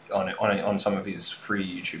 but on some of his free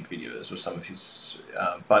YouTube videos or some of his,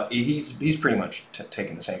 but he's pretty much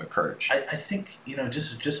taken the same approach. I think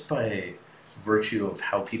just by virtue of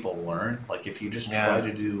how people learn, like if you just try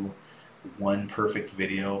to do one perfect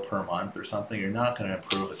video per month or something, you're not going to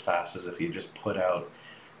improve as fast as if you just put out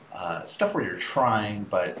stuff where you're trying,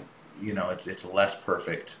 but it's less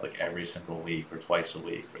perfect, like every single week or twice a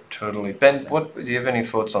week. Totally. Ben, do you have any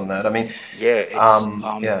thoughts on that? I mean,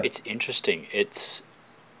 it's interesting.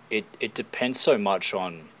 It depends so much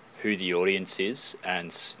on who the audience is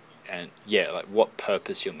and like what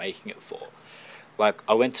purpose you're making it for. Like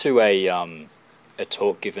I went to a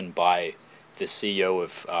talk given by the CEO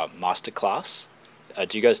of Masterclass.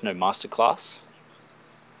 Do you guys know Masterclass?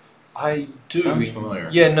 I do. Sounds familiar.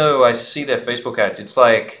 Yeah, no, I see their Facebook ads. It's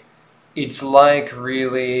like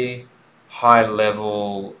really high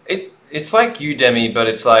level. It's like Udemy, but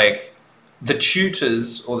it's like the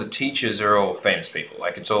tutors or the teachers are all famous people.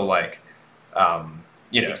 Like it's all like,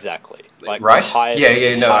 exactly. Like right? The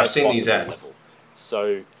highest, I've seen these ads. Level.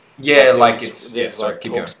 So there's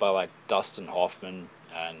talks by like Dustin Hoffman,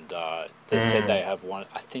 and they said they have one.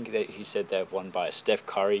 I think that he said they have one by Steph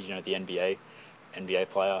Curry. The NBA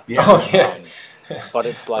player. Yeah. Oh yeah. But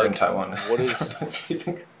it's like, in Taiwan.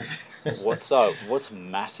 what's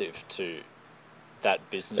massive to that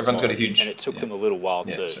business? Everyone's model, got a huge, and it took them a little while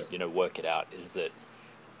to work it out. Is that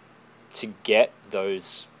to get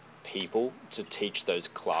those people to teach those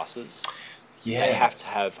classes? Yeah. They have to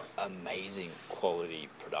have amazing quality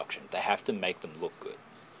production. They have to make them look good.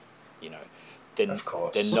 Of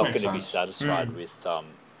course. They're That not makes going to be sense. satisfied with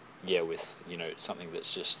something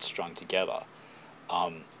that's just strung together.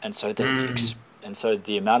 And so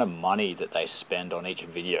the amount of money that they spend on each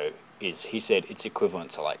video is, he said, it's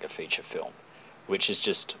equivalent to like a feature film, which is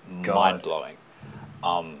just mind blowing.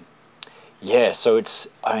 So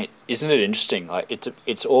isn't it interesting? Like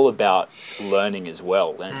it's all about learning as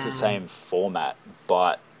well, and it's the same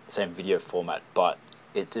video format, but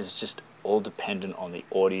it is just all dependent on the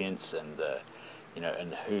audience and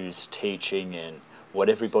and who's teaching and what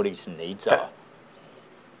everybody's needs are.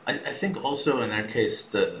 I think also in their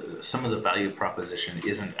case, some of the value proposition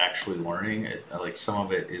isn't actually learning. Like some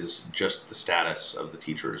of it is just the status of the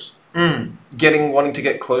teachers. Wanting to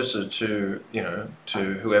get closer to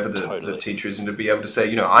whoever the teacher is, and to be able to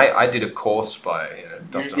say, I did a course by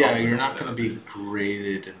Dustin Hoffman. You're not going to be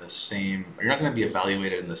graded in the same. You're not going to be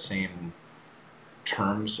evaluated in the same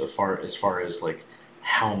terms as far as like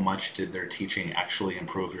how much did their teaching actually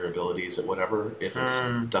improve your abilities at whatever, if it's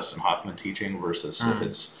Dustin Hoffman teaching versus if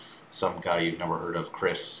it's some guy you've never heard of,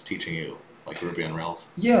 Chris, teaching you like Ruby on Rails.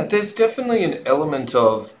 Yeah, there's definitely an element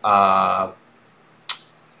of I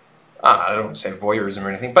don't want to say voyeurism or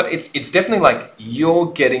anything, but it's definitely like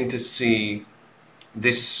you're getting to see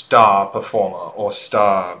this star performer or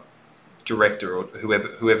star director or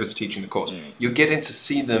whoever's teaching the course. You're getting to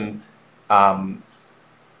see them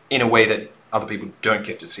in a way that other people don't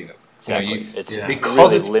get to see them. Exactly. It's because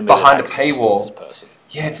really it's limited behind a access to paywall. this person.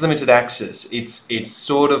 Yeah, it's limited access. It's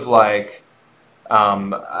sort of like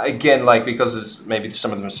again, like because maybe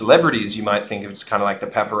some of them are celebrities, you might think it's kind of like the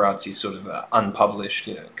paparazzi sort of unpublished,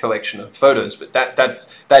 collection of photos. But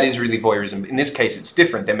that is really voyeurism. In this case, it's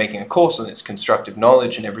different. They're making a course and it's constructive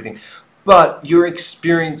knowledge and everything, but you're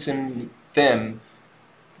experiencing them,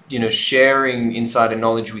 sharing insider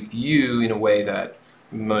knowledge with you in a way that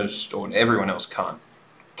most or everyone else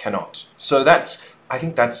cannot. So I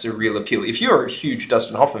think that's a real appeal. If you're a huge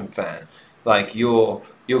Dustin Hoffman fan, like you're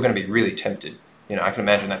going to be really tempted. I can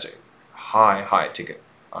imagine that's a high ticket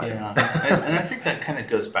item. Yeah, and I think that kind of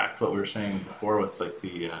goes back to what we were saying before with like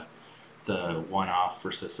the one-off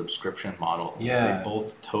versus subscription model. Yeah, they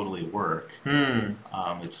both totally work.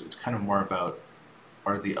 It's kind of more about,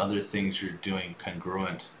 are the other things you're doing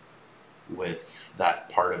congruent with that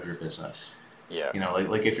part of your business? Yeah.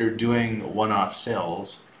 Like if you're doing one-off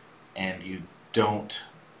sales and you don't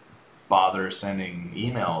bother sending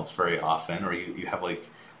emails very often, or you have like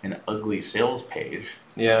an ugly sales page,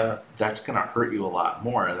 that's going to hurt you a lot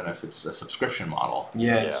more than if it's a subscription model.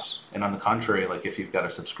 Yes. And on the contrary, like if you've got a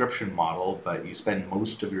subscription model, but you spend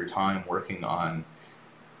most of your time working on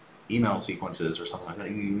email sequences or something like that,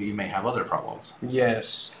 you may have other problems.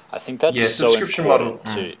 Yes. I think that's so important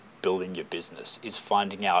to building your business, is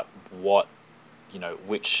finding out what,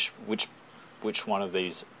 which one of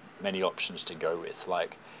these many options to go with.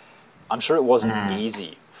 Like, I'm sure it wasn't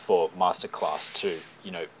easy for Masterclass to,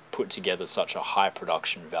 put together such a high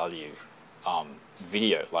production value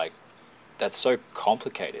video. Like, that's so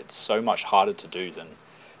complicated, so much harder to do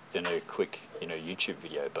than a quick, YouTube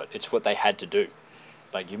video. But it's what they had to do.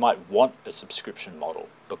 Like, you might want a subscription model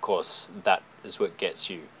because that is what gets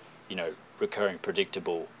you, recurring,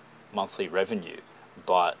 predictable monthly revenue.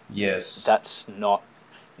 But that's not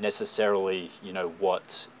necessarily,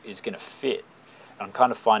 what is going to fit. I'm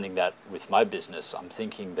kind of finding that with my business. I'm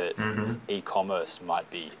thinking that e-commerce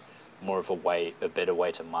might be more of a better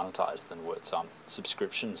way to monetize than what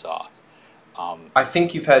subscriptions are. I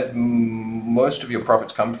think you've had most of your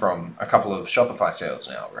profits come from a couple of Shopify sales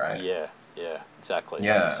now, right? Yeah, exactly.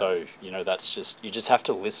 Yeah. So, that's you just have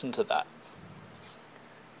to listen to that.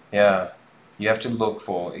 Yeah. You have to look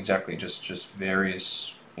for exactly just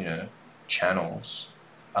various, channels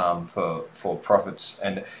for profits.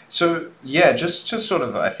 And so just sort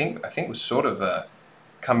of I think we're sort of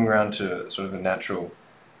coming around to sort of a natural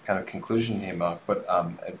kind of conclusion here, Mark, but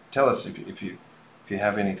tell us if you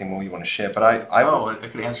have anything more you want to share. But I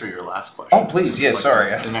could answer your last question. Oh, please. Yes,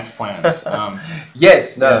 sorry. The next plans.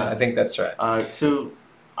 Yes, no, I think that's right. So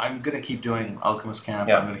I'm going to keep doing Alchemist Camp.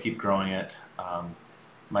 I'm going to keep growing it.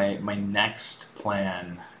 My next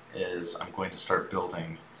plan is I'm going to start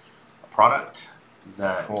building a product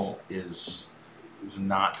that is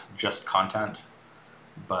not just content,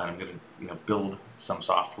 but I'm going to build some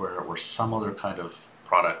software or some other kind of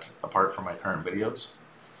product apart from my current videos,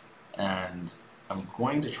 and I'm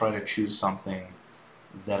going to try to choose something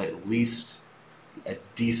that at least a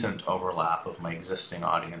decent overlap of my existing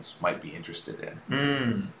audience might be interested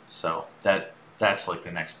in. So that's like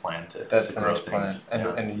the next plan to grow things.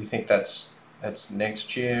 And you think that's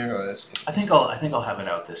next year, or I think I'll have it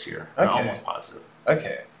out this year. Okay. I'm almost positive.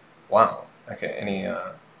 Okay. Wow. Okay. Any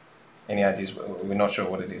ideas? We're not sure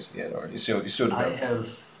what it is yet, or you still developing?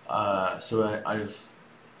 I've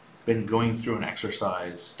been going through an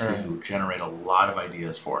exercise to generate a lot of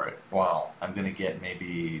ideas for it. Wow. I'm going to get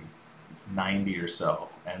maybe 90 or so,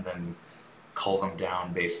 and then cull them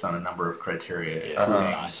down based on a number of criteria,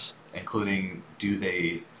 including do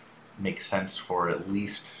they make sense for at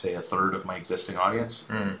least, say, a third of my existing audience,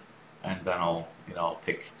 and then I'll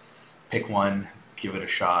pick one, give it a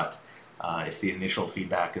shot. If the initial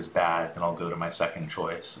feedback is bad, then I'll go to my second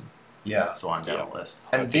choice, and so on down the list.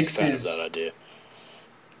 I'm a big fan of that idea.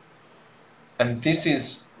 And this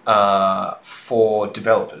is for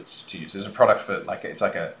developers to use. There's a product for it's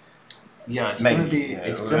going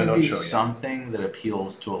to be something that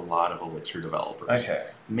appeals to a lot of Elixir developers. Okay.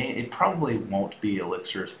 It probably won't be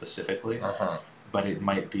Elixir specifically, but it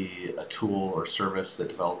might be a tool or service that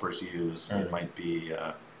developers use. It might be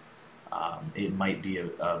It might be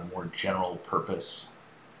a more general purpose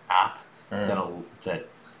app that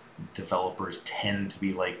developers tend to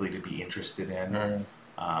be likely to be interested in.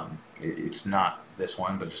 It's not this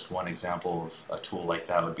one, but just one example of a tool like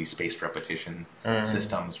that would be spaced repetition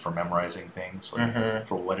systems for memorizing things. Like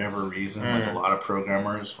for whatever reason, like a lot of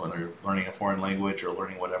programmers, when they're learning a foreign language or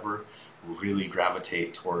learning whatever, really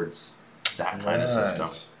gravitate towards that kind of system.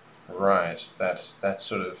 Right. That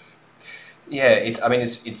sort of, yeah.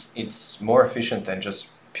 It's more efficient than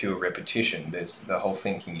just pure repetition. There's the whole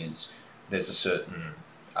thinking is there's a certain,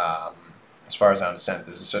 as far as I understand,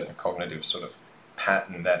 there's a certain cognitive sort of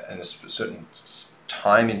pattern that and a certain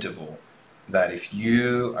time interval that if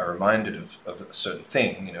you are reminded of a certain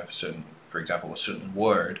thing, for example, a certain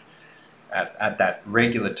word, at that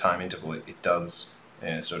regular time interval, it does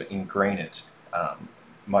sort of ingrain it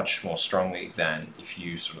much more strongly than if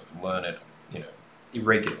you sort of learn it,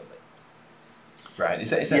 irregularly. Right? Is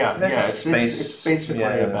that it's basically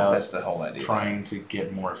about that's the whole idea. Trying to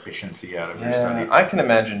get more efficiency out of your study. I can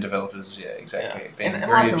imagine developers, exactly, being and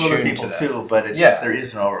very lots of other attuned people to that. too, but there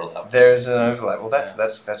is an overlap. There's an overlap. Well,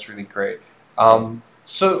 that's really great. So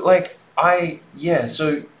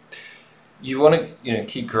you want to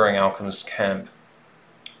keep growing Alchemist Camp,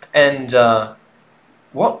 and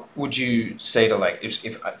what would you say to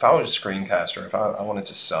if I was a screencaster, if I wanted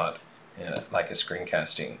to start like a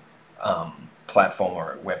screencasting platform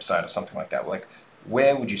or a website or something like that, like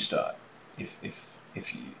where would you start if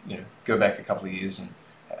you go back a couple of years and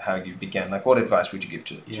how you began? Like what advice would you give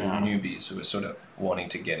to newbies who are sort of wanting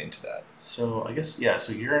to get into that? So I guess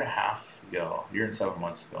so a year and 7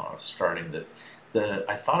 months ago, I was starting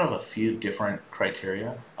I thought of a few different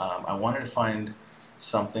criteria. I wanted to find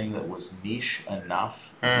something that was niche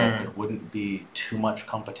enough that there wouldn't be too much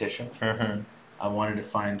competition. I wanted to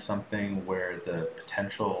find something where the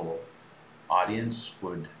potential audience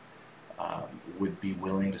would be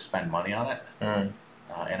willing to spend money on it. And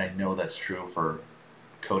I know that's true for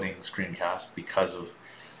coding screencast because of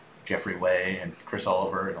Jeffrey Way and Chris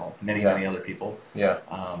Oliver and many other people.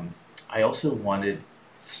 I also wanted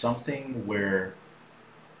something where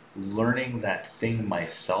learning that thing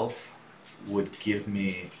myself would give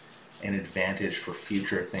me an advantage for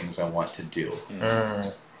future things I want to do.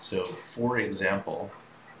 So, for example,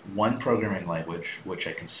 one programming language which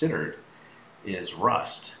I considered is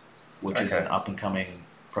Rust, which is an up-and-coming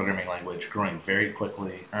programming language growing very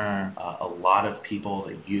quickly. A lot of people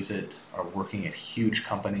that use it are working at huge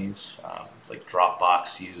companies, like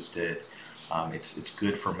Dropbox used it. It's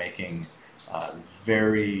good for making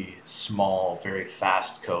very small, very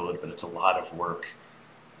fast code, but it's a lot of work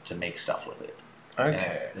to make stuff with it.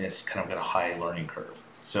 And it's kind of got a high learning curve.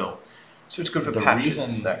 So it's good for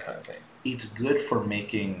patches, that kind of thing. It's good for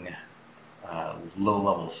making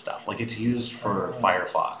low-level stuff. Like it's used for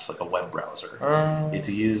Firefox, like a web browser. It's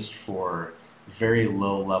used for very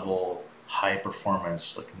low-level,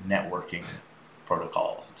 high-performance, like networking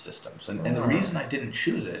protocols and systems. And the reason I didn't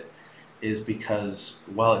choose it is because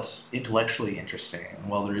while it's intellectually interesting, and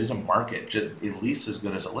while there is a market at least as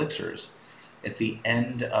good as Elixir's, at the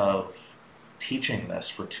end of teaching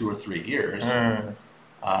this for 2 or 3 years,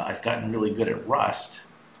 I've gotten really good at Rust,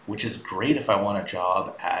 which is great if I want a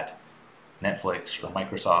job at Netflix or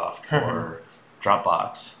Microsoft or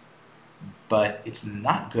Dropbox, but it's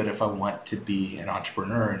not good if I want to be an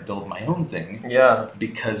entrepreneur and build my own thing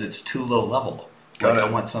because it's too low level. I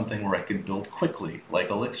want something where I can build quickly,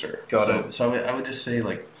 like Elixir. So I would just say,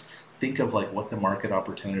 think of what the market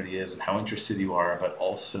opportunity is and how interested you are, but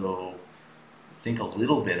also think a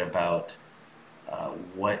little bit about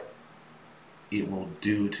what it will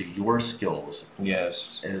do to your skills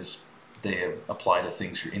as they apply to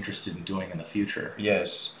things you're interested in doing in the future.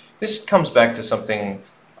 Yes. This comes back to something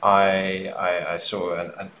I saw,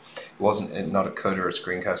 and it wasn't not a coder or a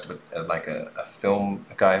screencaster, but like a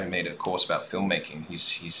guy who made a course about filmmaking.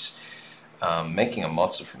 He's making a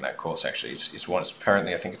mozza from that course, actually. It's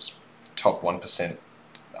apparently, I think it's top 1%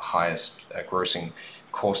 highest grossing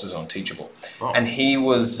courses on Teachable. And he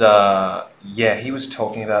was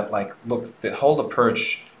talking about look, the whole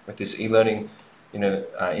approach with this e-learning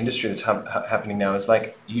industry that's happening now is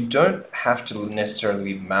you don't have to necessarily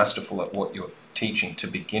be masterful at what you're teaching to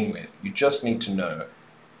begin with. You just need to know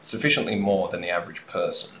sufficiently more than the average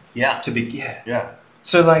person.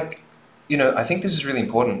 So I think this is really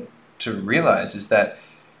important to realize is that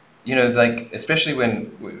especially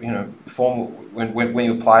when when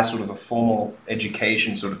you apply sort of a formal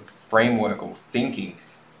education sort of framework or thinking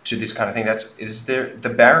to this kind of thing, the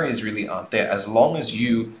barriers really aren't there as long as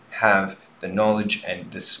you have the knowledge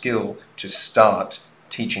and the skill to start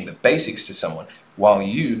teaching the basics to someone while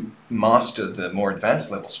you master the more advanced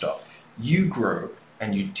level stuff. you grow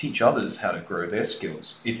and you teach others how to grow their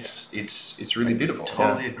skills. It's really beautiful.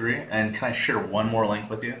 Totally agree. And can I share one more link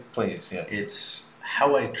with you? Please, yes. It's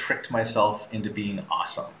How I Tricked Myself into Being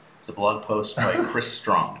Awesome. It's a blog post by Chris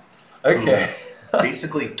Strong. Okay. Who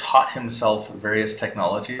basically taught himself various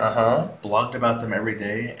technologies, blogged about them every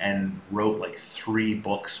day, and wrote like 3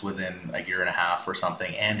 books within a year and a half or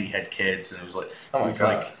something. And he had kids, and it was like, Oh my God.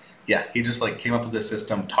 like, yeah, he just like came up with this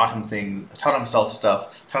system, taught himself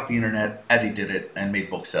stuff, taught the internet as he did it, and made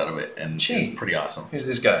books out of it, and Gee. it's pretty awesome. Who's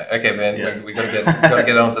this guy? Okay, man, Yeah. we gotta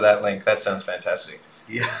get onto that link. That sounds fantastic.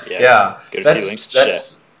 Yeah. Yeah, Got a few links to share.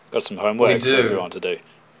 Got some homework for do. everyone to do.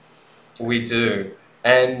 We do.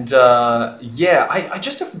 And I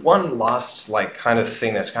just have one last like kind of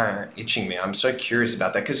thing that's kind of itching me. I'm so curious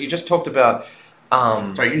about that because you just talked about.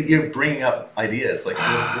 Sorry, you're bringing up ideas. Like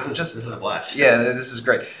this is a blast. Yeah, this is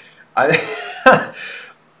great. The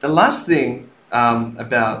last thing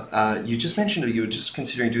about you just mentioned that you were just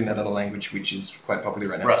considering doing that other language, which is quite popular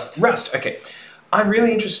right now. Rust. Okay, I'm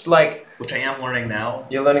really interested. Like, which I am learning now.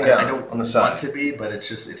 You're learning I now don't on the side. want to be, but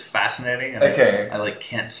it's fascinating. And Okay. I like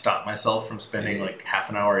can't stop myself from spending like half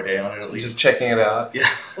an hour a day on it at least. Just checking it out. Yeah.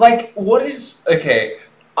 Like, what is okay?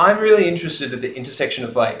 I'm really interested at the intersection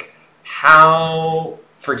of like how,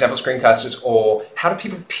 for example, screencasters, or how do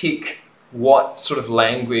people pick what sort of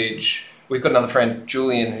language? We've got another friend,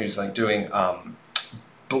 Julian, who's like doing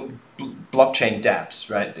blockchain dApps,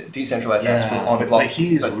 right? Decentralized apps for on but block.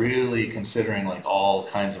 he's really considering like all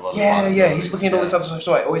kinds of other Yeah, possibilities. he's looking at all this other stuff.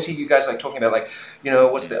 So I always hear you guys like talking about like,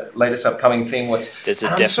 what's the latest upcoming thing? There's a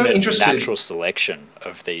and I'm so definite interested. natural selection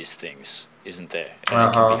of these things, isn't there? And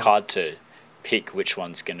it can be hard to pick which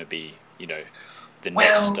one's going to be, the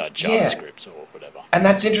next JavaScript or whatever. And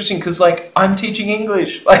that's interesting because, like, I'm teaching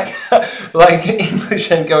English, like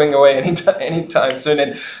English ain't going away anytime soon,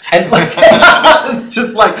 and like it's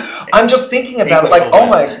just like I'm just thinking about English like, will oh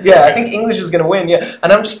my, I think English is gonna win,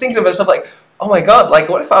 and I'm just thinking to myself like, oh my God, like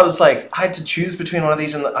what if I was like I had to choose between one of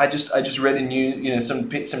these, and I just read the news, some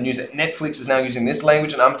news that Netflix is now using this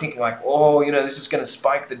language, and I'm thinking like, oh, this is gonna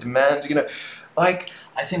spike the demand, like.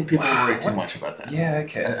 I think people worry too much about that. Yeah,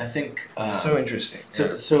 okay. I think it's so interesting.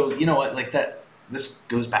 So you know what, like that. This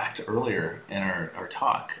goes back to earlier in our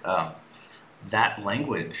talk. That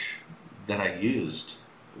language that I used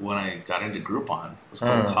when I got into Groupon was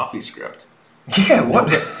called CoffeeScript. Yeah,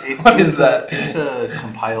 what is that? It's a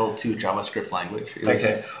compiled to JavaScript language. It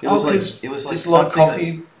was like this log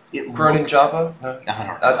coffee grown in Java? No, I don't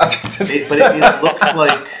know. But it looks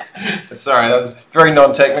like. Sorry, that was very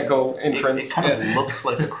non-technical inference. It kind of looks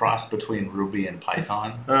like a cross between Ruby and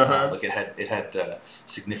Python. Like it had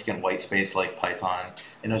significant white space like Python,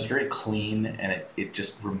 and it was very clean, and it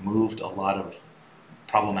just removed a lot of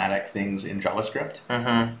problematic things in JavaScript.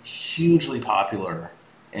 Hugely popular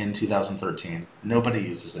in 2013. Nobody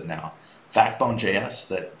uses it now. Backbone.js,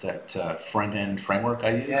 that front-end framework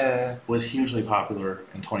I used, was hugely popular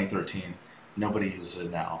in 2013. Nobody uses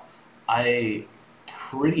it now. I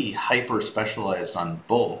pretty hyper-specialized on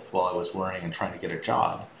both while I was learning and trying to get a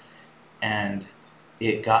job. And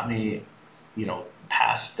it got me,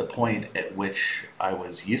 past the point at which I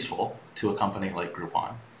was useful to a company like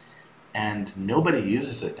Groupon. And nobody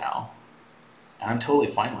uses it now. And I'm totally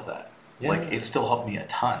fine with that. Yeah. Like, it still helped me a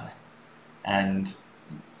ton. And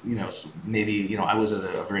maybe, I was at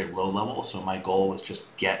a very low level, so my goal was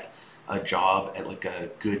just get a job at like a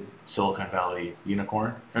good Silicon Valley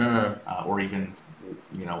unicorn, or even,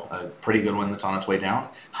 a pretty good one that's on its way down.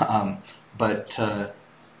 But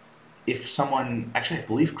if someone, actually I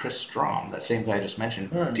believe Chris Strong, that same guy I just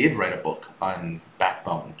mentioned, did write a book on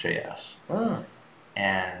Backbone.js.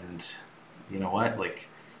 And you know what, like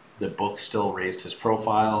the book still raised his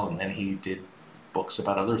profile, and then he did books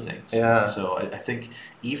about other things. Yeah. So I think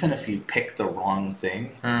even if you pick the wrong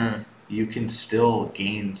thing, you can still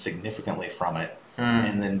gain significantly from it,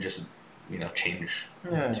 and then just change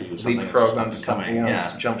to something. Leapfrog onto something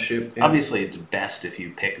else. Jump ship. Yeah. Obviously, it's best if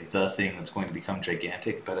you pick the thing that's going to become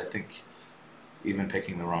gigantic, but I think even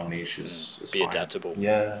picking the wrong niche is be fine. adaptable.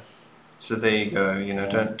 Yeah. So there you go.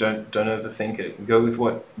 Don't overthink it. Go with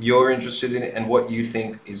what you're interested in and what you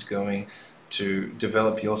think is going to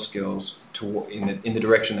develop your skills in the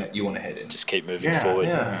direction that you want to head in. Just keep moving forward.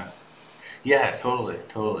 Yeah,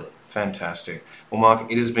 totally. Fantastic. Well,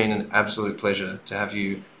 Mark, it has been an absolute pleasure to have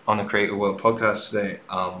you on the Create Your World podcast today.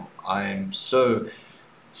 I am so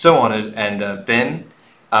honored. And Ben,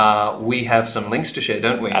 we have some links to share,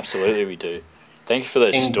 don't we? Absolutely, we do. Thank you for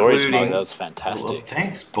those stories, Mark. Including- That was Well, fantastic.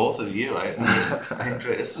 thanks, both of you. I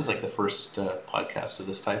enjoy. This is like the first podcast of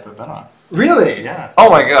this type I've been on. Really? Yeah. Oh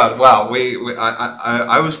my god! Wow.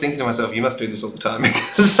 I was thinking to myself, you must do this all the time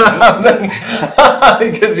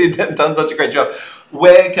because you've done such a great job.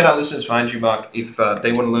 Where can our listeners find you, Mark, if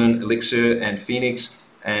they want to learn Elixir and Phoenix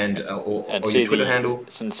and or your Twitter handle?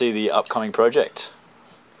 And see the upcoming project.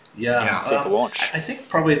 Yeah. See the launch. I think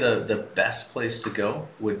probably the best place to go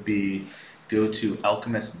would be go to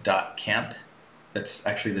alchemist.camp. That's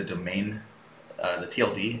actually the domain. The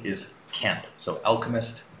TLD is camp. So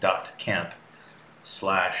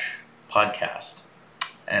alchemist.camp/podcast.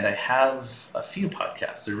 And I have a few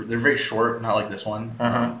podcasts. They're very short, not like this one.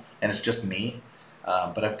 And it's just me.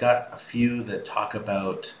 But I've got a few that talk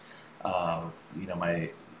about, my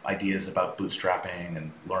ideas about bootstrapping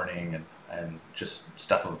and learning and just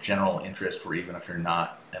stuff of general interest where even if you're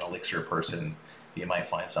not an Elixir person, you might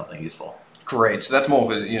find something useful. Great. So that's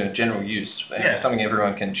more of a general use, Yeah. something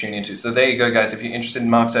everyone can tune into. So there you go, guys. If you're interested in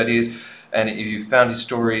Mark's ideas and if you found his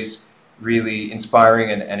stories really inspiring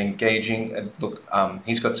and engaging, look,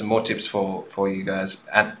 he's got some more tips for you guys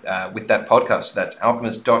with that podcast. So that's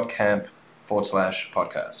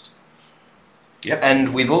alchemist.camp/podcast. Yep.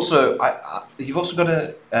 And we've also, you've also got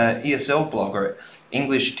an ESL blog or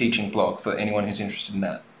English teaching blog for anyone who's interested in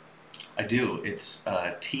that. I do. It's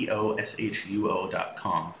toshuo.com.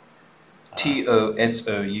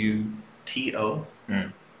 TOSOU.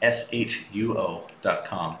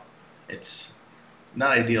 toshuo.com. It's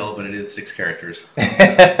not ideal, but it is 6 characters.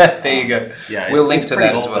 There you go. Yeah, We'll link it's to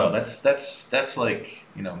pretty that as old, well. though. That's like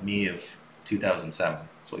me of 2007.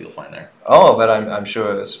 That's what you'll find there. Oh, but I'm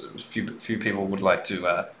sure a few people would like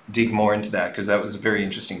to dig more into that because that was a very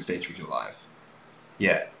interesting stage of your life.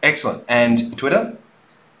 Yeah, excellent. And Twitter?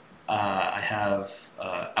 I have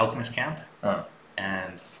Alchemist Camp Oh.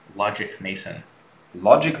 and Logic Mason.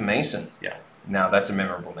 Logic Mason. Yeah. Now that's a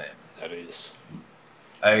memorable name. That is.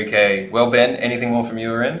 Okay, well, Ben, anything more from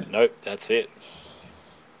your end? Nope, that's it.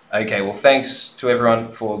 Okay, well, thanks to everyone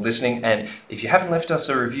for listening. And if you haven't left us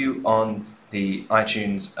a review on the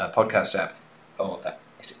iTunes podcast app,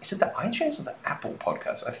 is it the iTunes or the Apple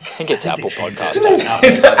podcast? I think it's Apple Podcast.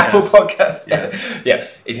 It's the Apple podcast. Yeah. Yeah.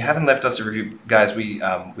 If you haven't left us a review, guys, we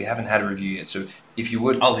haven't had a review yet. So if you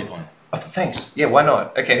would, I'll leave one. oh, thanks. Yeah, why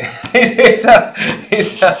not? Okay,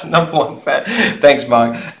 he's our number one fan. Thanks,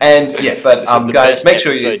 Mark. And yeah, but This is the guys, best make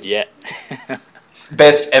sure episode you yet.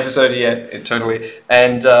 best episode yet, totally.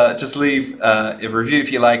 And just leave a review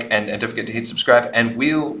if you like, and don't forget to hit subscribe. And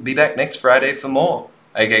we'll be back next Friday for more.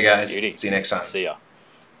 Okay, guys. Beauty. See you next time. See ya.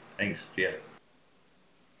 Thanks. See ya.